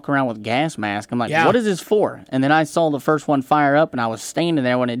guys walk around with gas masks. I'm like, what is this for? And then I saw the first one fire up, and I was standing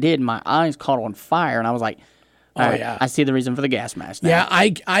there when it did, and my eyes caught on fire, and I was like, I see the reason for the gas mask now. Yeah,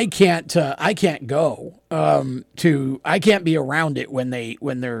 I can't go I can't be around it when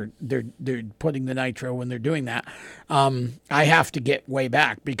they're putting the nitro, when they're doing that. I have to get way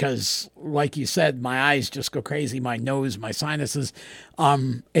back because, like you said, my eyes just go crazy, my nose, my sinuses.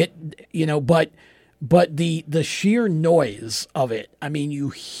 But the sheer noise of it, I mean,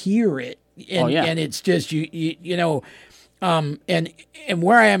 you hear it, and it's just and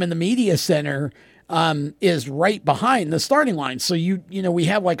where I am in the media center. Is right behind the starting line. So we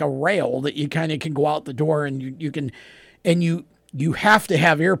have like a rail that you kind of can go out the door and you have to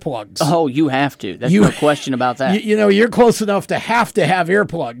have earplugs. Oh, you have to. There's no question about that. You're close enough to have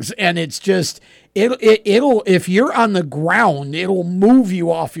earplugs, and it's just, it'll, if you're on the ground, it'll move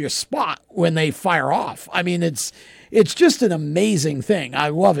you off your spot when they fire off. I mean, it's just an amazing thing. I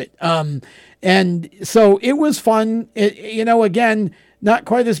love it. And so it was fun. Again, not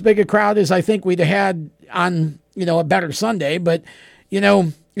quite as big a crowd as I think we'd had on, a better Sunday, but,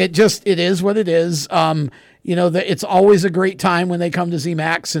 it is what it is. It's always a great time when they come to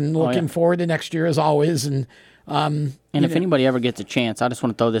ZMAX, and looking forward to next year as always. And if anybody ever gets a chance, I just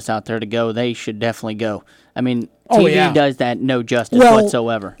want to throw this out there to go. They should definitely go. I mean, TV does that no justice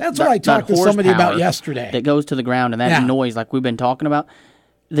whatsoever. That's what I talked to somebody about yesterday. That goes to the ground, and that noise like we've been talking about.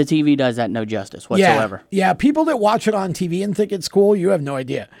 The TV does that no justice whatsoever. Yeah, people that watch it on TV and think it's cool, you have no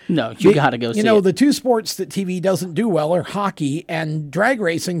idea. No, you got to go see it. The two sports that TV doesn't do well are hockey and drag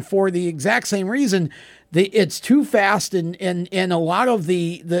racing for the exact same reason. It's too fast, and a lot of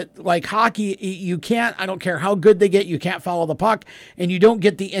the like hockey, you can't, I don't care how good they get, you can't follow the puck, and you don't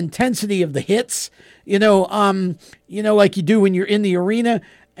get the intensity of the hits, like you do when you're in the arena.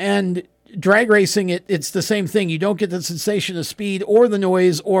 And drag racing, it's the same thing. You don't get the sensation of speed or the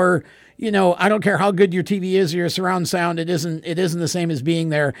noise, or, I don't care how good your TV is or your surround sound. It isn't the same as being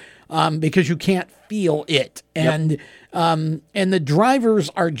there, because you can't feel it. Yep. And the drivers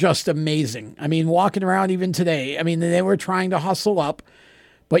are just amazing. I mean, walking around even today, I mean, they were trying to hustle up,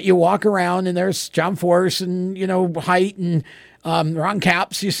 but you walk around and there's John Force and, Height and Ron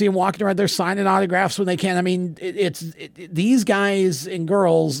Capps. You see them walking around. They're signing autographs when they can. I mean, these guys and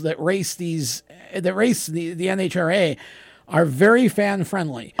girls that race the NHRA are very fan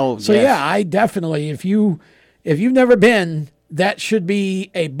friendly. Oh, so yes. yeah, I definitely, if you've never been, that should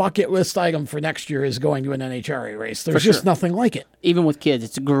be a bucket list item for next year, is going to an NHRA race. There's just nothing like it. Even with kids,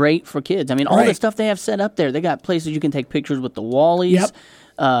 it's great for kids. I mean, all the stuff they have set up there. They got places you can take pictures with the Wallies. Yep.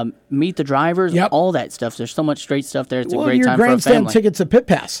 Meet the drivers, all that stuff. The's so much straight stuff there. It's a great time for a grandstand family. ticket's a pit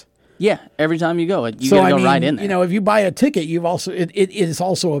pass. Yeah, every time you go, you got to go right in there. If you buy a ticket, it is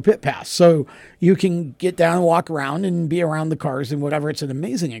also a pit pass, so you can get down and walk around and be around the cars and whatever. It's an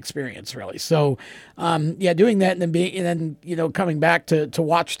amazing experience, really. So, doing that and then coming back to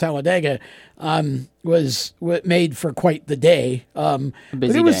watch Talladega was made for quite the day.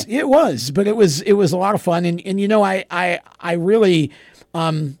 Busy day. It was a lot of fun, and I really.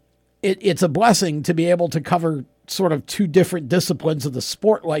 It's a blessing to be able to cover sort of two different disciplines of the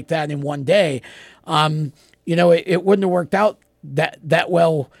sport like that in one day. It wouldn't have worked out that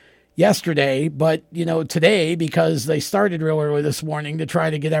well yesterday, but today, because they started real early this morning to try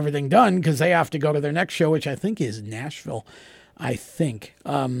to get everything done, because they have to go to their next show, which I think is Nashville. I think.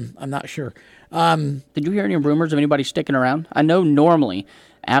 I'm not sure. Did you hear any rumors of anybody sticking around? I know normally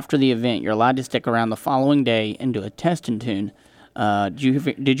after the event you're allowed to stick around the following day and do a test and tune. Did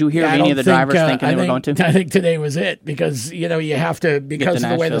you hear of any of the drivers thinking they were going to? I think today was it, because you have to, because of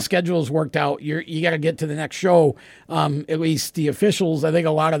the way the schedule's worked out. You got to get to the next show. At least the officials. I think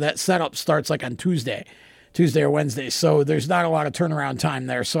a lot of that setup starts like on Tuesday or Wednesday. So there's not a lot of turnaround time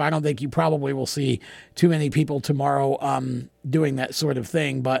there. So I don't think you probably will see too many people tomorrow doing that sort of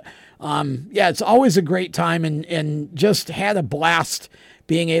thing. But it's always a great time, and just had a blast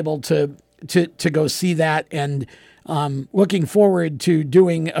being able to go see that, and looking forward to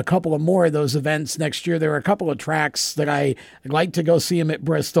doing a couple of more of those events next year. There are a couple of tracks that I'd like to go see them at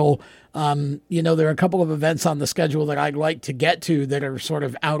Bristol. There are a couple of events on the schedule that I'd like to get to that are sort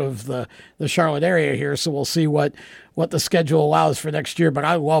of out of the Charlotte area here. So we'll see what the schedule allows for next year. But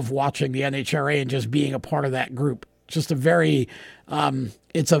I love watching the NHRA and just being a part of that group. Just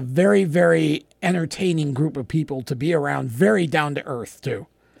it's a very, very entertaining group of people to be around. Very down to earth too.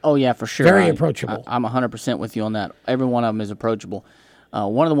 Oh, yeah, for sure. Very approachable. I'm 100% with you on that. Every one of them is approachable.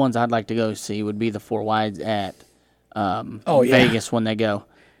 One of the ones I'd like to go see would be the four wides at Vegas when they go.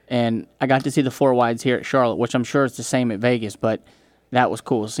 And I got to see the four wides here at Charlotte, which I'm sure it's the same at Vegas, but that was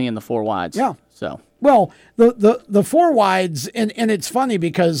cool seeing the four wides. Yeah. So. Well, the four wides, and it's funny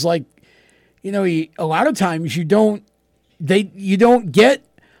because, a lot of times you don't get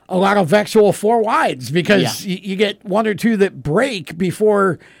a lot of actual four wides, because you get one or two that break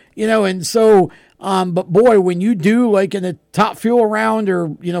before, and so, but boy, when you do like in a top fuel round or,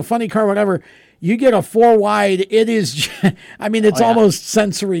 funny car, whatever, you get a four wide, it is, it's almost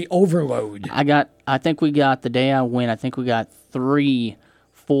sensory overload. I think we got, the day I went, I think we got 3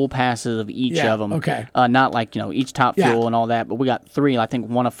 full passes of each of them. Okay. Not like, each top fuel and all that, but we got 3, I think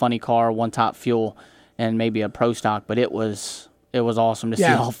one a funny car, one top fuel, and maybe a pro stock, but it was awesome to see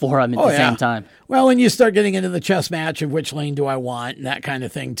all 4 of them at the same time. Well, and you start getting into the chess match of which lane do I want and that kind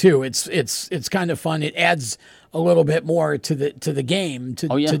of thing too. It's kind of fun. It adds a little bit more to the game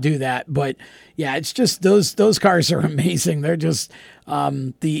to do that. But yeah, it's just those cars are amazing. They're just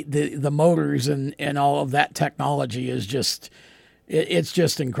the motors and all of that technology is just it's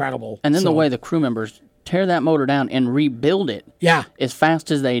just incredible. And then the way the crew members tear that motor down and rebuild it as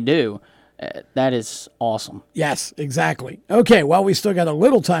fast as they do. That is awesome. Yes, exactly. Okay, well, we still got a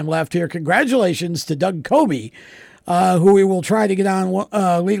little time left here. Congratulations to Doug Kodie, who we will try to get on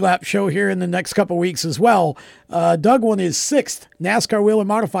Lead Lap show here in the next couple weeks as well. Doug won his 6th NASCAR Wheel and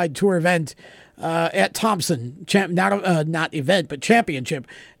Modified Tour event at Thompson. Not event, but championship.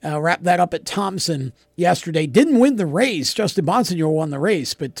 Wrapped that up at Thompson yesterday. Didn't win the race. Justin Bonsignor won the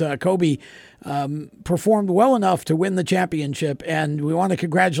race, but Kodie performed well enough to win the championship, and we want to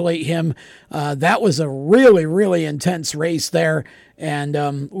congratulate him. That was a really, really intense race there, and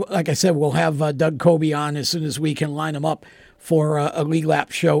like I said, we'll have Doug Kodie on as soon as we can line him up for a League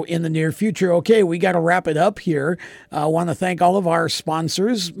Lap show in the near future. Okay, we got to wrap it up here. I want to thank all of our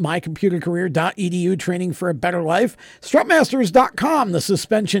sponsors, mycomputercareer.edu, training for a better life, strutmasters.com, the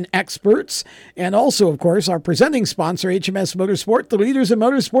suspension experts, and also, of course, our presenting sponsor, HMS Motorsport, the leaders in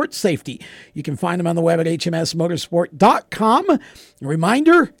motorsport safety. You can find them on the web at hmsmotorsport.com. A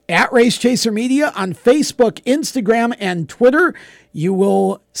reminder, at Race Chaser Media on Facebook, Instagram, and Twitter. You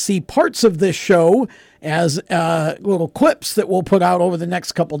will see parts of this show as little clips that we'll put out over the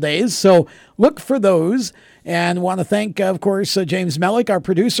next couple days. So look for those. And want to thank, of course, James Mellick, our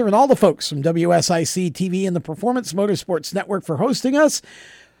producer, and all the folks from WSIC TV and the Performance Motorsports Network for hosting us.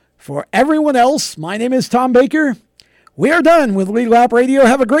 For everyone else, my name is Tom Baker. We are done with Lead Lap Radio.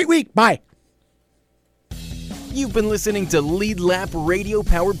 Have a great week. Bye. You've been listening to Lead Lap Radio,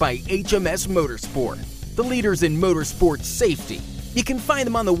 powered by HMS Motorsport, the leaders in motorsport safety. You can find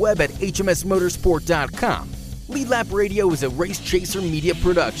them on the web at hmsmotorsport.com. Lead Lap Radio is a Race Chaser Media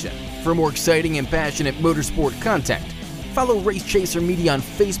production. For more exciting and passionate motorsport content, follow Race Chaser Media on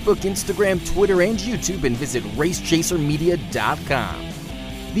Facebook, Instagram, Twitter, and YouTube, and visit racechasermedia.com.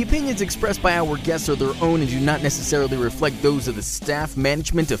 The opinions expressed by our guests are their own and do not necessarily reflect those of the staff,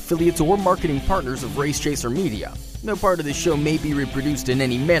 management, affiliates, or marketing partners of Race Chaser Media. No part of this show may be reproduced in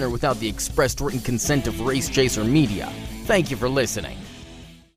any manner without the expressed written consent of Race Chaser Media. Thank you for listening.